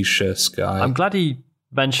a fuchsia sky. I'm glad he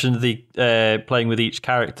mentioned the playing with each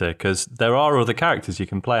character, because there are other characters you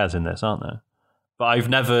can play as in this, aren't there? But I've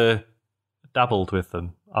never dabbled with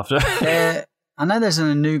them. After I know there's an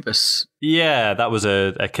Anubis. Yeah, that was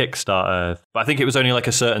a Kickstarter, but I think it was only like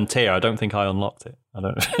a certain tier. I don't think I unlocked it. I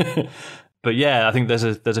don't. But yeah, I think there's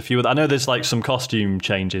a few. I know there's like some costume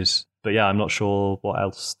changes, but yeah, I'm not sure what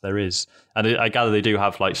else there is. And I gather they do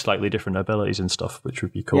have like slightly different abilities and stuff, which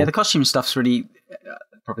would be cool. Yeah, the costume stuff's really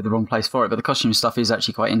probably the wrong place for it, but the costume stuff is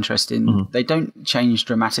actually quite interesting. Mm-hmm. They don't change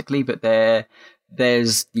dramatically, but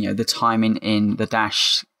there's the timing in the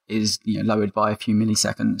dash is lowered by a few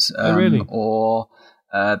milliseconds. Oh, really? Or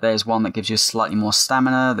there's one that gives you slightly more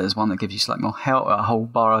stamina. There's one that gives you slightly more health, a whole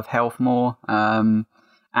bar of health more.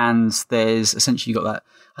 And there's essentially you've got that.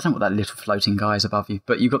 I don't know what that little floating guy is above you,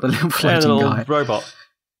 but you've got the little floating guy,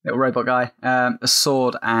 little robot guy. A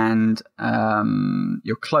sword and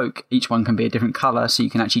your cloak. Each one can be a different color, so you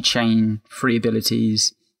can actually chain 3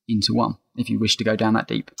 abilities into one if you wish to go down that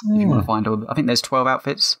deep. If you want to find all, I think there's 12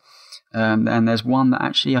 outfits. And there's one that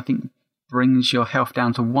actually, I think, brings your health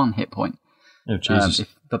down to 1 hit point. Oh, Jesus.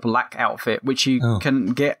 The black outfit, which you can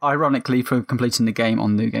get, ironically, for completing the game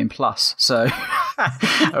on New Game Plus. So,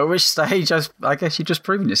 at which stage, I guess you've just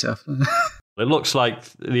proven yourself. It looks like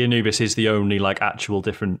the Anubis is the only like actual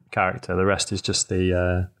different character. The rest is just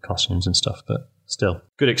the costumes and stuff, but still.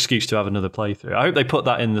 Good excuse to have another playthrough. I hope they put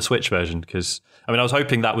that in the Switch version, because I was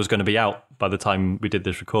hoping that was going to be out by the time we did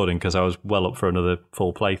this recording, because I was well up for another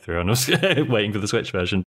full playthrough and I was waiting for the Switch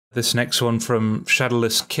version. This next one from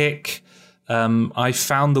Shadowless Kick. I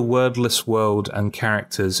found the wordless world and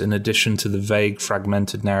characters, in addition to the vague,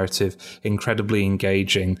 fragmented narrative, incredibly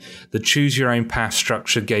engaging. The choose-your-own-path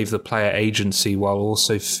structure gave the player agency while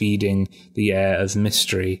also feeding the air of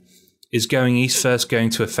mystery. Is going east first going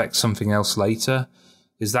to affect something else later?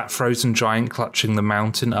 Is that frozen giant clutching the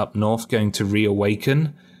mountain up north going to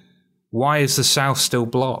reawaken? Why is the south still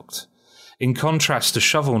blocked? In contrast to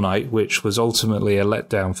Shovel Knight, which was ultimately a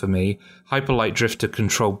letdown for me, Hyper Light Drifter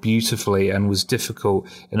controlled beautifully and was difficult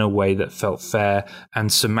in a way that felt fair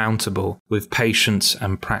and surmountable with patience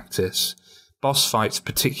and practice. Boss fights,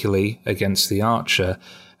 particularly against the Archer,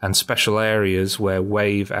 and special areas where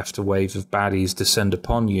wave after wave of baddies descend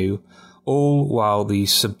upon you, all while the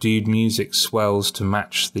subdued music swells to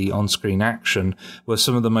match the on-screen action, were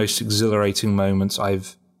some of the most exhilarating moments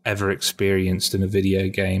I've ever experienced in a video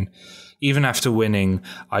game. Even after winning,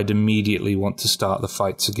 I'd immediately want to start the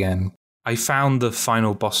fights again. I found the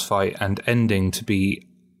final boss fight and ending to be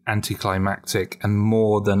anticlimactic and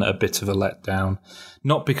more than a bit of a letdown.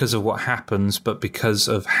 Not because of what happens, but because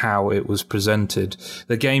of how it was presented.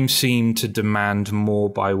 The game seemed to demand more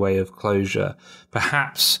by way of closure.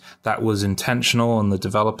 Perhaps that was intentional on the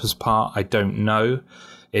developer's part, I don't know.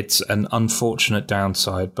 It's an unfortunate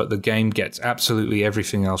downside, but the game gets absolutely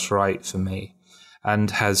everything else right for me,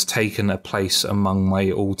 and has taken a place among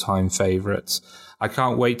my all-time favourites. I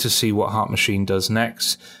can't wait to see what Heart Machine does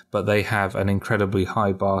next, but they have an incredibly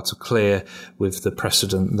high bar to clear with the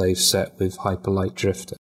precedent they've set with Hyperlight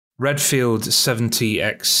Drifter.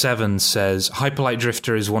 Redfield70x7 says, Hyperlight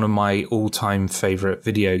Drifter is one of my all-time favourite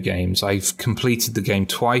video games. I've completed the game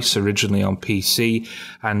twice, originally on PC,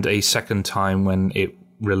 and a second time when it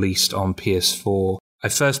released on PS4. I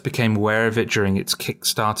first became aware of it during its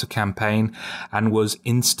Kickstarter campaign and was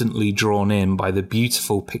instantly drawn in by the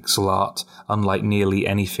beautiful pixel art, unlike nearly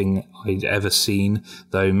anything I'd ever seen,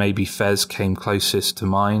 though maybe Fez came closest to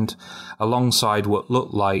mind, alongside what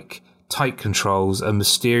looked like tight controls, a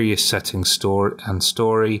mysterious setting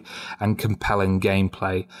story, and compelling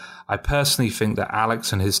gameplay. I personally think that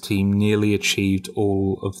Alex and his team nearly achieved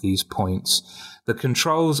all of these points. The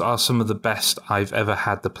controls are some of the best I've ever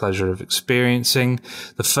had the pleasure of experiencing.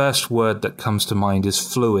 The first word that comes to mind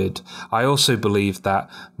is fluid. I also believe that,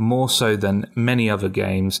 more so than many other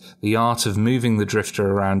games, the art of moving the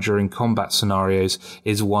drifter around during combat scenarios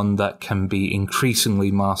is one that can be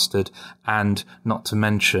increasingly mastered and, not to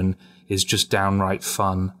mention, is just downright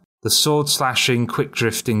fun. The sword slashing, quick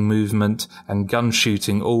drifting movement, and gun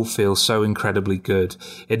shooting all feel so incredibly good.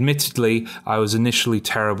 Admittedly, I was initially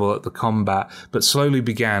terrible at the combat, but slowly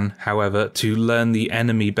began, however, to learn the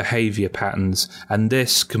enemy behaviour patterns, and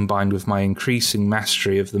this, combined with my increasing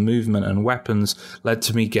mastery of the movement and weapons, led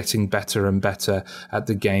to me getting better and better at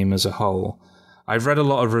the game as a whole. I've read a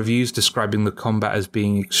lot of reviews describing the combat as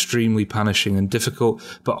being extremely punishing and difficult,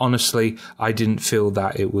 but honestly, I didn't feel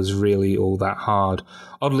that it was really all that hard.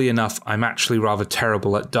 Oddly enough, I'm actually rather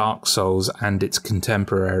terrible at Dark Souls and its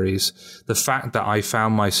contemporaries. The fact that I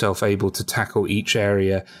found myself able to tackle each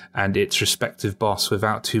area and its respective boss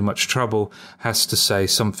without too much trouble has to say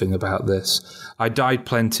something about this. I died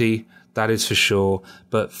plenty, that is for sure,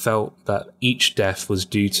 but felt that each death was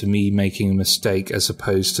due to me making a mistake as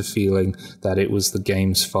opposed to feeling that it was the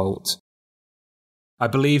game's fault. I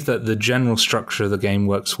believe that the general structure of the game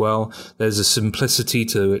works well. There's a simplicity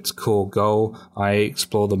to its core goal. I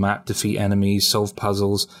explore the map, defeat enemies, solve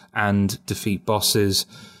puzzles, and defeat bosses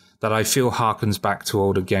that I feel harkens back to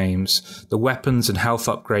older games. The weapons and health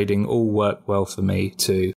upgrading all work well for me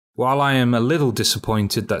too. While I am a little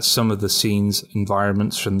disappointed that some of the scenes,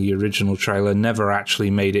 environments from the original trailer never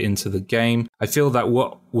actually made it into the game, I feel that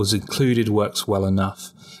what was included works well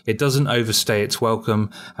enough. It doesn't overstay its welcome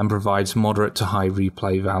and provides moderate to high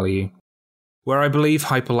replay value. Where I believe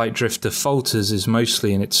Hyperlight Drifter falters is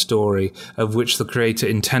mostly in its story, of which the creator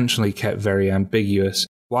intentionally kept very ambiguous.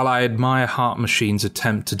 While I admire Heart Machine's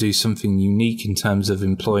attempt to do something unique in terms of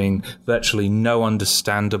employing virtually no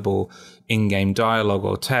understandable in-game dialogue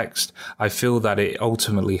or text, I feel that it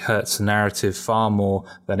ultimately hurts the narrative far more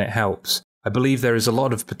than it helps. I believe there is a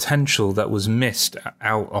lot of potential that was missed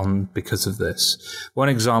out on because of this. One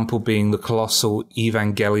example being the colossal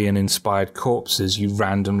Evangelion-inspired corpses you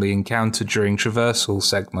randomly encounter during traversal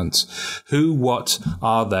segments. Who, what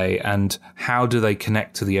are they, and how do they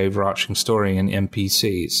connect to the overarching story and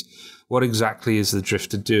NPCs? What exactly is the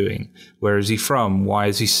Drifter doing? Where is he from? Why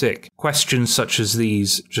is he sick? Questions such as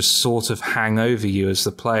these just sort of hang over you as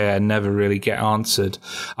the player and never really get answered.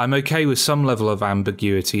 I'm okay with some level of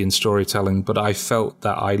ambiguity in storytelling, but I felt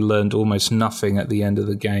that I learned almost nothing at the end of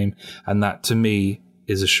the game, and that to me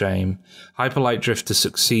is a shame. Hyperlight Drifter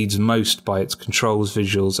succeeds most by its controls,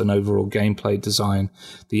 visuals, and overall gameplay design.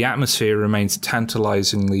 The atmosphere remains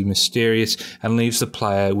tantalizingly mysterious and leaves the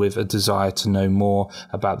player with a desire to know more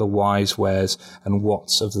about the whys, wheres, and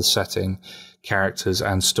whats of the setting, characters,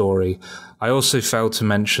 and story. I also failed to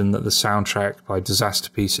mention that the soundtrack by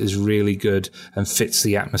Disasterpiece is really good and fits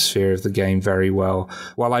the atmosphere of the game very well.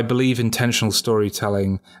 While I believe intentional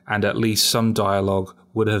storytelling and at least some dialogue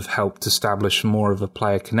would have helped establish more of a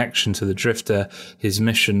player connection to the Drifter, his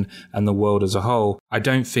mission, and the world as a whole, I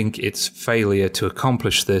don't think its failure to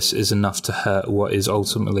accomplish this is enough to hurt what is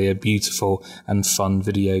ultimately a beautiful and fun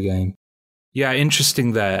video game. Yeah,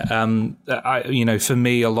 interesting there. For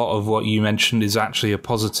me, a lot of what you mentioned is actually a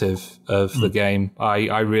positive of the game.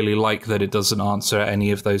 I really like that it doesn't answer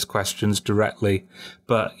any of those questions directly,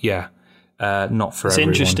 but yeah, not for everyone.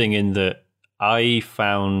 It's interesting in that I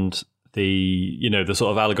found the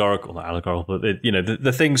sort of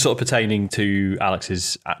the things sort of pertaining to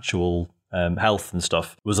Alex's actual health and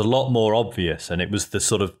stuff was a lot more obvious, and it was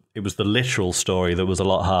the literal story that was a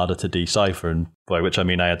lot harder to decipher, and by which I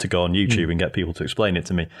mean I had to go on YouTube and get people to explain it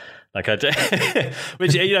to me, like I did,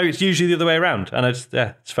 which it's usually the other way around, and I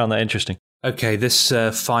just found that interesting. Okay, this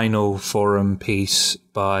final forum piece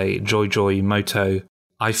by Joy Moto.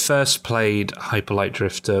 I first played Hyperlight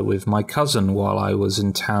Drifter with my cousin while I was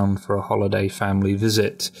in town for a holiday family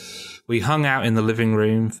visit. We hung out in the living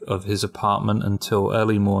room of his apartment until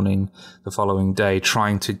early morning the following day,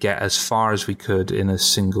 trying to get as far as we could in a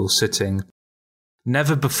single sitting.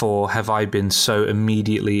 Never before have I been so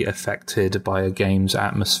immediately affected by a game's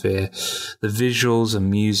atmosphere. The visuals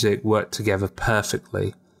and music worked together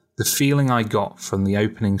perfectly. The feeling I got from the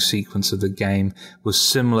opening sequence of the game was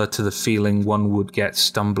similar to the feeling one would get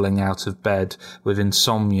stumbling out of bed with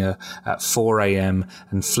insomnia at 4 a.m.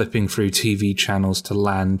 and flipping through TV channels to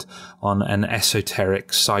land on an esoteric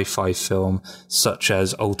sci-fi film such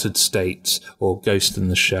as Altered States or Ghost in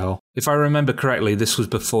the Shell. If I remember correctly, this was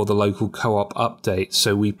before the local co-op update,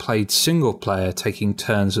 so we played single player, taking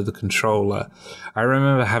turns with the controller. I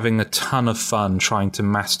remember having a ton of fun trying to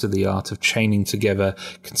master the art of chaining together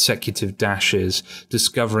consecutive dashes,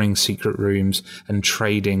 discovering secret rooms, and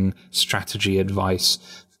trading strategy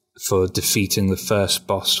advice for defeating the first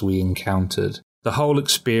boss we encountered. The whole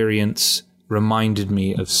experience reminded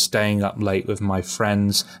me of staying up late with my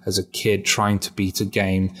friends as a kid trying to beat a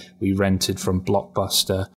game we rented from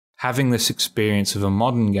Blockbuster. Having this experience of a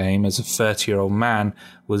modern game as a 30-year-old man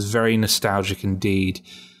was very nostalgic indeed.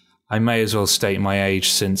 I may as well state my age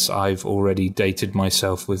since I've already dated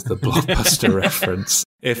myself with the Blockbuster reference.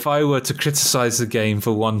 If I were to criticize the game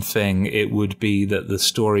for one thing, it would be that the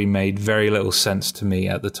story made very little sense to me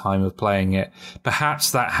at the time of playing it.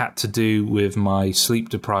 Perhaps that had to do with my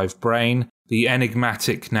sleep-deprived brain. The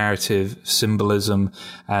enigmatic narrative, symbolism,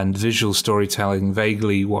 and visual storytelling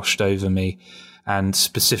vaguely washed over me, and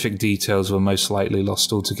specific details were most likely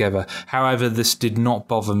lost altogether. However, this did not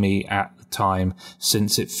bother me at the time,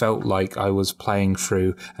 since it felt like I was playing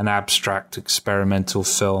through an abstract experimental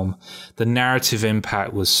film. The narrative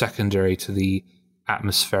impact was secondary to the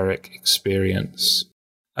atmospheric experience.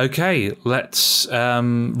 Okay, let's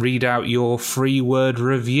read out your 3-word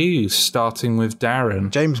review, starting with Darren.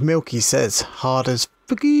 James Milky says, hard as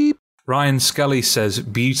fucky. Ryan Scully says,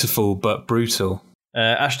 beautiful but brutal.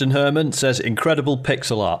 Ashton Herman says, incredible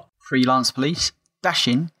pixel art. Freelance Police,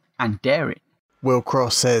 dashing and daring. Will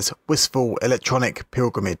Cross says, wistful electronic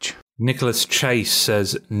pilgrimage. Nicholas Chase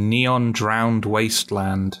says, neon drowned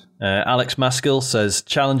wasteland. Alex Maskell says,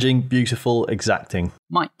 challenging, beautiful, exacting.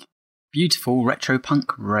 Mike, beautiful retro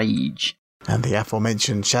punk rage. And the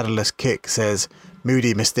aforementioned Shadowless Kick says,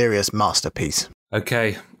 moody, mysterious masterpiece.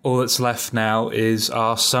 Okay, all that's left now is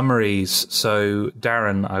our summaries. So,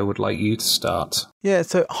 Darren, I would like you to start. Yeah,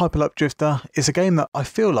 so Hyperloop Drifter is a game that I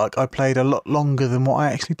feel like I played a lot longer than what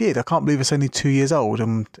I actually did. I can't believe it's only 2 years old,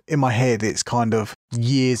 and in my head it's kind of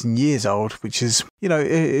years and years old, which is, you know,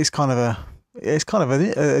 it's kind of a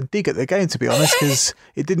dig at the game, to be honest, because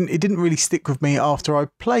it didn't really stick with me after I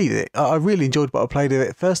played it. I really enjoyed what I played of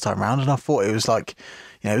it first time round, and I thought it was like,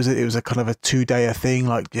 you know, it was a kind of a 2-day thing,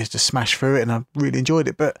 like just to smash through it, and I really enjoyed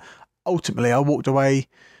it. But ultimately, I walked away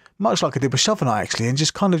much like I did with Shovel Knight, actually, and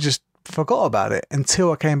just forgot about it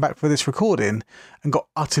until I came back for this recording and got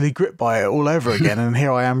utterly gripped by it all over again. And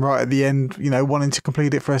here I am right at the end, you know, wanting to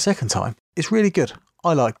complete it for a second time. It's really good.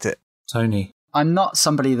 I liked it. Tony. I'm not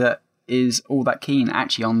somebody that is all that keen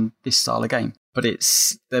actually on this style of game, but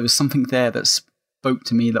there was something there that spoke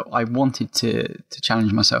to me that I wanted to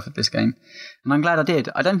challenge myself at this game, and I'm glad I did.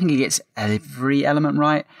 I don't think it gets every element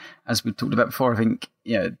right, as we talked about before. I think,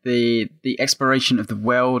 you know, the exploration of the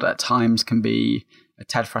world at times can be a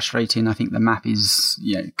tad frustrating. I think the map is,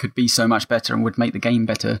 you know, could be so much better and would make the game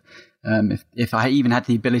better if I even had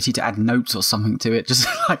the ability to add notes or something to it. Just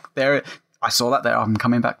like there, I saw that there, I'm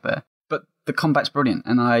coming back there. But the combat's brilliant,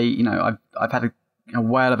 and I've had a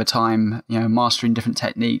whale of a time, you know, mastering different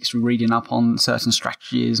techniques, reading up on certain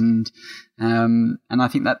strategies, and I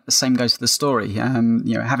think that the same goes for the story. You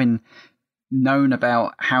know, having known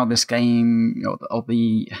about how this game, you know, or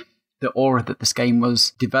the aura that this game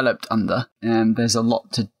was developed under, there's a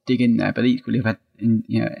lot to dig in there. But equally, I've had,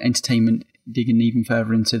 you know, entertainment digging even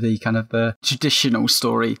further into the kind of the traditional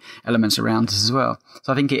story elements around us as well.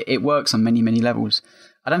 So I think it works on many, many levels.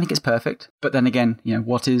 I don't think it's perfect, but then again, you know,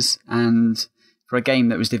 what is? And for a game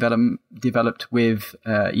that was developed with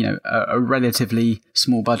a relatively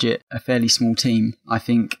small budget, a fairly small team, I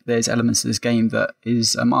think there's elements of this game that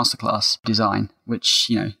is a masterclass design, which,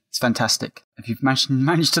 you know, it's fantastic. If you've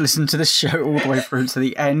managed to listen to this show all the way through to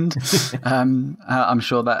the end, I'm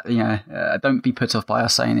sure that, you know, don't be put off by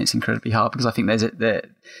us saying it's incredibly hard, because I think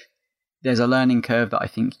there's a learning curve that I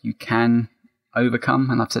think you can overcome,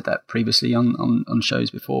 and I've said that previously on shows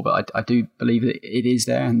before, but I do believe that it is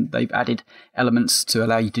there, and they've added elements to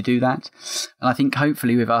allow you to do that. And I think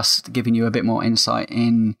hopefully with us giving you a bit more insight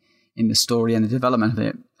in the story and the development of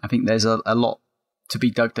it, I think there's a lot to be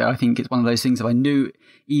dug there. I think it's one of those things, if I knew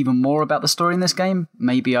even more about the story in this game,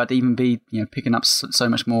 maybe I'd even be, picking up so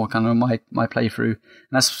much more kind of my playthrough. And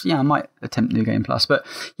that's, I might attempt New Game Plus. But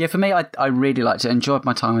yeah, for me, I really liked it. Enjoyed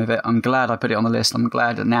my time with it. I'm glad I put it on the list. I'm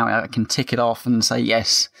glad that now I can tick it off and say,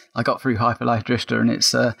 yes, I got through Hyper Light Drifter, and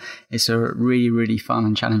it's a really, really fun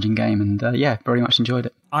and challenging game. And very much enjoyed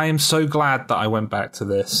it. I am so glad that I went back to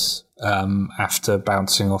this after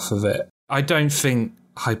bouncing off of it. I don't think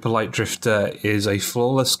Hyper Light Drifter is a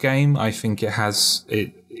flawless game. I think it has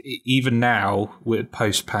it. Even now, with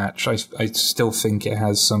post-patch, I still think it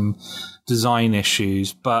has some design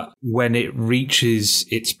issues, but when it reaches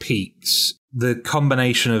its peaks, the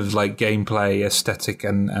combination of like gameplay, aesthetic,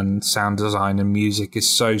 and sound design and music is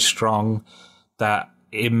so strong that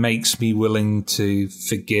it makes me willing to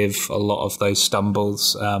forgive a lot of those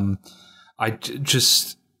stumbles. I'm kind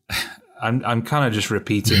of just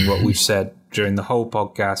repeating what we've said during the whole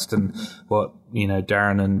podcast and what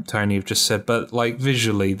Darren and Tony have just said, but like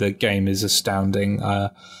visually the game is astounding,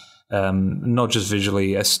 not just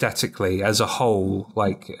visually, aesthetically as a whole,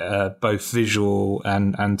 like both visual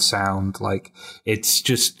and sound. Like it's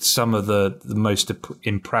just some of the most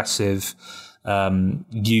impressive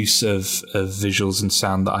use of visuals and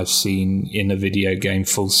sound that I've seen in a video game,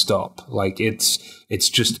 full stop. Like it's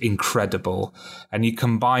just incredible. And you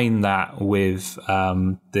combine that with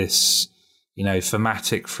this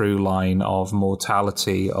thematic through line of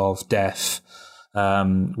mortality, of death,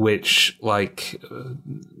 which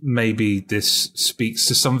maybe this speaks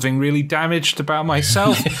to something really damaged about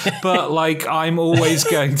myself, but like I'm always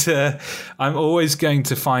going to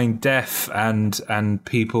find death and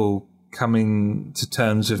people coming to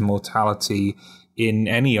terms with mortality in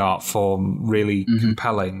any art form really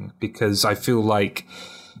compelling, because I feel like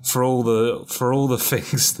for all the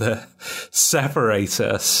things that separate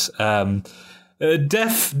us,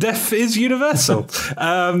 death is universal,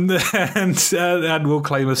 and will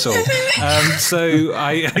claim us all. So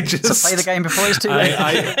I just so play the game before it's too late.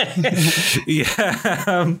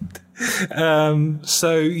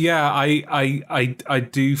 I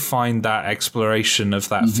do find that exploration of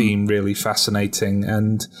that theme really fascinating,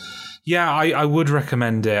 and I would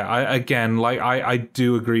recommend it. I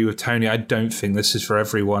do agree with Tony. I don't think this is for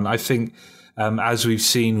everyone. I think, as we've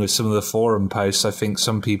seen with some of the forum posts, I think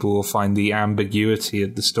some people will find the ambiguity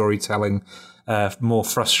of the storytelling more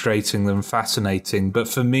frustrating than fascinating. But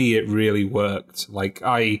for me, it really worked. Like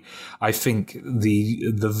I think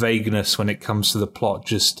the vagueness when it comes to the plot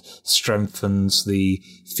just strengthens the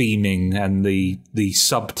theming and the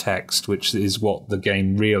subtext, which is what the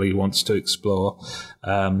game really wants to explore.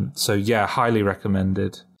 Highly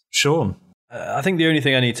recommended. Sean? I think the only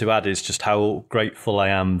thing I need to add is just how grateful I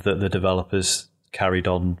am that the developers carried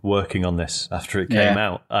on working on this after it came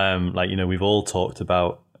out. We've all talked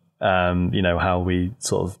about, how we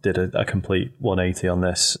sort of did a complete 180 on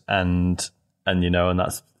this, and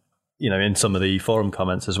that's, in some of the forum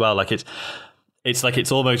comments as well. Like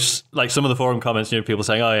it's almost like some of the forum comments, people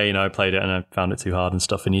saying, oh yeah, I played it and I found it too hard and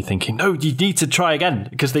stuff. And you're thinking, no, you need to try again,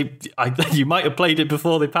 because you might have played it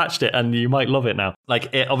before they patched it and you might love it now.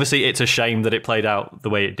 Obviously it's a shame that it played out the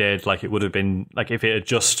way it did. Like it would have been like if it had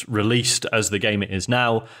just released as the game it is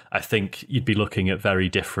now, I think you'd be looking at very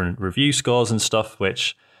different review scores and stuff,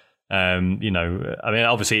 which,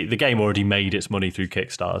 obviously the game already made its money through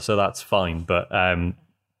Kickstarter, so that's fine. But, I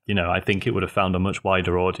think it would have found a much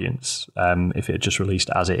wider audience if it had just released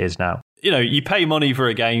as it is now. You pay money for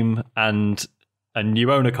a game and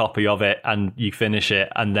you own a copy of it and you finish it,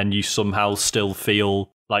 and then you somehow still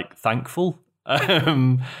feel like thankful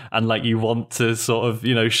and like you want to sort of,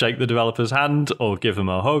 shake the developer's hand or give them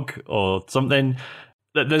a hug or something.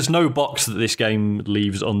 There's no box that this game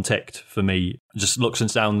leaves unticked for me. It just looks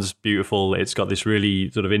and sounds beautiful. It's got this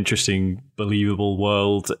really sort of interesting, believable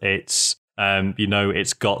world. It's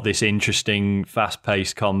it's got this interesting,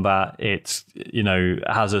 fast-paced combat. It's,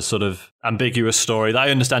 has a sort of ambiguous story that I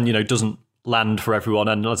understand, doesn't land for everyone.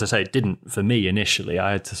 And as I say, it didn't for me initially.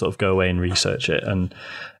 I had to sort of go away and research it.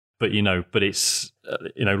 But it's,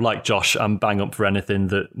 like Josh, I'm bang up for anything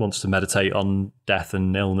that wants to meditate on death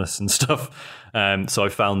and illness and stuff. So I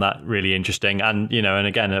found that really interesting. And, and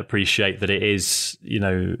again, I appreciate that it is,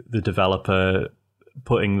 the developer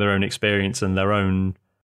putting their own experience and their own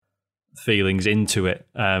feelings into it.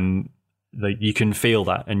 You can feel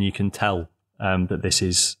that, and you can tell that this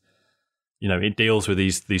is, it deals with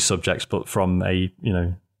these subjects, but from a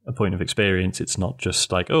point of experience. It's not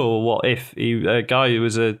just like, oh, what if a guy who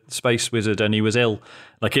was a space wizard and he was ill?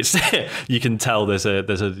 Like it's, you can tell there's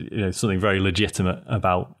a something very legitimate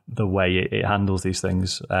about the way it handles these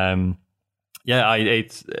things. For me,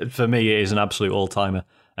 it is an absolute all timer.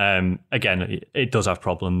 Again, it does have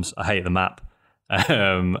problems. I hate the map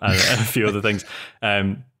and a few other things.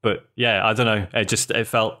 But yeah, I don't know. It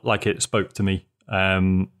felt like it spoke to me.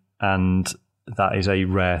 And that is a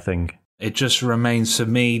rare thing. It just remains for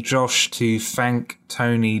me, Josh, to thank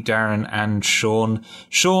Tony, Darren, and Sean.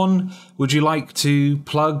 Sean, would you like to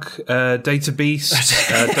plug Data Beast?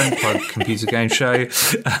 Don't plug Computer Game Show.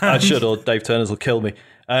 I should, or Dave Turners will kill me.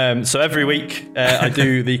 So every week I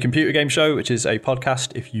do the Computer Game Show, which is a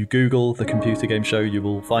podcast. If you Google the Computer Game Show, you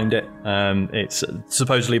will find it. It's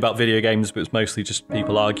supposedly about video games, but it's mostly just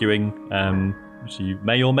people arguing, which you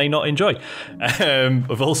may or may not enjoy.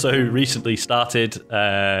 I've also recently started,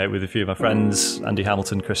 with a few of my friends, Andy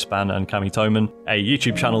Hamilton, Chris Spann and Cami Toman, a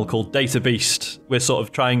YouTube channel called Data Beast. We're sort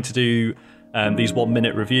of trying to do these 1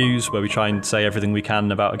 minute reviews where we try and say everything we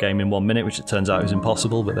can about a game in 1 minute, which it turns out is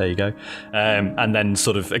impossible, but there you go. And then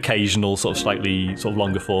sort of occasional, sort of slightly sort of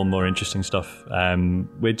longer form, more interesting stuff.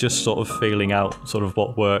 We're just sort of feeling out sort of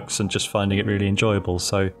what works and just finding it really enjoyable.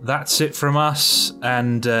 So that's it from us.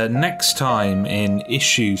 And next time in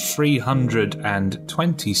issue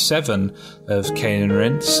 327 of Kane and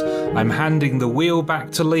Rince, I'm handing the wheel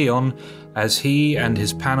back to Leon as he and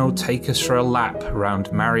his panel take us for a lap around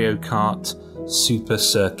Mario Kart Super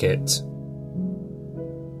Circuit.